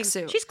thingy things.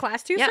 Suit. She's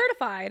class 2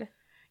 certified.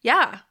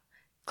 Yeah.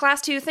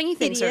 Class 2 thingy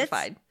thing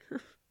certified.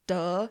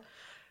 Duh.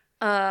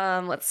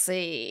 Let's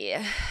see.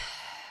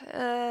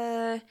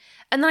 And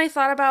then I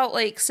thought about,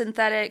 like,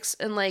 synthetics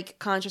and, like,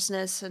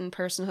 consciousness and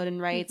personhood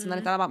and rights. And then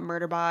I thought about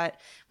Murderbot,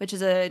 which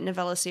is a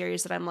novella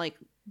series that I'm, like,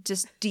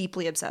 just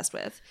deeply obsessed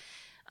with.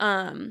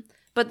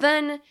 But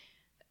then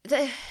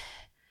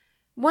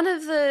one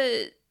of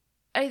the,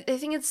 I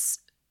think it's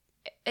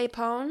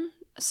Apone,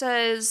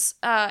 says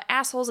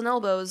assholes and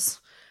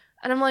elbows.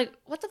 And I'm like,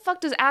 what the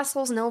fuck does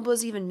assholes and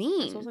elbows even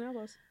mean? Assholes and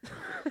elbows.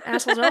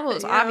 Assholes and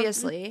elbows,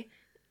 obviously.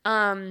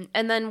 And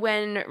then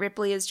when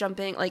Ripley is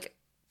jumping, like,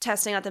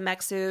 testing out the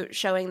mech suit,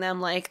 showing them,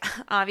 like,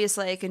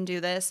 obviously I can do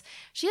this.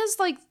 She has,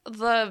 like,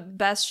 the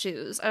best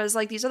shoes. I was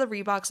like, these are the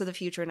Reeboks of the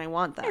future and I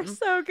want them. They're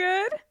so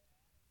good.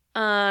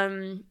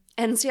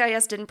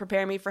 NCIS didn't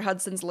prepare me for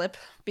Hudson's lip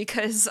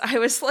because I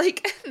was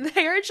like,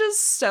 they are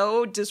just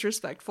so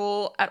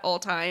disrespectful at all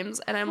times.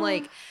 And I'm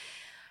like,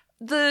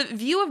 the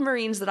view of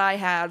Marines that I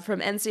had from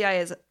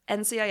NCIS,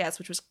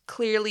 which was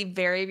clearly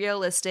very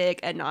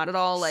realistic and not at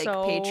all like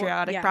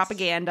patriotic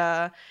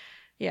propaganda.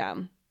 Yeah.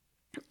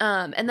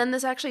 And then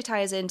this actually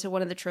ties into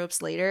one of the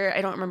tropes later.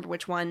 I don't remember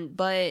which one,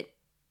 but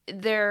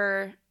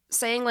they're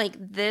saying like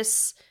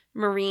this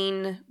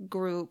Marine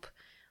group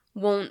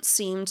won't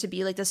seem to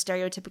be like the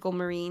stereotypical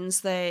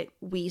Marines that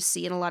we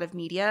see in a lot of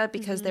media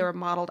because they were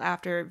modeled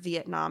after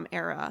Vietnam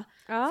era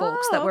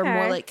folks that were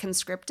more like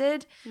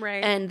conscripted,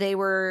 right? And they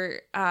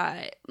were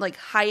like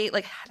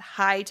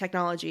high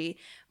technology,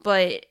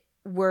 but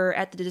were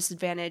at the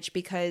disadvantage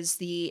because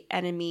the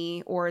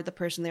enemy or the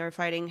person they were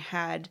fighting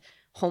had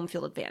home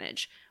field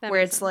advantage.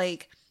 Where it's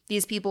like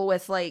these people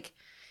with like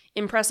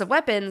impressive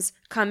weapons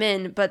come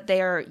in, but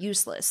they are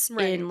useless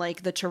in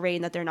like the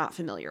terrain that they're not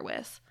familiar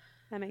with.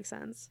 That makes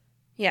sense.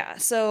 Yeah,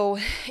 so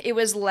it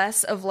was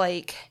less of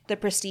like the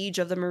prestige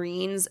of the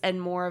Marines and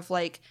more of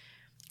like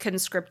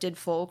conscripted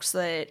folks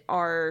that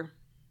are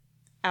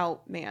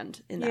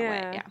outmanned in that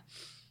way. Yeah.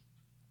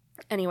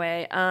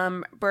 Anyway,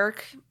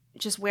 Burke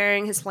just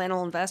wearing his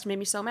flannel and vest made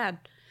me so mad.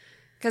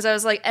 Because I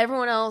was like,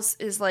 everyone else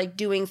is like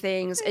doing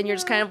things and you're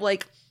just kind of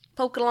like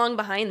poking along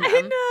behind them.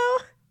 I know.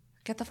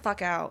 Get the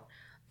fuck out.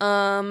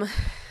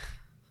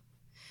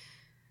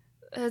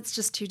 It's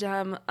just too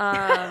dumb.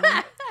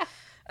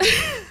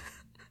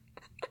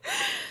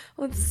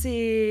 Let's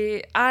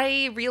see.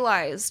 I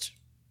realized,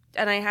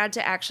 and I had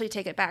to actually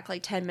take it back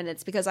like 10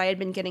 minutes because I had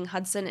been getting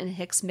Hudson and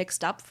Hicks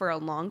mixed up for a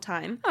long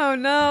time. Oh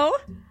no.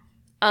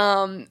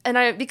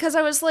 Because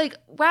I was like,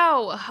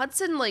 wow,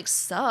 Hudson like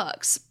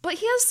sucks, but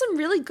he has some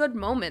really good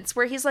moments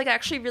where he's like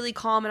actually really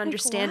calm and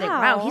understanding.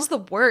 Wow, he's the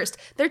worst.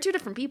 They're two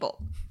different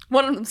people.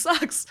 One of them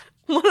sucks.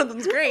 One of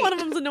them's great. One of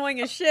them's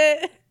annoying as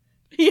shit.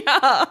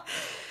 Yeah.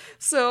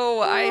 So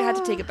I had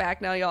to take it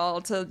back now,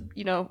 y'all, to,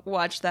 you know,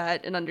 watch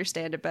that and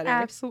understand it better.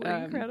 Absolutely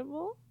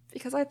incredible.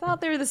 Because I thought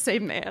they were the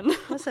same man.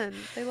 Listen,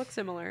 they look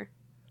similar.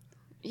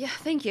 Yeah,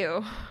 thank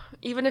you.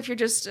 Even if you're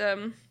just,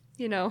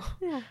 you know,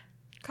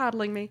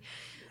 coddling me.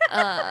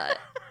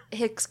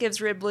 Hicks gives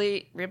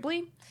Ripley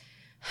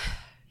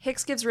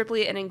Hicks gives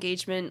Ripley an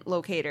engagement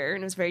locator,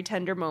 and it was a very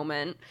tender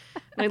moment.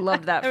 And I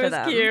loved that for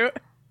them. It was cute.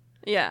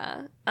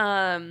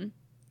 Yeah.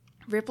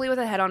 Ripley with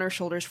a head on her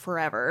shoulders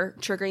forever,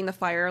 triggering the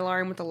fire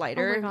alarm with the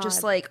lighter.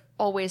 Just like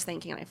always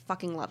thinking, and I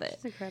fucking love it.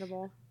 It's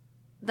incredible.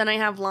 Then I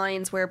have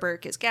lines where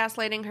Burke is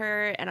gaslighting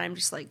her, and I'm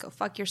just like, go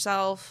fuck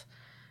yourself.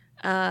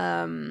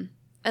 And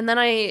then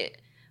I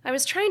I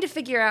was trying to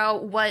figure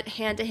out what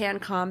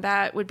hand-to-hand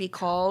combat would be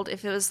called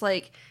if it was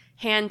like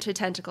hand to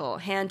tentacle,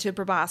 hand to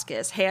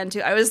proboscis, hand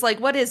to... I was like,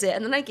 what is it?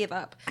 And then I gave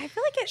up. I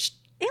feel like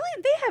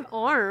alien, they have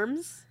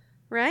arms,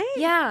 right?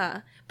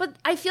 Yeah. But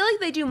I feel like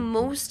they do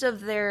most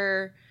of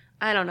their...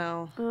 I don't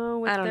know.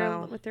 Oh, I don't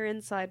know. With their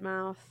inside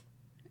mouth.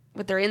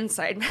 With their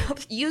inside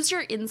mouth. Use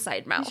your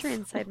inside mouth. Use your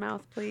inside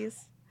mouth,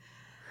 please.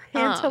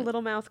 Hand to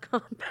little mouth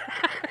combat.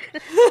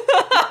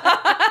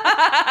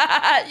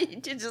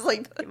 Just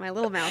like... Get my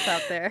little mouth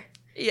out there.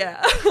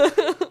 Yeah.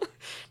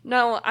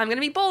 No, I'm going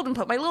to be bold and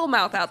put my little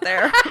mouth out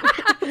there.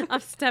 I'm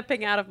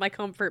stepping out of my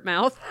comfort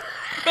mouth.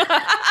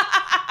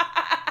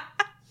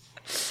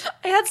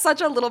 I had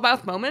such a little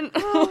mouth moment.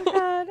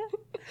 Oh,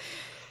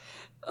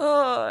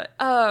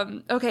 God.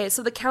 Okay,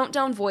 so the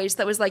countdown voice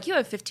that was like, you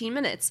have 15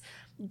 minutes.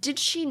 Did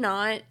she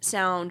not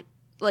sound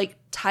like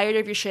tired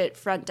of your shit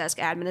front desk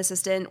admin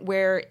assistant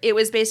where it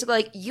was basically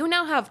like, you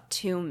now have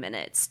 2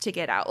 minutes to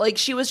get out? Like,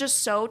 she was just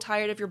so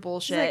tired of your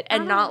bullshit like,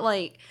 and not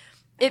like,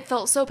 it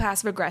felt so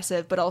passive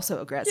aggressive, but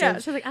also aggressive. Yeah,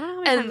 she's like, I don't know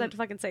how many times I have to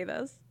fucking say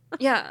this.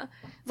 Yeah.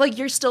 Like,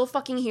 you're still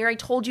fucking here. I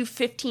told you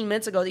 15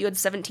 minutes ago that you had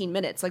 17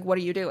 minutes. Like, what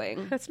are you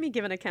doing? That's me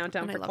giving a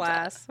countdown for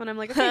class. That. When I'm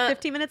like, okay,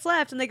 15 minutes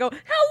left. And they go,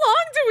 how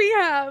long do we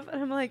have?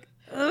 And I'm like,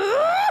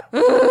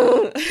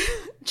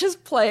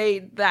 just play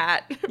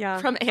that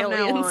from Aliens.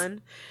 Aliens.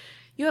 On.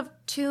 You have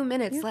 2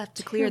 minutes left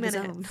to clear the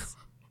zone.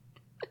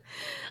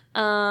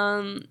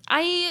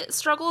 I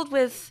struggled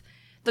with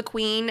the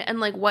queen and,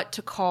 like, what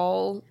to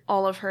call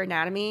all of her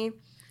anatomy.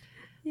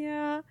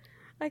 Yeah.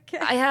 I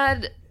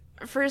had...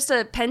 First,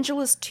 a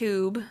pendulous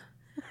tube,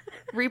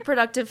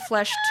 reproductive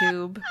flesh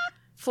tube,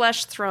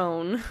 flesh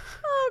throne.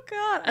 Oh,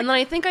 God. And then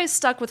I think I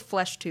stuck with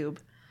flesh tube.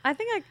 I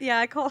think I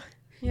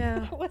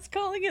was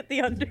calling it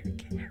the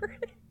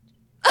undercarriage.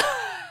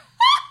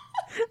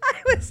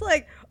 I was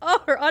like,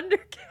 oh, her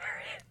undercarriage.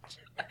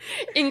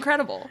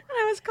 Incredible.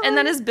 And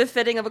that is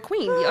befitting of a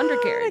queen, the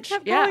undercarriage. I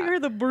kept calling her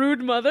the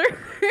brood mother.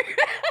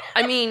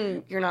 I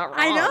mean, you're not wrong.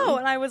 I know.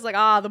 And I was like,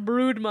 the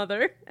brood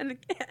mother. And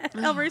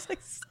Elmer's like,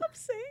 stop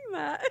saying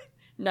that.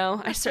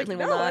 No, I certainly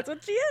will not. That's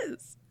what she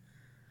is.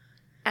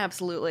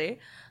 Absolutely.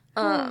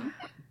 My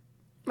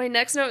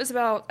next note is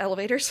about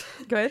elevators.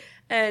 Good.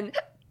 And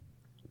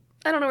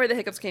I don't know where the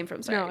hiccups came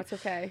from. Sorry. No, it's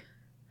okay.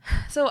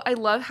 So I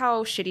love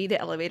how shitty the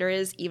elevator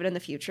is, even in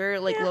the future,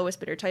 like lowest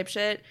bidder type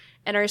shit.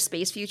 And our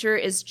space future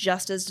is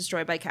just as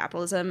destroyed by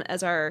capitalism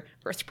as our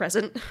Earth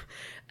present.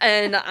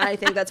 And I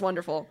think that's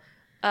wonderful.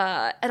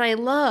 And I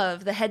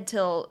love the head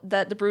tilt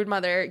that the brood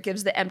mother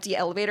gives the empty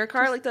elevator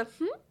car, like the,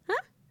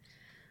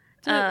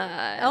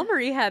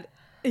 Elmarie had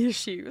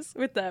issues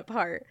with that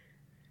part.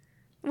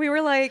 We were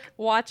like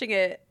watching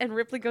it and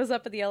Ripley goes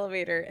up in the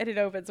elevator and it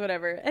opens,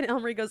 whatever. And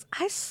Elmarie goes,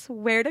 I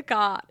swear to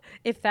God,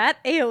 if that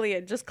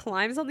alien just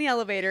climbs on the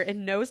elevator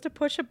and knows to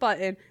push a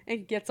button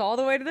and gets all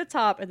the way to the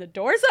top and the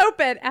door's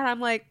open. And I'm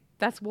like,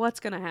 that's what's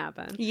going to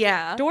happen.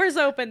 Yeah. Door's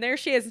open. There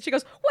she is. And she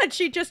goes, what?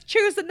 She just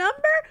choose a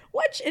number?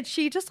 What? And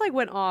she just like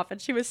went off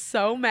and she was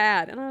so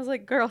mad. And I was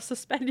like, girl,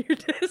 suspend your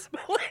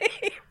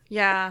disbelief.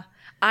 Yeah.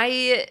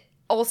 I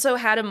also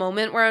had a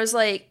moment where I was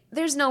like,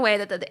 there's no way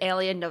that the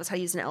alien knows how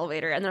to use an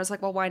elevator. And then I was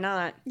like, well, why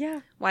not?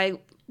 Yeah. Why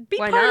Be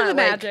why part not? of the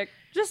magic.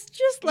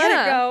 Just let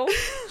it go.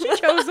 She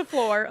chose the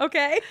floor,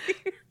 okay?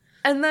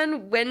 And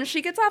then when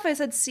she gets off, I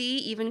said, see,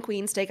 even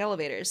queens take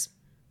elevators.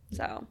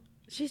 So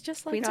she's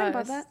just like queens us.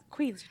 about that?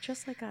 Queens are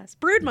just like us.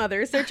 Brood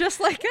mothers, they're just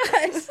like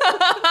us.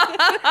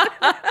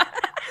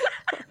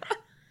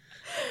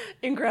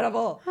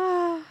 Incredible.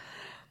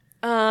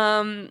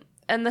 And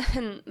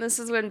then this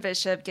is when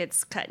Bishop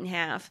gets cut in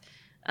half.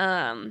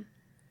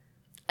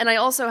 And I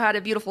also had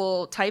a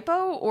beautiful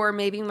typo, or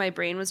maybe my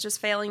brain was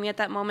just failing me at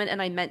that moment and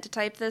I meant to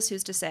type this,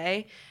 who's to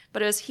say?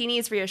 But it was, he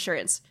needs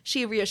reassurance.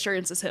 She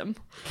reassurances him.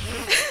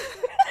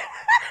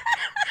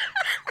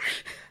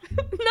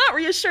 Not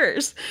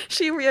reassures.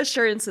 She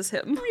reassurances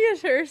him.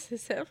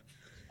 Reassurances him.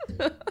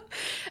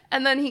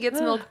 And then he gets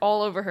milk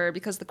all over her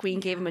because the queen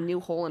gave him a new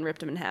hole and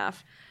ripped him in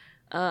half.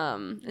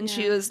 And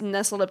she was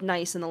nestled up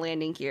nice in the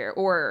landing gear,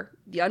 or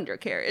the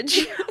undercarriage.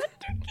 The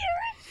undercarriage.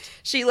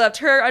 She left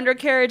her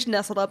undercarriage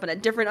nestled up in a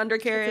different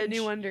undercarriage. It's a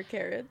new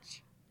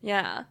undercarriage.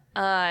 Yeah.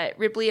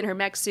 Ripley in her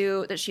mech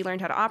suit that she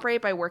learned how to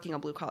operate by working a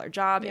blue-collar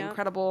job. Yeah.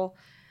 Incredible.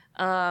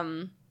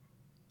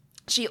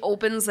 She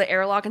opens the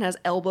airlock and has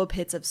elbow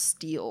pits of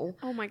steel.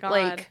 Oh my God.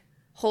 Like,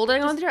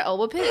 holding onto your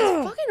elbow pit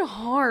is fucking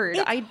hard.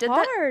 It's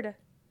hard. That.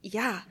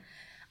 Yeah.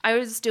 I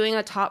was doing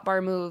a top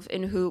bar move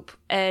in hoop,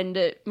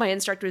 and my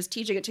instructor was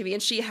teaching it to me,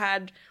 and she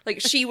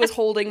was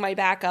holding my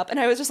back up,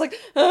 and I was just like,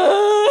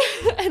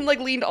 and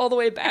like leaned all the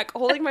way back,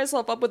 holding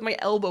myself up with my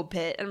elbow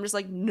pit, and I'm just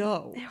like,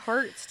 no. It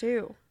hurts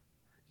too.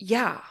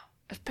 Yeah.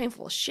 It's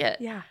painful as shit.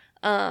 Yeah.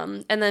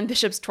 And then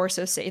Bishop's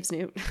torso saves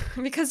Newt,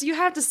 because you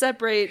have to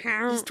separate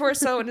his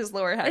torso and his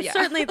lower head. Yeah.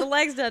 Certainly the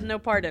legs had no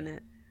part in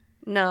it.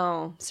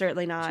 No,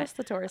 certainly not. Just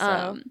the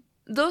torso.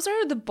 Those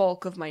are the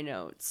bulk of my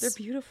notes. They're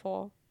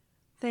beautiful.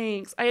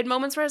 Thanks. I had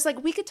moments where I was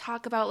like, we could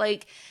talk about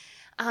like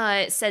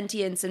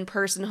sentience and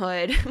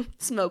personhood.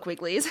 Smoke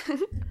Wigglies.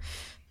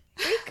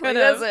 We could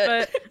have,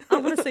 but I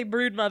want to say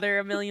brood mother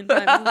a million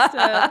times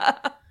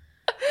instead.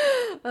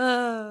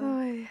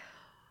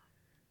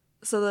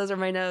 So those are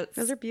my notes.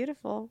 Those are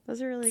beautiful.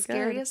 Those are really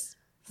Scariest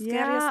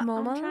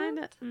moment. I'm trying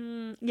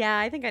to. Yeah,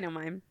 I think I know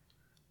mine.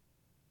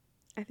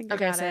 I think I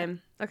got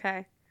same. It.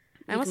 Okay.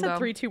 I You almost can said go.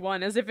 3, 2,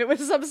 1 as if it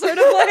was some sort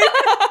of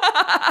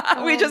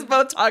like. We just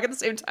both talk at the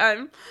same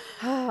time.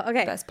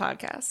 Okay. Best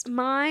podcast.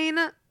 Mine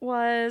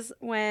was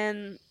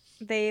when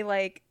they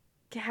like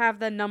have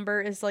the number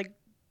is like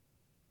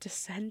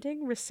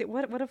descending.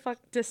 What a fuck?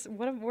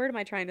 What word am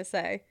I trying to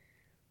say?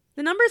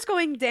 The number's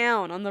going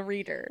down on the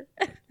reader.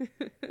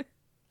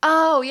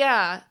 Oh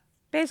yeah.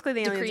 Basically,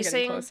 the aliens are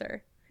getting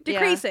closer.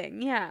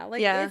 Decreasing, yeah.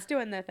 Like it's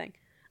doing their thing.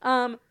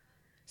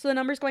 So the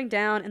number's going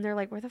down, and they're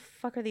like, "Where the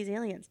fuck are these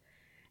aliens?"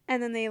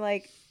 And then they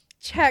like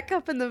check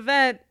up in the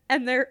vent,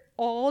 and they're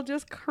all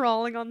just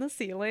crawling on the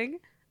ceiling.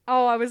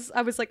 Oh, I was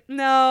like,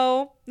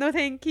 no,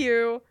 thank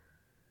you.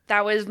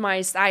 That was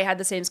I had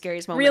the same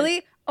scariest moment.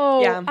 Really?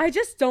 Oh, yeah. I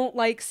just don't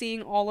like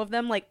seeing all of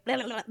them like blah,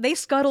 blah, blah. They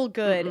scuttle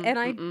good, and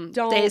I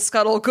don't. They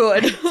scuttle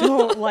good. I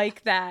don't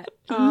like that.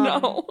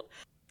 No.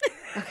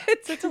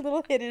 It's such a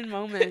little hidden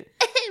moment.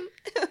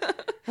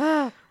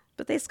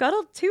 But they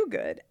scuttled too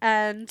good,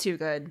 and too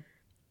good.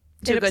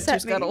 Too good to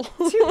scuttle.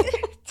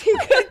 Too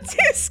good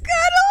to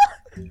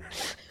scuttle.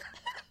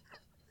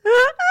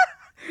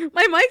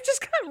 My mic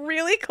just got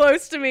really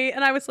close to me,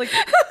 and I was like,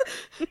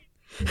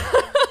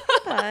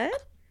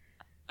 "What?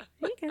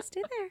 You guys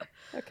stay there."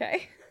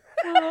 Okay.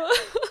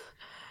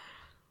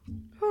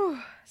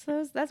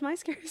 So that's my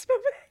scariest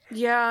moment.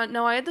 Yeah,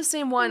 no, I had the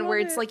same one where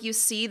it's it. like you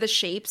see the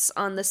shapes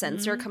on the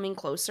sensor coming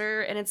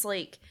closer, and it's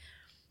like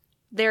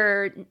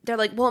they're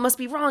like, well, it must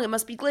be wrong, it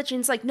must be glitching.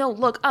 It's like, no,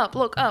 look up,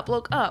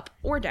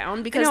 or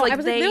down, because I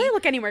was like, really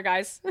look anywhere,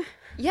 guys.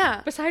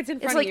 Yeah, besides in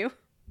front of you.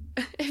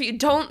 If you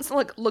don't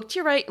look to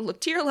your right, look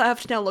to your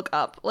left, now look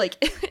up. Like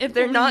if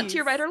they're not to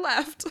your right or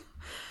left.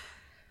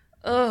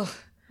 Ugh.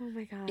 Oh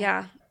my god.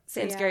 Yeah,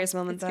 same scariest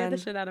moment. It scared the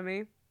shit out of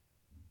me.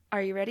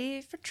 Are you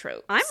ready for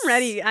tropes? I'm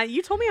ready.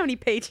 You told me how many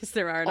pages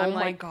there are, and I'm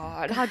like,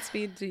 God.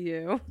 Godspeed to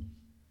you.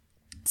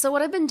 So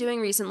what I've been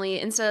doing recently,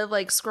 instead of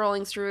like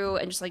scrolling through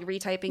and just like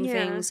retyping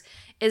things,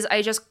 is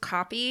I just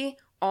copy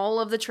all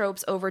of the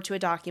tropes over to a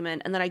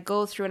document, and then I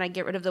go through and I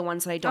get rid of the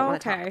ones that I don't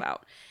want to talk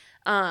about.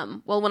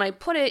 Well, when I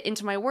put it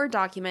into my Word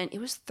document, it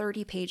was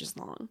 30 pages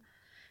long.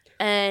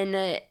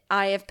 And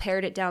I have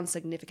pared it down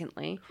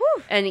significantly.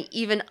 Whew. And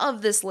even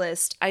of this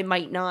list, I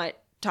might not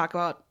talk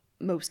about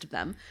most of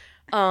them.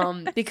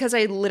 Because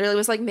I literally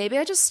was like, maybe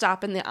I just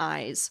stop in the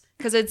I's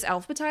because it's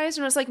alphabetized,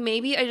 and I was like,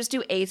 maybe I just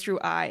do A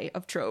through I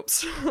of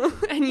tropes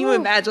and you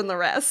imagine the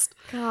rest.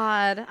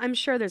 God, I'm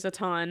sure there's a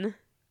ton.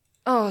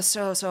 Oh,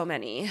 so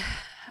many.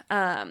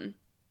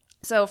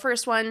 So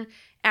first one,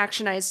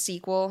 actionized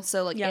sequel.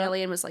 So like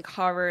Alien was like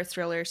horror,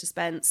 thriller,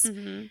 suspense.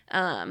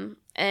 And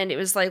it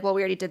was like, well,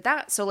 we already did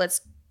that, so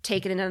let's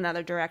take it in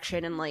another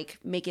direction and like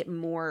make it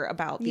more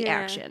about the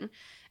action.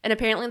 And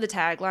apparently the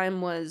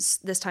tagline was,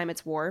 "This time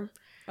it's war."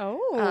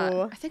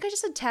 Oh. I think I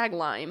just said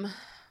tagline.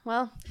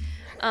 Well,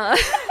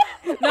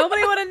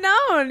 nobody would have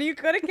known. You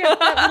could have kept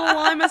that little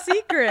lime a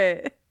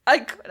secret. I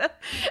could have.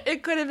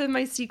 It could have been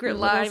my secret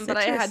line, but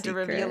I had to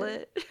reveal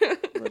it.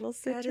 Little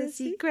citrus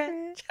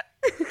secret.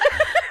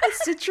 A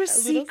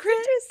citrus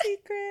secret.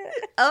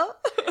 Oh,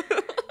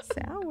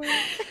 sour.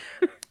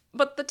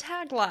 But the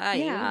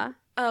tagline,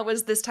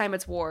 was "This time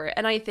it's war,"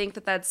 and I think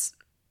that that's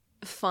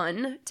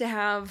fun to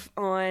have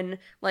on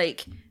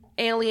like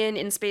Alien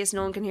in space,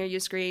 no one can hear you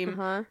scream,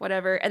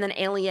 whatever. And then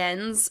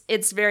Aliens,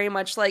 it's very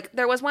much like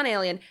there was one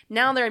alien,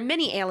 now there are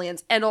many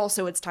aliens, and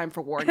also it's time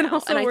for war now.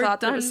 Also, and I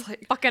thought that was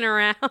like fucking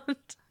around.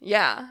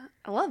 Yeah,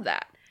 I love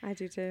that. I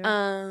do too.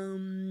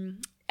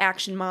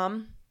 Action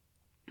mom.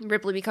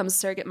 Ripley becomes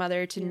surrogate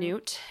mother to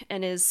Newt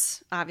and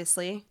is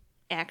obviously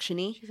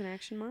actiony. She's an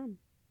action mom.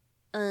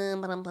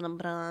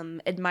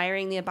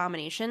 Admiring the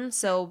abomination.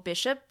 So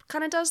Bishop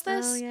kind of does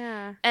this. Oh,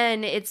 yeah.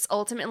 And it's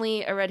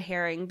ultimately a red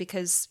herring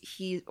because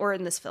or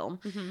in this film.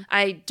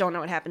 I don't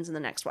know what happens in the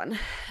next one.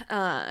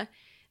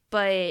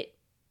 But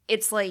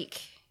it's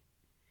like,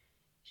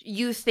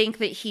 you think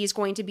that he's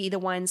going to be the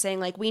one saying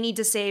like, we need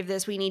to save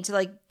this. We need to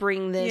like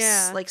bring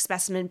this like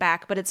specimen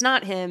back. But it's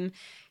not him.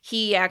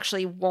 He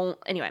actually won't.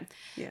 Anyway.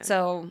 Yeah.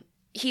 So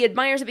he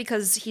admires it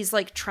because he's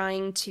like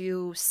trying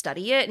to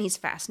study it and he's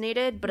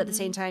fascinated, but at the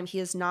same time he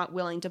is not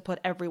willing to put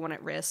everyone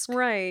at risk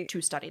to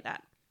study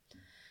that.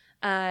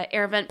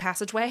 Air vent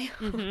passageway.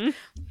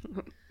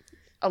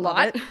 A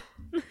lot.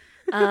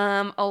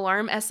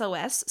 Alarm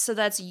SOS. So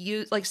that's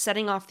you like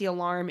setting off the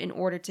alarm in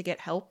order to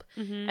get help.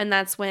 And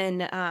that's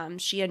when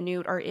she and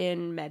Newt are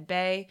in med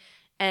bay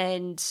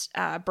and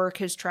Burke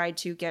has tried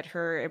to get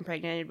her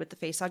impregnated with the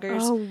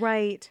facehuggers. Oh,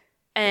 right.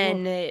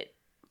 And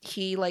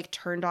he like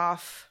turned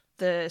off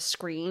the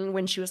screen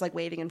when she was like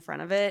waving in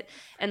front of it,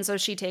 and so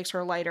she takes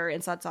her lighter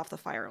and sets off the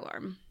fire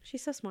alarm.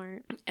 She's so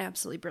smart.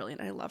 Absolutely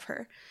brilliant. I love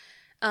her.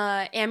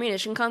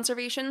 Ammunition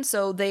conservation.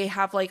 So they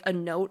have like a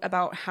note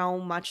about how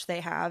much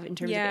they have in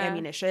terms of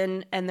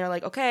ammunition. And they're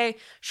like, okay,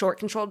 short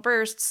controlled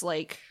bursts.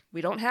 Like,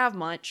 we don't have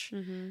much.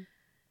 Mm-hmm.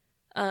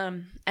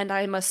 And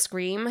I must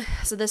scream.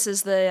 So this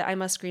is the I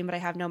must scream, but I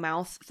have no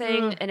mouth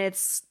thing. And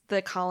it's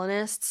the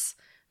colonists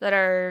that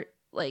are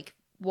like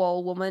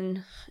wall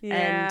woman.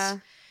 Yeah.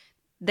 And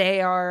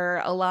they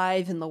are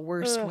alive in the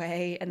worst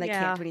way. And they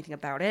can't do anything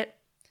about it.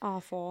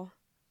 Awful.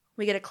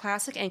 We get a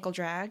classic ankle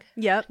drag.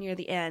 Yep. Near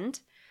the end.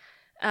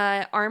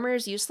 Armor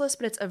is useless,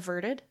 but it's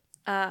averted.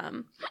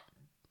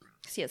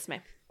 See, it's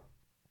me.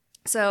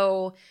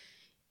 So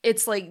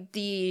it's like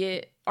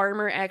the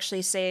armor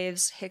actually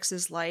saves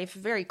Hicks's life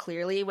very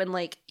clearly when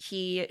like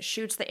he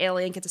shoots the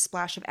alien, gets a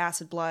splash of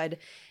acid blood,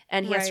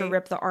 and he has to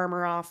rip the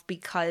armor off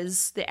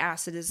because the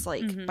acid is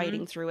like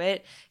biting through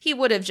it. He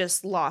would have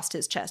just lost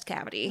his chest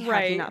cavity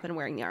had he not been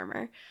wearing the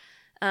armor.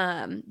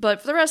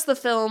 But for the rest of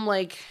the film,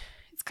 like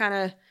it's kind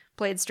of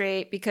played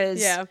straight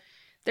because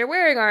they're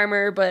wearing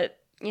armor, but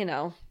you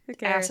know,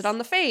 acid on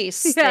the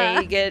face.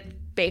 They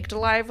get baked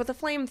alive with a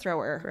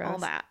flamethrower. Gross. All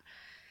that.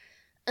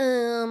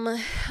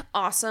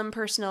 Awesome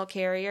personnel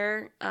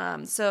carrier.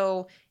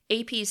 So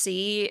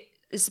APC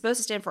is supposed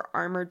to stand for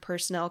Armored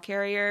Personnel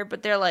Carrier,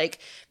 but they're like,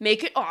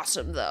 make it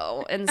awesome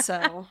though. And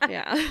so,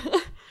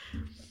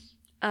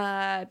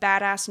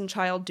 badass and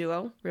child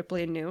duo,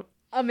 Ripley and Newt.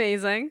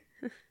 Amazing.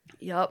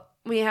 Yup.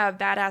 We have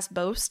badass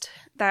Boast.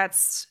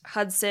 That's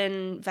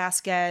Hudson,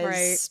 Vasquez.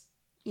 Right.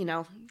 You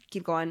know,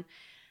 keep going.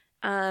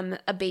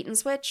 A bait and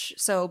switch.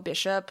 So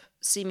Bishop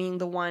seeming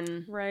the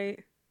one.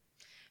 Right.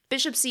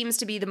 Bishop seems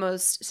to be the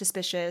most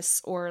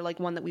suspicious, or like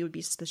one that we would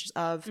be suspicious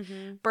of.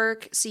 Mm-hmm.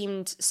 Burke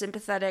seemed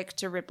sympathetic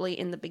to Ripley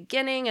in the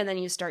beginning, and then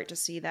you start to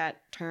see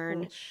that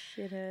turn.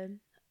 Shithead.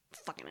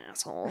 Fucking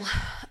asshole.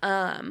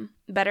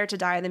 Better to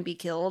die than be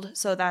killed.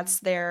 So that's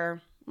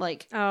their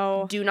like,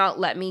 do not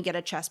let me get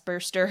a chest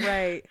burster.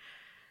 Right.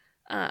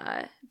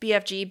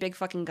 BFG, big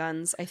fucking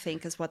guns, I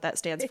think is what that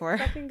stands for.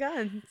 Fucking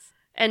guns.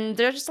 And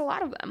there's just a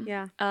lot of them.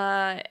 Yeah.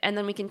 And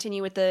then we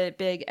continue with the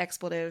big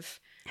expletive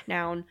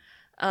noun.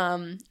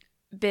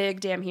 Big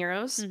damn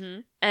heroes.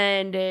 Mm-hmm.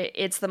 And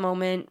it's the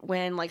moment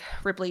when like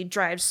Ripley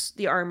drives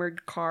the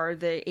armored car,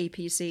 the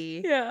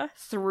APC,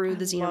 through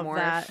the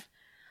xenomorph.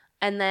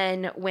 And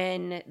then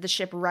when the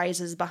ship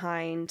rises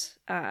behind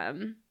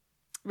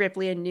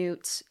Ripley and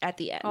Newt at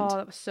the end. Oh,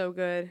 that was so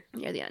good.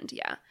 Near the end,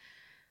 yeah.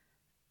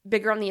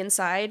 Bigger on the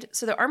inside.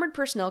 So the armored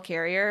personnel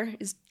carrier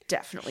is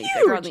definitely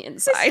bigger on the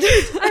inside.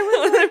 I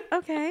was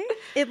like, okay.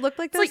 It looked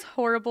like those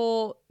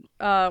horrible,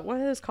 what are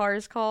those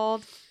cars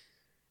called?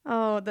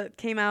 Oh, that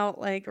came out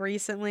like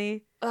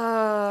recently.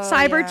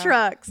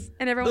 Cybertrucks.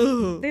 And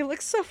everyone, they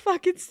look so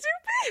fucking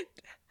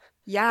stupid.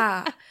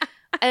 Yeah.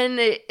 And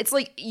it's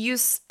like you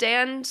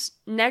stand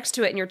next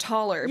to it and you're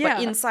taller,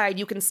 but inside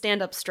you can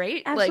stand up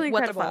straight. Absolutely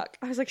like, incredible. What the fuck?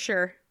 I was like,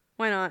 sure.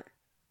 Why not?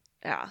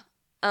 Yeah.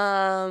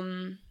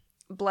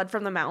 Blood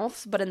from the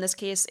mouth, but in this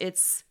case,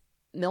 it's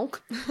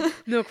milk.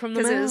 Milk from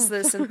the mouth. Because it is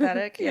the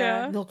synthetic.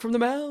 Milk from the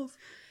mouth.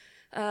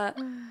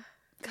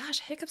 Gosh,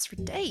 hiccups for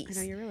days.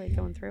 I know, you're really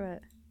going through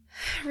it.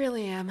 I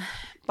really am.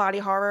 Body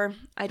horror.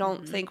 I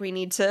don't think we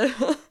need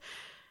to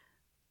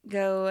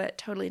go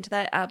totally into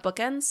that.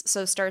 Bookends.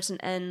 So starts and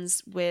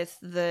ends with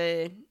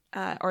the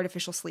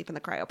artificial sleep in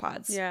the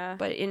cryopods. Yeah.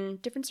 But in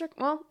different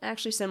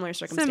actually similar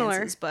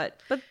circumstances. But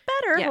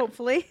better,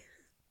 hopefully.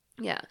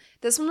 Yeah.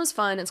 This one was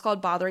fun. It's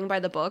called Bothering by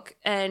the Book.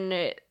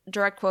 And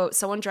direct quote,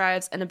 someone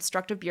drives an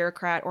obstructive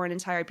bureaucrat or an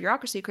entire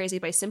bureaucracy crazy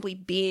by simply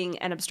being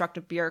an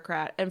obstructive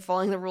bureaucrat and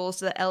following the rules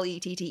to the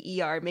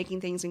LETTER,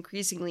 making things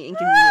increasingly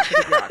inconvenient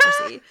for the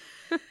bureaucracy.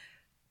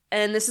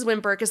 And this is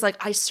when Burke is like,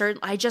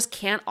 I just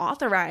can't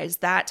authorize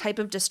that type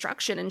of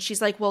destruction. And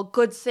she's like, well,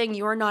 good thing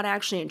you're not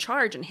actually in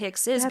charge. And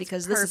Hicks is. That's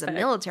because perfect. This is a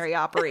military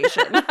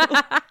operation.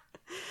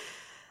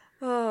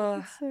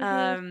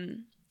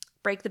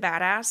 Break the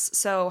badass.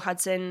 So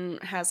Hudson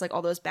has like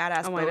all those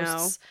badass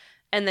boasts.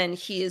 And then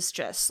he is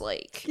just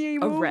like a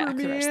wreck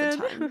the rest of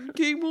the time.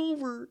 Game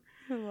over.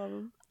 I love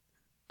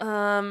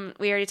him.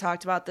 We already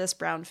talked about this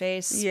brown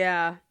face.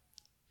 Yeah.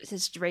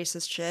 It's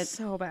racist shit.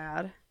 So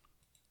bad.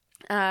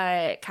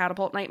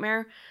 Catapult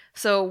nightmare.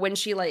 So when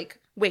she like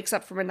wakes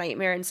up from a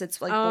nightmare and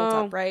sits like bolt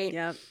upright.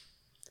 Yep.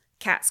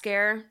 Cat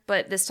scare,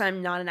 but this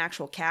time not an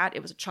actual cat.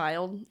 It was a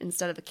child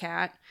instead of a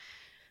cat.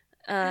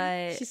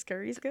 She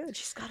scurries good.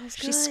 She scuttles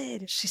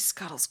good. She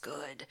scuttles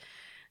good.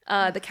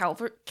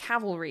 The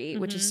cavalry,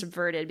 which is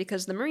subverted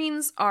because the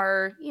Marines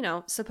are,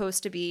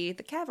 supposed to be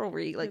the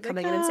cavalry, like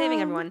coming in and saving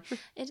everyone.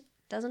 It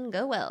doesn't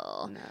go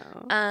well.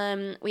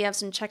 No. We have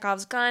some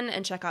Chekhov's gun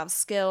and Chekhov's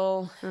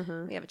skill.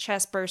 Mm-hmm. We have a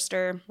chest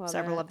burster,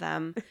 several of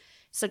them.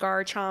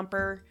 Cigar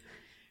chomper.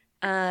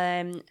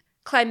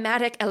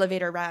 Climatic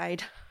elevator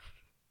ride.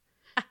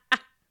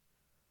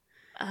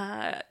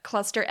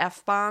 Cluster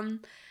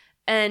F-bomb.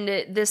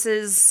 And this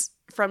is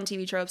from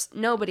TV tropes.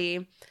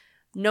 Nobody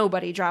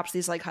drops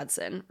these like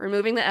Hudson.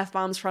 Removing the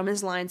F-bombs from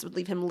his lines would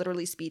leave him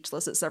literally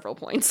speechless at several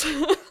points.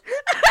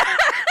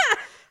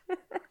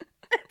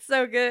 It's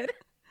so good.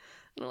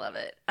 I love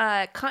it.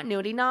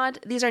 Continuity nod.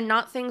 These are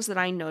not things that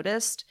I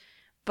noticed,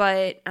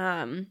 but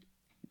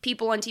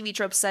people on TV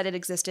Tropes said it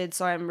existed,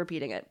 so I'm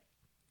repeating it.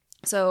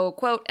 So,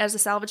 quote, as the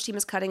salvage team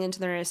is cutting into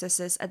the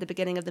Narcissus at the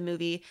beginning of the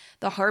movie,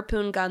 the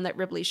harpoon gun that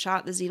Ripley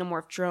shot the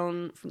xenomorph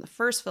drone from the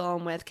first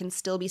film with can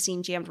still be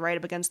seen jammed right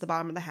up against the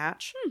bottom of the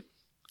hatch.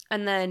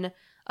 And then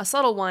a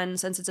subtle one,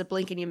 since it's a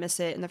blink and you miss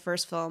it in the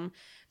first film,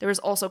 there was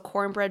also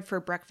cornbread for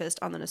breakfast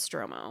on the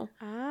Nostromo.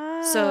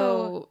 Oh.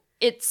 So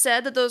it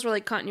said that those were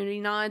like continuity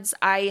nods.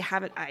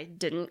 I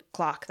didn't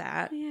clock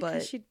that, Yeah,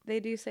 but they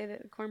do say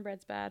that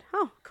cornbread's bad.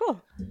 Oh,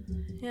 cool.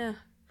 yeah.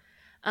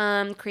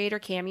 Creator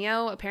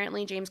cameo.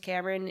 Apparently James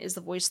Cameron is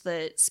the voice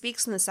that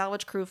speaks when the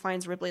salvage crew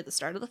finds Ripley at the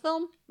start of the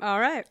film. All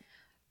right.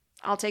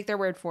 I'll take their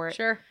word for it.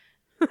 Sure.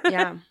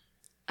 Yeah.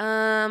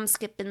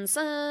 Skipping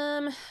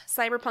some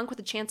Cyberpunk with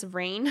a chance of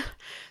rain.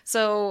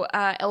 So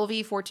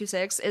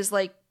LV-426 is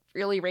like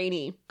really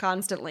rainy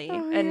constantly.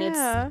 And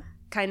it's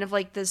kind of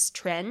like this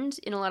trend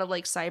in a lot of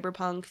like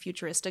cyberpunk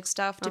futuristic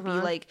stuff to be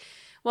like,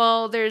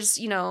 well, there's,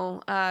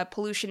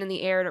 pollution in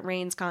the air and it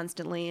rains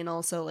constantly, and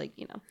also like,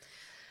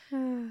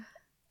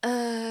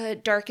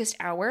 darkest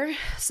hour.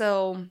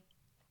 So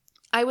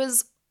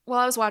while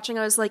I was watching,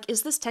 I was like,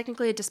 is this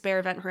technically a Despair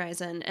Event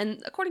Horizon?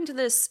 And according to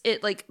this,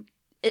 it's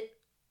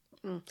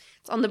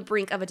on the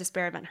brink of a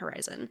Despair Event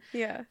Horizon.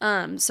 Yeah.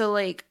 So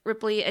like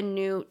Ripley and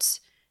Newt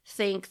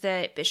think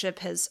that Bishop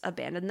has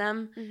abandoned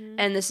them,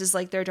 and this is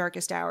like their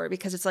darkest hour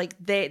because it's like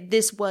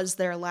this was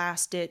their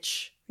last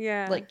ditch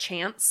like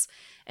chance,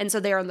 and so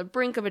they're on the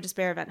brink of a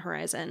Despair Event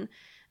Horizon.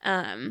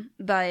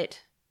 But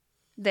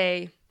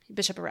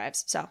Bishop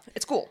arrives, so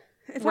it's cool.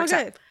 It's all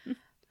good.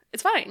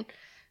 It's fine.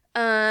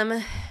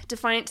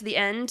 Defiant to the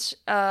end.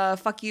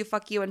 Fuck you,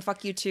 and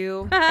fuck you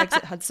too.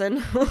 Exit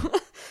Hudson.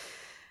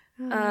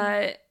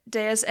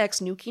 Deus ex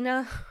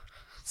nukina.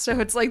 So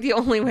it's like the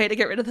only way to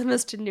get rid of them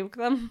is to nuke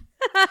them.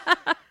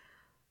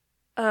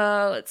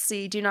 Let's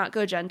see. Do not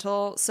go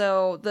gentle.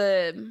 So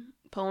the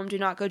poem "Do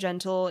not go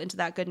gentle into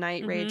that good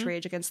night,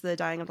 rage against the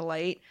dying of the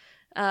light."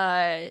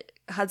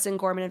 Hudson,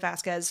 Gorman, and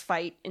Vasquez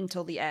fight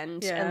until the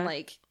end and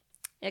like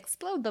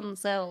explode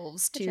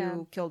themselves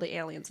to kill the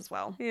aliens as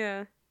well.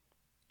 Yeah.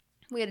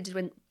 We had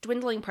a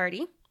dwindling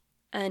party,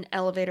 an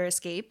elevator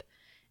escape,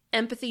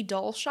 empathy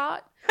doll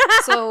shot.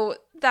 So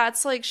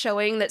that's like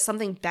showing that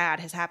something bad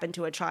has happened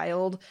to a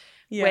child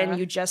when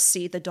you just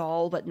see the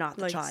doll but not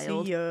the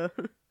child. See ya.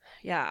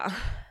 Yeah.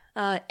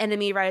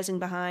 Enemy rising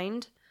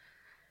behind.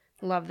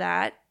 Love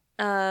that.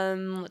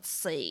 Let's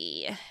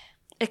see.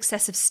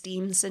 Excessive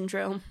steam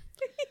syndrome.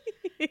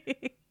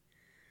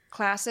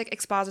 Classic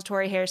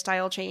expository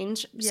hairstyle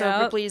change. Yep.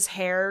 So Ripley's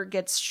hair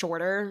gets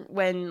shorter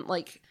when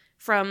like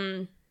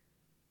from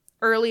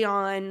early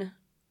on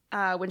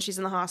when she's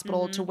in the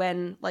hospital to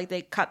when like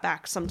they cut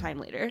back sometime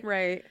later.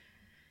 Right.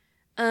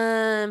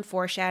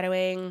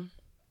 Foreshadowing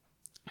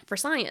for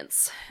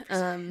science.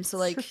 So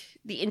like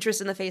the interest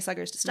in the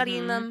facehuggers to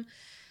studying them.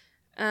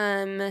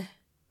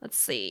 Let's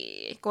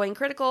see. Going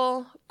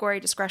critical, gory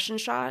discretion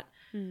shot.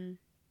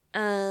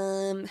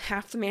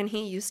 Half the man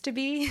he used to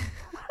be.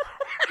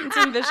 It's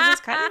Vision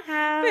is cut in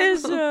half.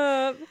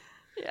 Bishop.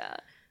 Yeah.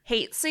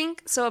 Hate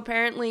sync. So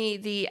apparently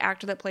the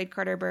actor that played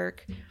Carter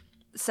Burke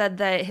said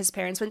that his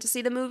parents went to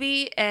see the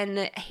movie and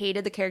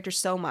hated the character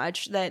so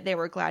much that they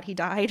were glad he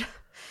died.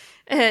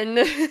 And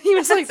he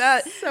was like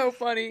that. So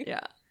funny.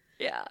 Yeah.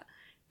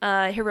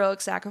 Yeah. Heroic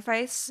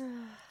sacrifice.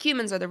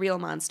 Humans are the real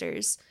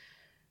monsters.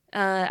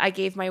 I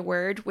gave my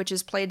word, which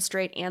is played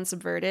straight and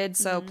subverted.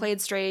 So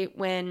played straight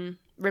when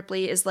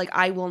Ripley is like,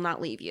 I will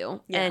not leave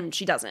you. Yeah. And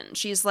she doesn't.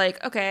 She's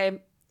like,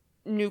 okay,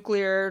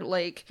 nuclear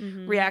like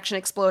reaction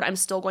explode. I'm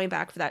still going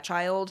back for that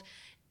child.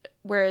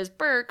 Whereas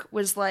Burke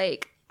was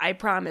like, I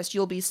promise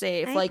you'll be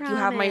safe. You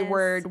have my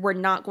word. We're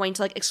not going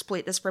to like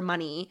exploit this for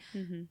money.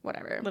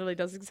 Whatever. Literally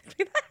does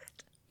exactly that.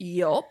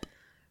 Yup.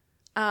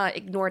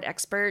 Ignored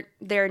expert.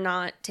 They're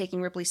not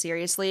taking Ripley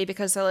seriously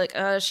because they're like,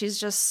 she's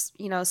just,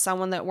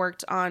 someone that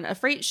worked on a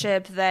freight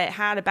ship that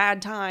had a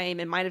bad time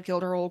and might have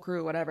killed her whole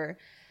crew, whatever.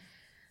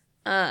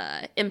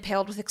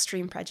 Impaled with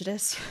extreme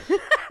prejudice.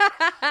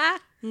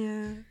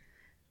 Yeah.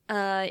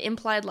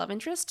 Implied love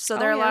interest. So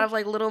there are a lot of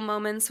like little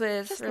moments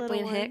with just Ripley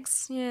and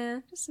Hicks.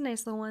 Yeah, just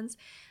nice little ones.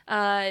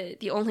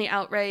 The only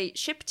outright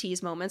ship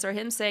tease moments are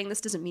him saying,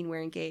 "This doesn't mean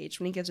we're engaged,"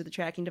 when he gives her the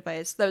tracking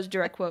device. That was a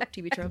direct quote,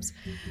 TV Tropes.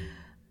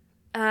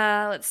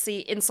 Let's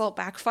see. Insult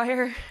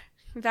backfire.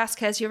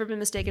 Vasquez, you ever been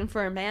mistaken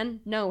for a man?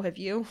 No, have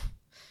you?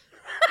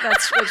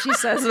 That's what she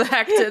says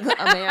back to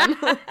a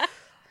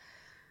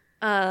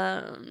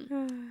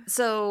man.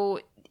 So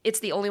it's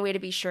the only way to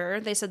be sure.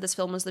 They said this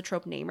film was the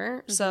trope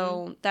namer.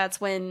 So that's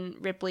when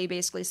Ripley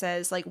basically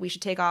says, like, we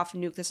should take off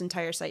and nuke this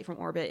entire site from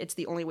orbit. It's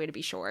the only way to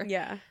be sure.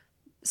 Yeah.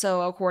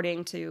 So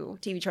according to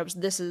TV Tropes,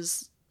 this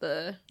is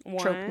the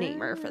trope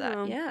namer for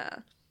that. Yeah.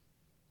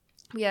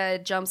 We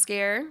had jump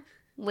scare,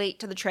 late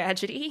to the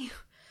tragedy.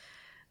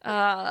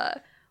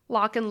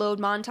 Lock and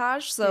load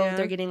montage. So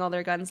they're getting all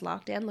their guns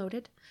locked and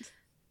loaded.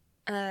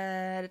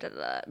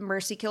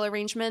 mercy kill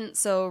arrangement.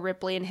 So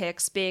Ripley and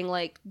Hicks being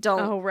like,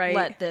 don't right.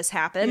 let this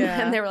happen.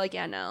 Yeah. And they were like,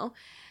 yeah, no.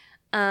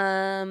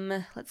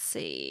 Let's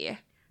see.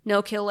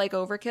 No kill like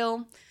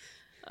overkill.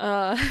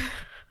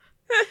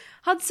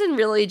 Hudson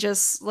really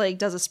just like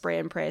does a spray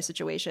and pray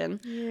situation.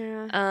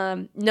 Yeah.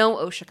 No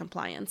OSHA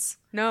compliance.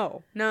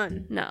 No,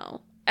 none.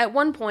 No. At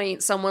one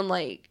point, someone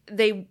like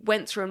they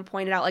went through and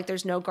pointed out like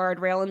there's no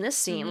guardrail in this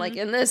scene, like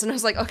in this, and I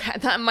was like, okay,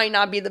 that might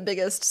not be the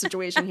biggest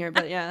situation here,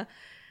 but yeah.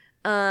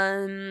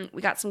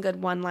 We got some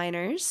good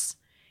one-liners.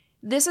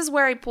 This is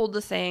where I pulled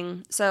the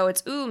thing. So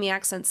it's, me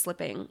accent's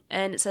slipping.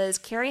 And it says,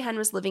 Carrie Henn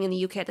was living in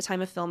the UK at the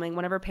time of filming.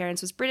 One of her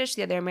parents was British,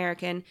 the other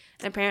American,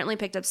 and apparently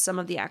picked up some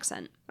of the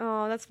accent.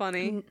 Oh, that's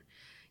funny.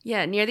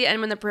 Yeah, near the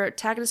end when the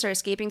protagonists are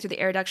escaping through the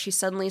air duct, she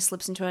suddenly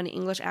slips into an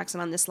English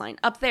accent on this line.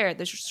 Up there,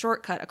 there's a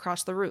shortcut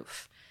across the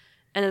roof.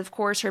 And of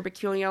course, her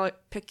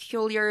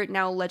peculiar,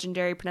 now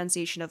legendary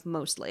pronunciation of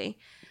mostly.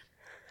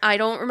 I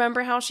don't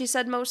remember how she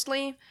said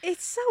mostly.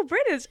 It's so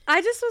British.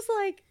 I just was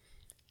like,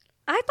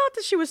 I thought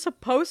that she was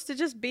supposed to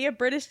just be a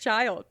British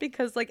child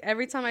because, like,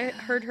 every time I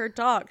heard her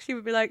talk, she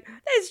would be like,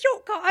 "There's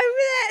shortcut over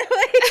there."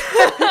 Like,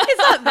 it's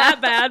not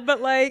that bad, but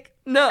like,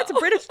 no, it's a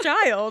British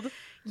child.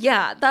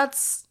 Yeah,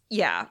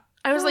 yeah.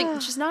 I was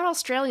like, she's not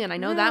Australian. I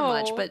know that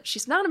much, but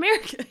she's not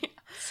American.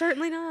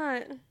 Certainly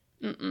not.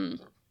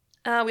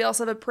 We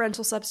also have a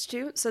parental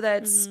substitute, so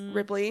that's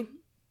Ripley.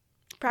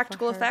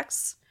 Practical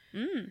effects.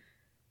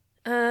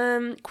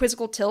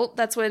 Quizzical tilt.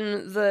 That's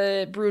when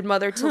the brood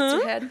mother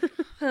tilts her head.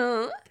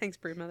 Thanks,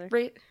 brood mother.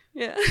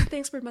 Yeah,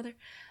 thanks, brood mother.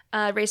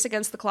 Race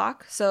against the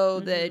clock. So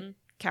the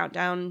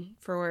countdown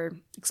for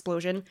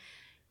explosion.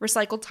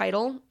 Recycled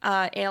title.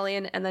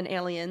 Alien and then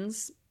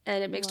aliens.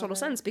 And it makes total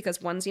sense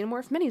because one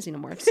xenomorph, many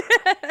xenomorphs.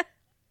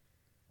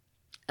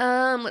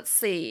 Let's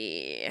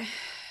see.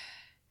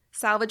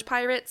 Salvage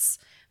pirates,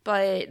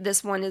 but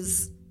this one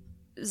is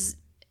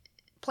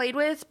played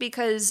with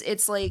because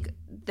it's like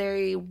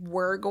they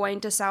were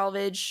going to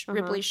salvage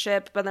Ripley's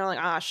ship, but they're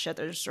like, shit,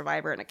 there's a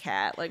survivor and a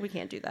cat. Like, we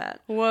can't do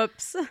that.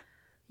 Whoops.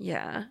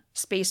 Yeah.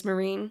 Space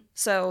Marine.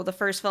 So the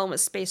first film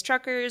was Space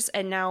Truckers,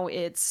 and now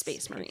it's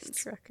Space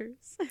Marines.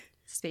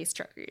 Space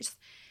Truckers.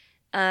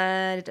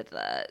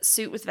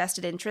 Suit with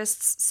vested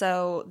interests.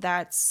 So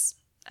that's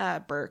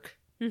Burke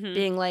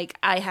being like,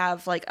 I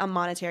have like a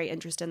monetary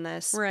interest in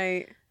this.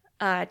 Right.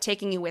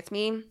 Taking you with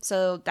me.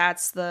 So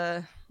that's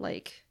the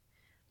like,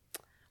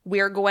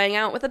 we're going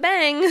out with a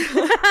bang.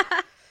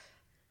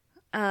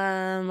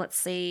 Let's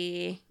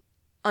see.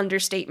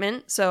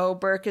 Understatement. So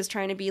Burke is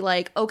trying to be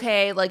like,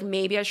 okay, like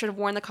maybe I should have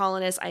warned the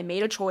colonists. I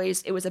made a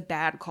choice. It was a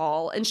bad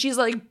call. And she's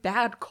like,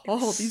 bad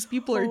call. These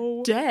people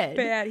are dead.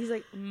 Bad. He's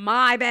like,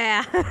 my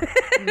bad.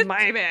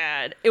 My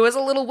bad. It was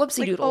a little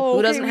whoopsie doodle.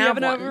 Who doesn't have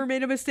one? Haven't ever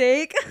made a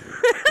mistake.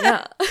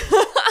 Yeah.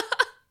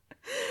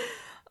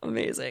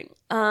 Amazing.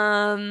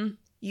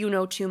 You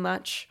know too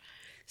much.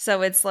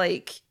 So it's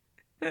like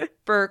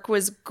Burke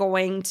was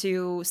going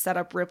to set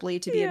up Ripley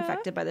to be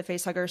infected by the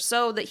facehugger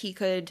so that he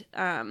could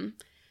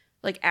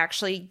like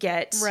actually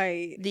get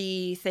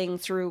the thing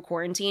through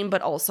quarantine,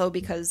 but also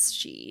because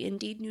she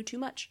indeed knew too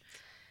much.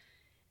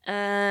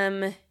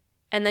 And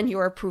then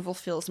your approval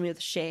fills me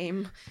with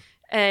shame.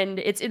 And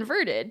it's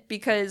inverted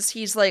because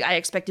he's like, I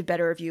expected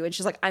better of you. And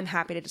she's like, I'm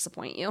happy to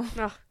disappoint you.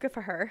 Oh, good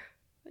for her.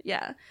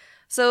 Yeah.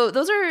 So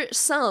those are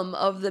some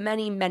of the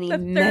many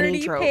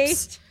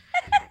tropes.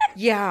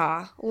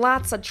 Yeah.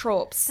 Lots of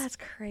tropes. That's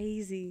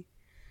crazy.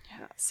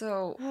 Yeah.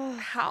 So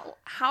how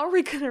are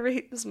we going to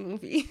rate this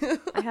movie?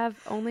 I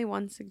have only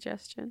one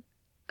suggestion.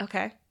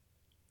 Okay.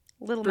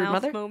 Little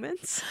mouth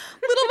moments.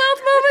 Little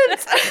mouth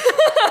moments.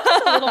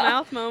 Just a little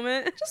mouth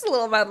moment. Just a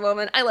little mouth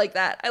moment. I like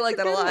that. I like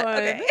that a lot.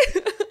 Okay.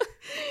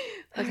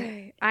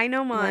 Okay. I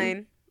know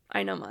mine.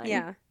 I know mine.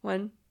 Yeah.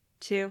 1,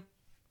 2,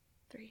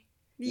 3.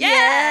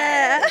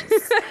 Yes!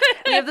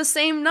 We have the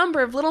same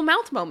number of little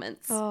mouth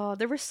moments. Oh,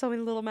 there were so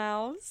many little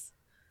mouths.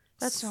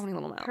 That's so many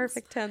little mouths.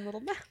 Perfect 10 little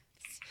mouths.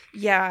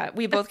 Yeah,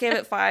 we both gave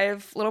it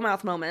 5 little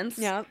mouth moments.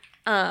 Yeah.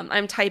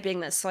 I'm typing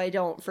this so I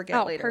don't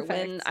forget later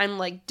when I'm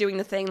like doing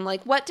the thing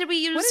like, what did we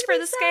use for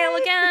the scale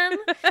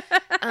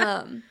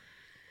again?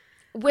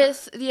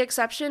 With the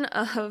exception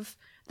of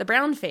the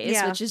brown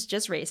face, which is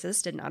just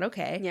racist and not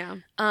okay. Yeah.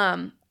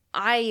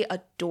 I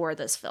adore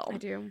this film. I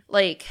do.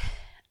 Like,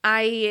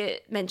 I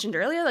mentioned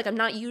earlier, like, I'm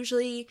not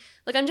usually,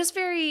 like, I'm just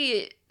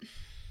very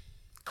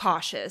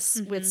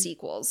cautious with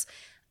sequels.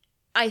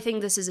 I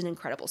think this is an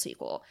incredible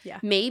sequel. Yeah.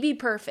 Maybe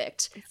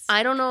perfect.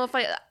 I don't know if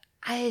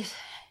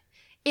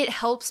it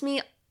helps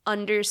me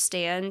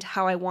understand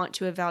how I want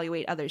to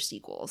evaluate other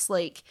sequels.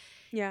 Like,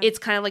 it's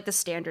kind of like the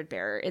standard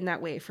bearer in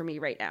that way for me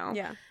right now.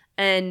 Yeah.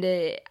 And,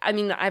 I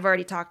mean, I've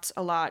already talked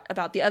a lot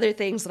about the other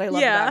things that I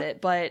love about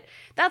it, but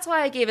that's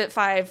why I gave it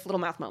 5 little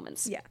mouth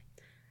moments. Yeah.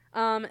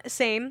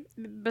 Same,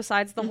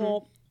 besides the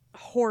whole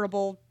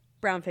horrible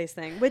brown face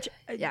thing, which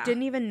I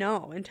didn't even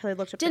know until I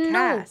looked up the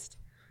cast.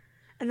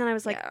 And then I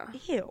was like,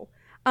 ew.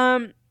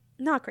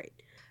 Not great.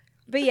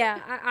 But yeah,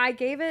 I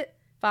gave it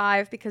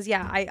 5 because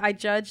I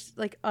judged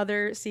like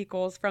other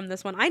sequels from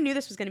this one. I knew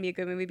this was going to be a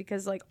good movie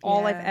because like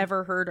all I've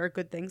ever heard are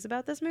good things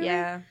about this movie.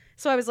 Yeah.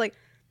 So I was like,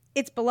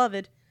 it's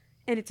beloved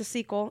and it's a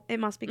sequel. It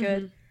must be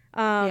good.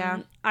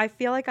 I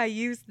feel like I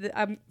used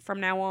from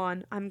now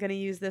on, I'm going to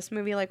use this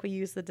movie like we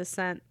use The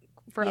Descent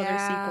for other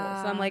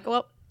sequels. So I'm like,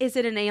 well, is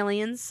it an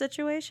Aliens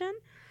situation?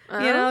 You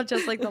know,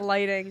 just like the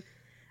lighting.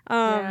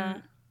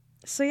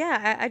 So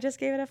yeah, I just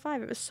gave it a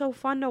 5. It was so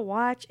fun to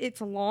watch. It's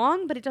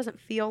long, but it doesn't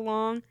feel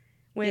long,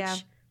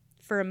 which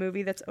for a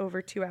movie that's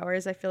over 2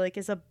 hours, I feel like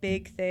is a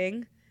big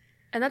thing.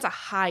 And that's a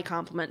high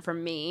compliment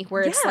from me,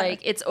 where it's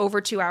like, it's over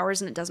 2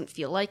 hours and it doesn't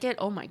feel like it.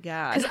 Oh my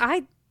God.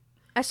 Because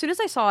as soon as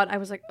I saw it, I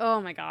was like, oh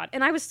my God.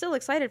 And I was still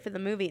excited for the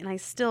movie, and I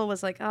still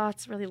was like, oh,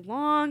 it's really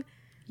long.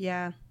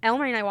 Yeah.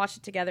 Elmer and I watched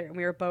it together, and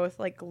we were both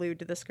like glued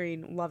to the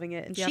screen, loving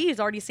it. And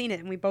she's already seen it,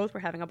 and we both were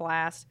having a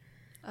blast.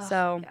 Oh,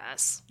 so,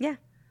 yes. Yeah.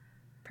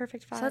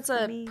 Perfect 5. So that's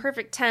a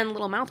perfect 10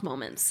 little mouth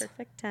moments.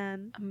 Perfect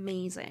 10.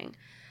 Amazing.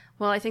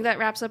 Well, I think that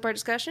wraps up our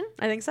discussion.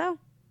 I think so.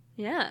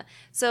 Yeah.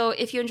 So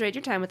if you enjoyed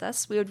your time with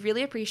us, we would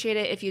really appreciate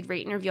it if you'd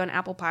rate and review on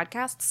Apple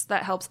Podcasts.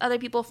 That helps other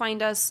people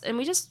find us, and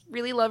we just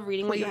really love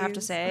reading what you have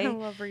to say. I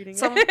love reading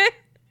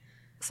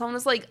Someone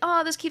was like,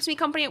 oh, this keeps me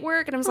company at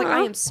work, and I was like,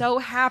 I am so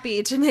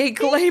happy to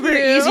make labor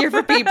easier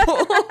for people.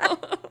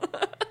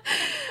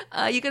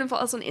 You can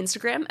follow us on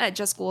Instagram at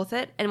Just Cool With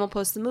It, and we'll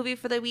post the movie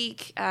for the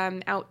week.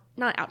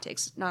 Not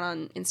outtakes, not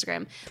on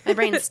Instagram. My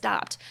brain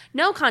stopped.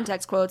 No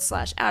context quotes /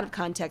 out of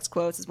context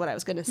quotes is what I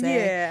was going to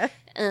say.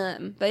 Yeah.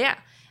 But yeah.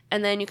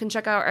 And then you can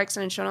check out our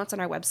extended show notes on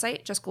our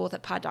website,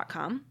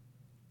 justcoolwithitpod.com.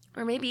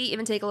 Or maybe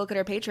even take a look at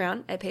our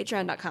Patreon at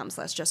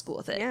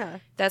patreon.com/justcoolwithit. Yeah.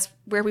 That's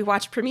where we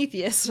watch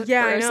Prometheus for I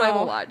our know.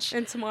 Simul Watch.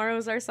 And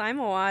tomorrow's our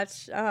Simul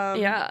Watch.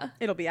 Yeah.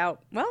 It'll be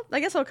out. Well, I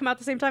guess it'll come out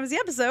the same time as the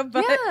episode,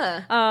 but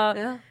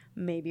yeah.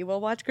 Maybe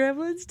we'll watch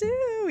Gremlins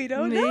too. We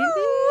don't Maybe. know.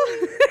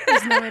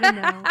 There's no way to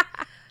know.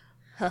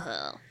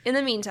 In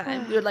the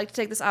meantime, we would like to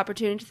take this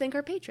opportunity to thank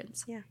our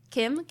patrons. Yeah.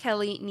 Kim,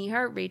 Kelly,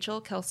 Nihar, Rachel,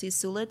 Kelsey,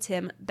 Sula,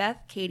 Tim, Beth,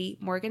 Katie,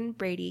 Morgan,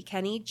 Brady,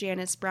 Kenny,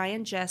 Janice,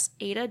 Brian, Jess,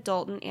 Ada,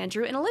 Dalton,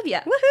 Andrew, and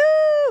Olivia.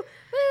 Woohoo!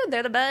 Woo,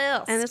 they're the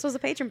best. And this was a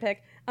patron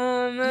pick.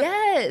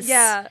 Yes.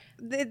 Yeah.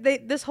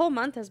 This whole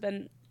month has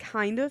been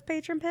kind of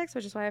patron picks,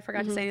 which is why I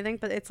forgot to say anything,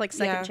 but it's like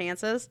second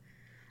chances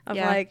of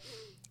like,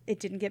 it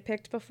didn't get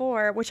picked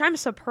before, which I'm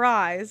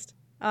surprised.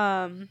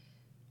 But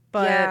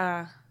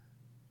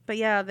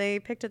yeah, they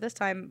picked it this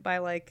time by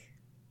like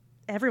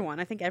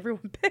everyone. I think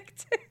everyone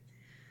picked it.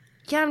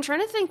 Yeah, I'm trying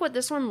to think what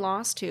this one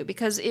lost to,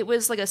 because it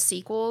was like a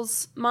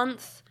sequels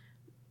month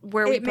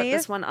where we put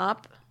this one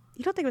up.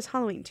 You don't think it was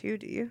Halloween 2,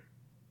 do you?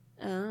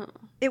 Oh.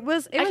 It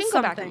was I can something.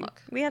 go back and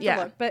look. We have to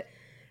look. But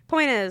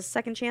point is,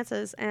 second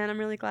chances, and I'm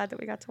really glad that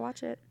we got to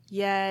watch it.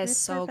 Yes,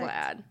 so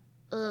glad.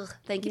 Ugh,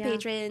 thank you,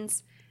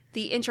 patrons.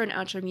 The intro and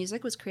outro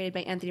music was created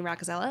by Anthony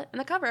Roccazella, and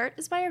the cover art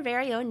is by our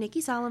very own Nikki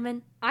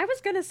Solomon. I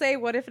was going to say,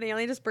 what if an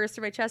alien just burst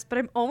through my chest? But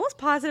I'm almost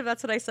positive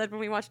that's what I said when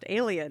we watched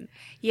Alien.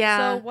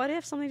 Yeah. So what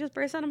if something just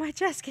burst out of my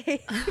chest,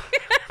 Kate?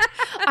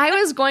 I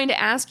was going to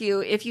ask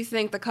you if you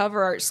think the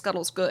cover art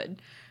scuttles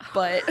good,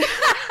 but...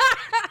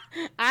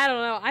 I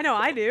don't know. I know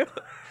I do.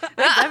 I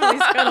definitely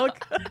scuttle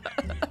good.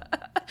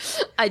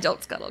 I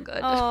don't scuttle good.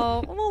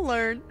 Oh, we'll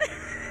learn.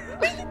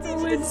 We can teach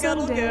you to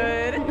scuttle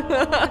good. I'm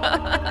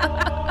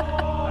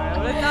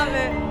gonna stop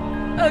it.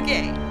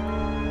 Okay.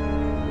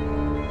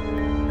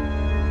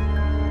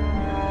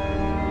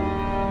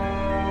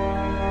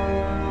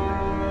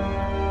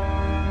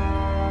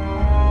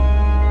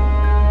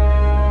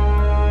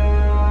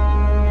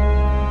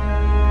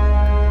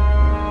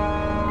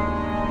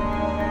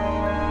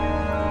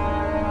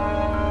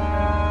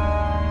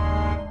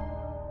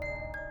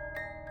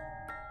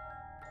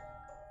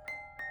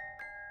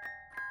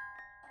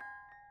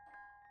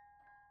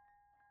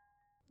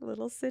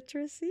 Little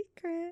citrus secret.